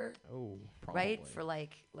of butter. Oh, right probably. for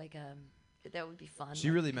like that would be fun.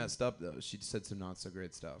 She really messed up though. She said some not so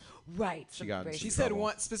great stuff. Right. She got. in She some said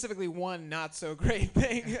trouble. specifically one not so great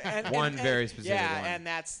thing. One very specific Yeah, one. and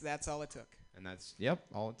that's all it took. And that's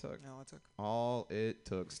all it took. All it took. All it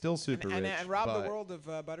took. Still super and, rich. and robbed but the world of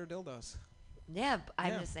butter dildos. Yeah,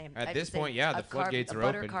 I'm Yeah. just saying. At I'm this just saying point, yeah, a the floodgates a are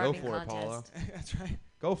butter open. Go carving for it, Paula. contest. That's right.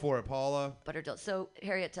 Go for it, Paula. Butter dildo. So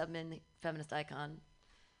Harriet Tubman, feminist icon.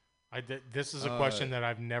 This is a question that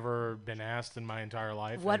I've never been asked in my entire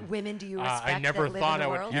life. What and, women do you respect I never that live thought in the I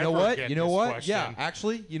would world? You know ever what? get You know this what? question Yeah,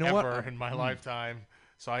 actually, you know ever what? in my lifetime.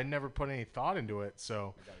 So I never put any thought into it.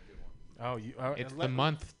 So. Oh, it's the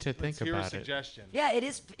month to think hear a about it. suggestion. Yeah, it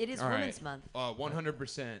is. It is All Women's right. Month.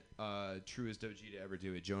 100% truest OG to ever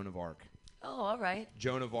do it. Joan of Arc. Oh, all right.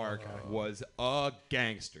 Joan of Arc was a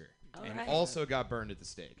gangster All and right. also got burned at the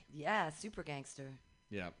stake. Yeah, super gangster.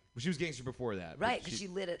 Yeah, well, she was gangster before that. but Right, because she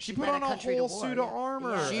lit it. She put led on a country to whole war, suit yeah. of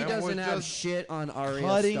armor. Yeah. She and doesn't was have just shit on Arya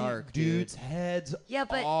cutting Stark, dudes' dude. heads Yeah,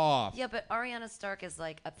 but off. Ariana Stark is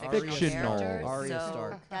like a Fictional. fictional character, Arya so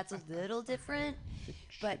Stark. that's a little different.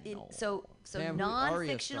 But so Damn, who- Arya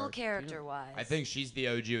non-fictional Stark, character wise, I think she's the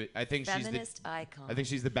OG. I think feminist she's the. icon. I think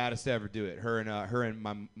she's the baddest to ever do it. Her and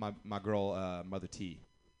my girl Mother T.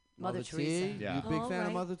 Mother T? Teresa. Yeah. You big Oh, fan of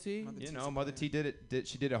right. Mother T? You know, Mother T did it.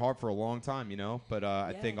 She did it hard for a long time. You know, but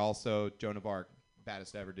I think also Joan of Arc,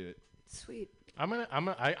 baddest to ever do it. Sweet.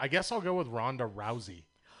 I guess I'll go with Ronda Rousey.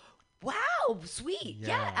 Wow, sweet. Yeah,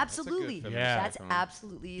 Yeah. absolutely. That's a good Yeah. That's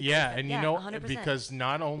absolutely. Yeah, perfect. and yeah, you know, 100%. because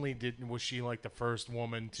not only was she like the first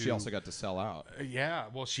woman to, She also got to sell out. Yeah,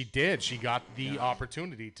 well, she did. She got the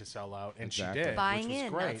opportunity to sell out, and Exactly. she did, Buying which was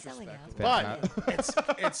in, great. not selling out.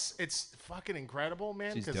 But it's fucking incredible,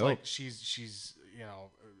 man. She's Because dope. like she's you know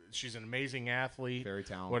she's an amazing athlete, Very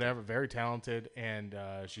talented. whatever, very talented, and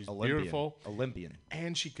she's Olympian. beautiful, Olympian.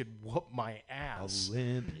 and she could whoop my ass.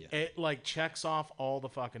 Olympian. It like checks off all the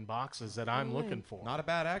fucking boxes that I'm looking for. Not a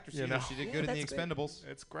bad actress. You either. know? She did Yeah, good in The that's great. Expendables.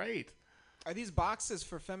 It's great. Are these boxes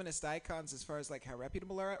for feminist icons as far as like how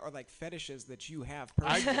reputable are, or like fetishes that you have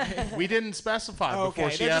personally? We didn't specify Okay, before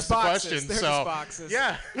she they're asked just the boxes. question, They're so just boxes.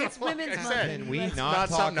 yeah, It's Women's Like I Month. said, Can we it's not talk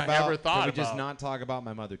something about? I ever thought Can we just about. not talk about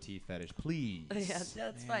my Mother T fetish, please? Yeah,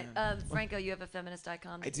 that's fine. Franco, you have a feminist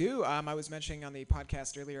icon. I do. I was mentioning on the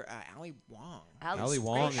podcast earlier, Ali Wong. Ali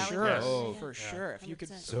Wong, great. sure. Ali's Oh, great, For sure. If you could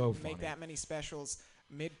 100%. So make funny. that many specials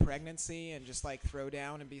mid-pregnancy and just like throw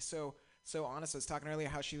down and be so honest. I was talking earlier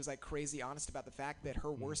how she was like crazy honest about the fact that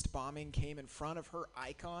her worst bombing came in front of her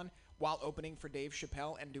icon while opening for Dave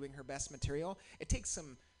Chappelle and doing her best material. It takes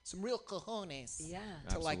some real cojones Yeah.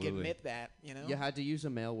 to like Absolutely. admit that, you know? You had to use a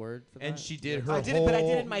male word for that. And she did her I did it, but I did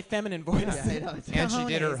it in whole- my feminine voice. Yeah, I know. And she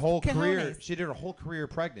did her whole career. Cojones. She did her whole career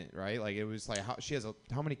pregnant, right? Like it was like she has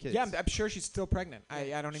how many kids? Yeah, I'm sure she's still pregnant. I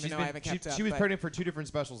don't even She's know. been- I haven't kept up. She was but- pregnant for 2 different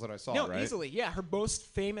specials that I saw. No, right? easily. Yeah, her most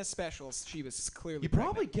famous specials, she was clearly You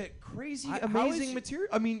pregnant. probably get crazy, How is amazing she- material.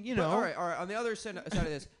 I mean, you know. All right. On the other side of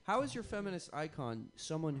this, how is your feminist icon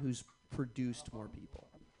someone who's produced more people?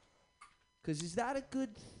 Because is that a good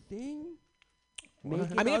thing?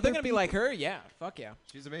 Making I mean, if other they're gonna be people- like her, yeah, fuck yeah.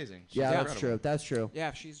 She's amazing. She's Yeah, that's incredible. true. That's true. Yeah,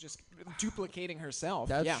 if she's just duplicating herself.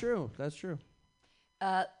 That's yeah. true. That's true.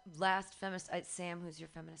 Last feminist. Sam, who's your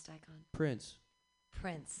feminist icon? Prince.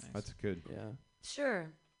 Prince. That's good. Yeah.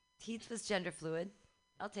 Sure. Heath was gender fluid.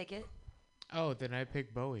 I'll take it. Oh, then I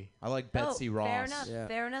pick Bowie. I like Betsy oh, Ross. Fair enough. Yeah.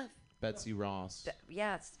 Fair enough. Betsy Ross.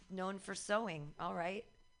 Yeah, it's known for sewing. All right.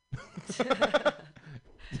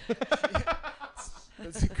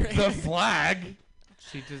 That's great. The flag.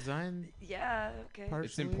 She designed. Yeah. Okay.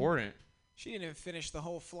 It's important. She didn't even finish the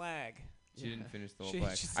whole flag. She didn't finish the whole She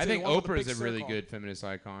flag. just I did think the one with the Oprah's big a really circle. good feminist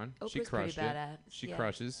icon. She Oprah's crushed pretty it. badass. She Yeah.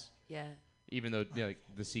 crushes. Yeah. Even though, like,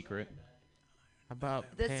 The Secret.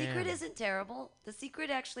 About The Secret isn't terrible. The Secret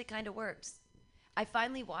actually kind of works. I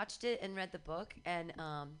finally watched it and read the book, and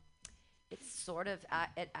it's sort of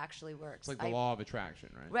it actually works. It's like the law of attraction,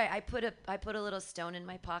 right? Right. I put a little stone in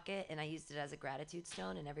my pocket, and I used it as a gratitude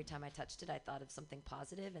stone. And every time I touched it, I thought of something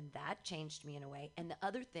positive, and that changed me in a way. And the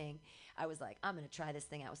other thing, I was like, I'm gonna try this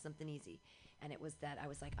thing out with something easy, and it was that I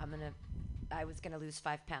was like, I was gonna lose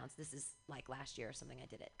 5 pounds. This is like last year or something. I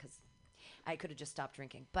did it because I could have just stopped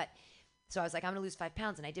drinking, but. So I was like, I'm gonna lose 5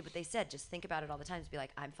 pounds, and I did what they said. Just think about it all the time. Just be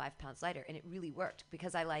like, I'm 5 pounds lighter, and it really worked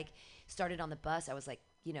because I like started on the bus. I was like,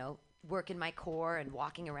 working my core and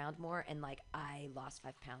walking around more, and like I lost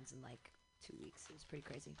 5 pounds in like 2 weeks. It was pretty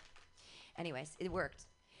crazy. Anyways, it worked.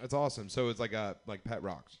 That's awesome. So it's like Pet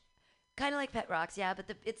Rocks. Kind of like Pet Rocks, yeah.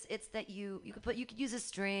 But it's that you could use a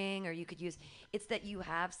string, or it's that you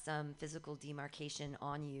have some physical demarcation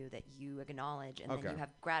on you that you acknowledge, and then you have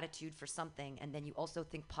gratitude for something, and then you also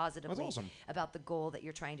think positively about the goal that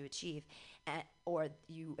you're trying to achieve, or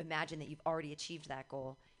you imagine that you've already achieved that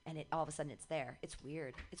goal, and all of a sudden it's there. It's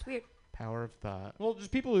weird. It's weird. Power of thought. Well,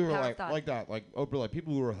 just people who are Power of thought. like that, like Oprah, like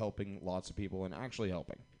people who are helping lots of people and actually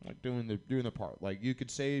helping, like doing the part. Like you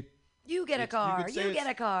could say. You get a car. You get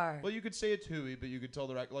a car. Well, you could say it's hooey, but you could tell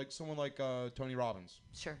like someone like Tony Robbins.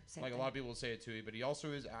 Sure, same Like thing. a lot of people will say it's hooey, but he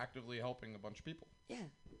also is actively helping a bunch of people. Yeah.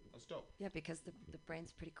 That's dope. Yeah, because the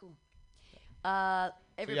brain's pretty cool. So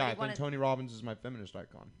Everybody yeah, I think Tony Robbins is my feminist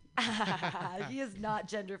icon. He is not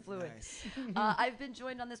gender fluid. Nice. I've been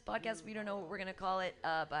joined on this podcast, we don't know what we're going to call it,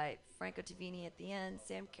 by Franco Tavini at the end,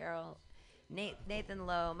 Sam Carroll, Nathan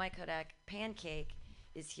Lowe, Mike Kodak, Pancake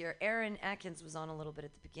is here. Aaron Atkins was on a little bit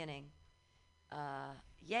at the beginning.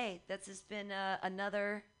 Yay, that's just been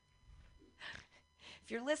another... If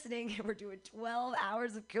you're listening, we're doing 12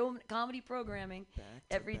 hours of comedy programming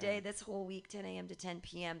every day this whole week, 10 a.m. to 10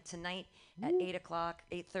 p.m. Tonight at 8 o'clock,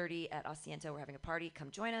 8:30 at Asiento. We're having a party. Come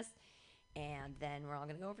join us. And then we're all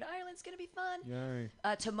going to go over to Ireland. It's going to be fun.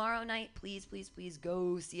 Yay. Tomorrow night, please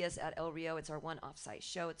go see us at El Rio. It's our one off-site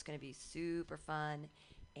show. It's going to be super fun.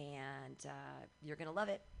 And you're going to love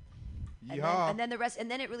it. And then the rest, and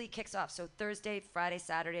then it really kicks off. So Thursday, Friday,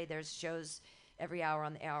 Saturday, there's shows every hour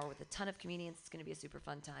on the hour with a ton of comedians. It's going to be a super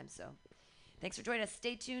fun time. So thanks for joining us.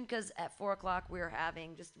 Stay tuned because at 4 o'clock we're all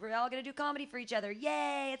going to do comedy for each other.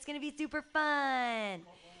 Yay! It's going to be super fun.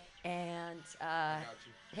 And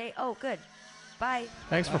hey, oh, good. Bye.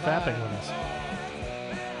 Thanks for fapping with us.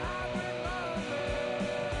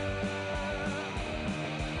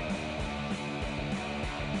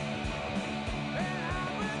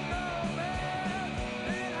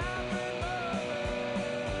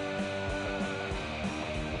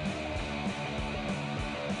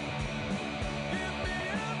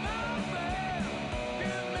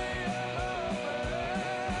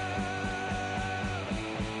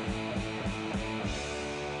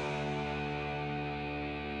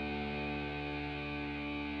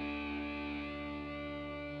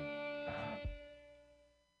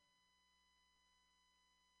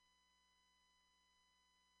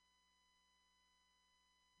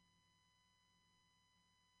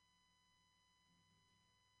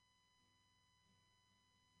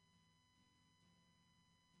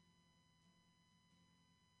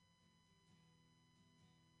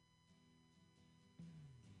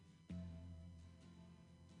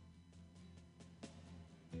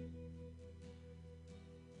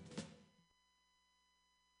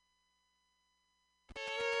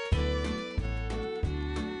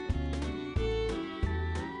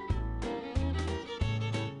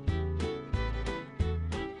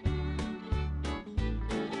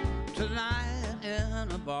 Tonight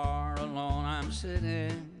in a bar alone I'm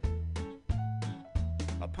sitting,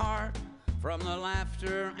 apart from the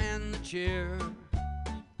laughter and the cheer,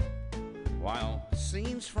 while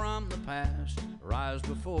scenes from the past rise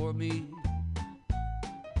before me,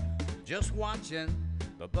 just watching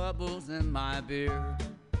the bubbles in my beer.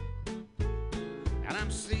 And I'm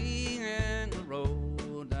seeing the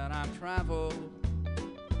road that I've traveled,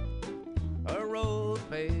 a road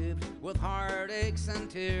paved with heartaches and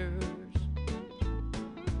tears.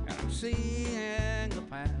 And I'm seeing the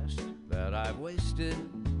past that I've wasted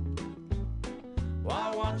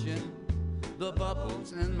while watching the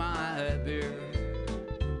bubbles in my beer.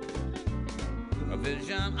 A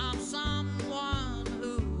vision of someone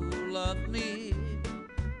who loved me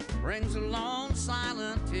brings a lone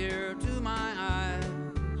silent tear to my eyes.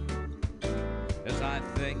 as I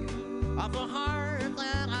think of the heart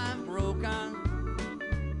that I've broken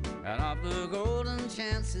and of the golden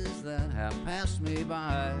chances that have passed me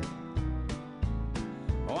by.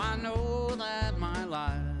 Oh, I know that my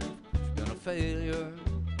life's been a failure,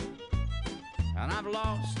 and I've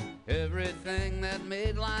lost everything that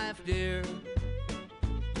made life dear.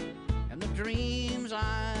 And the dreams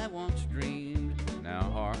I once dreamed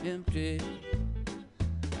now are empty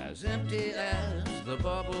as the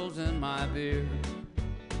bubbles in my beer.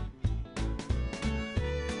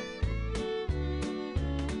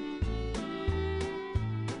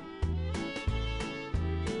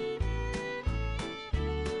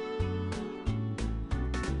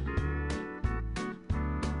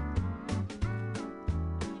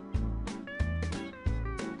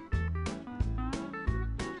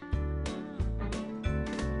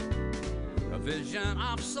 Vision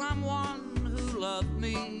of someone who loved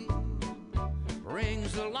me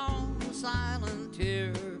brings a long silent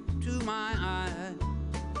tear to my eye.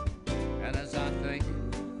 And as I think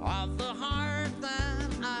of the heart that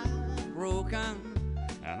I've broken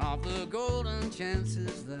and of the golden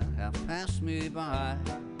chances that have passed me by,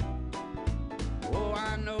 oh,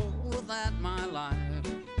 I know that my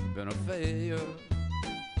life's been a failure.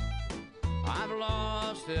 I've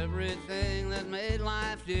lost everything that made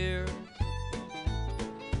life dear.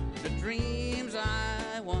 The dreams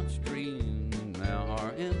I once dreamed now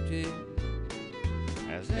are empty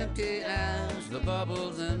as the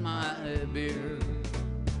bubbles in my beer.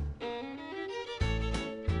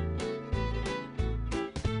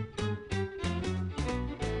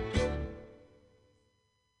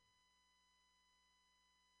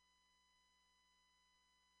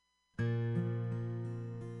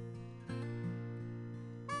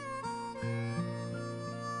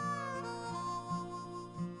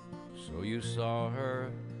 So you saw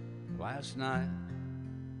her last night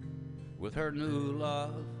with her new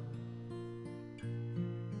love.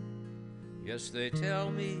 Yes, they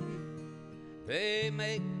tell me they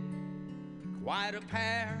make quite a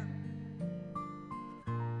pair.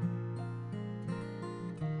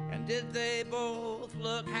 And did they both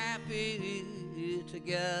look happy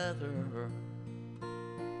together?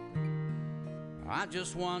 I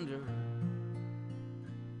just wonder,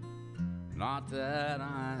 not that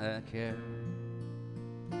I care.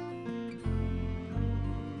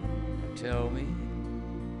 Tell me,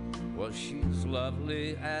 was she as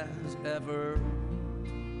lovely as ever?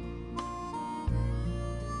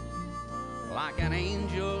 Like an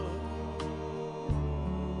angel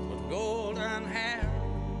with golden hair?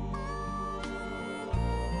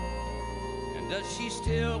 And does she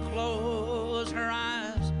still close her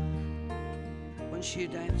eyes when she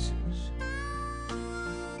dances?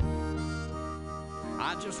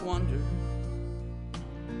 I just wonder,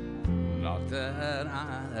 not that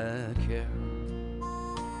I care.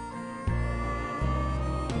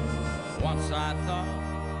 Once I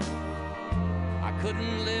thought I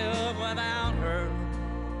couldn't live without her.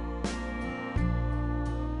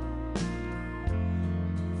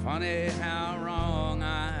 Funny how wrong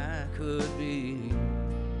I could be.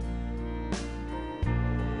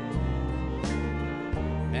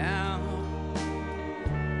 Now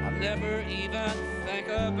I never even think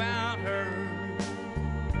about her,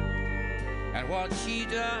 and what she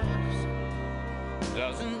does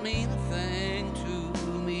doesn't mean a thing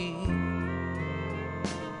to me.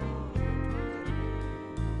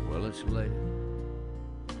 Well, it's late,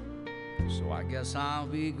 so I guess I'll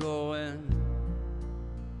be going.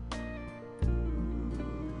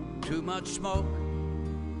 Too much smoke,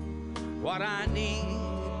 what I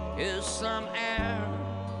need is some air.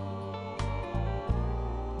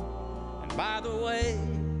 And by the way,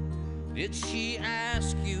 did she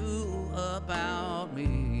ask you about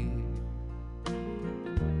me?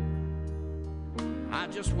 I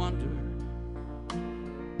just wonder,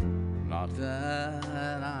 not that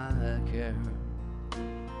I care.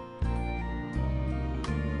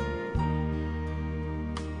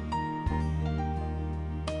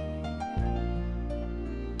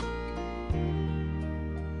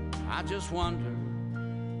 I just wonder,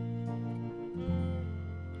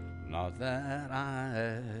 not that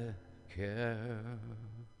I care.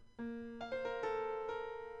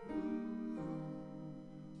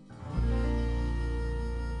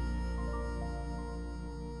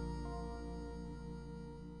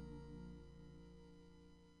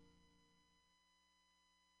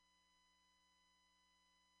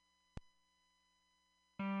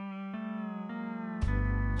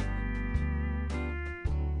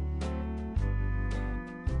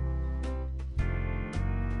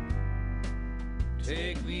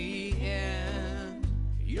 Take me in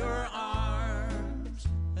your arms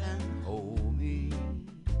and hold me.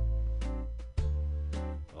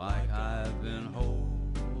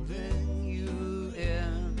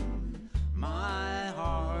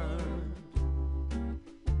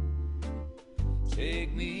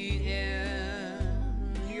 Take me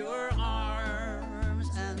in your arms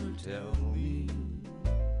and tell me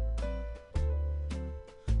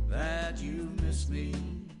that you miss me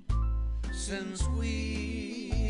since we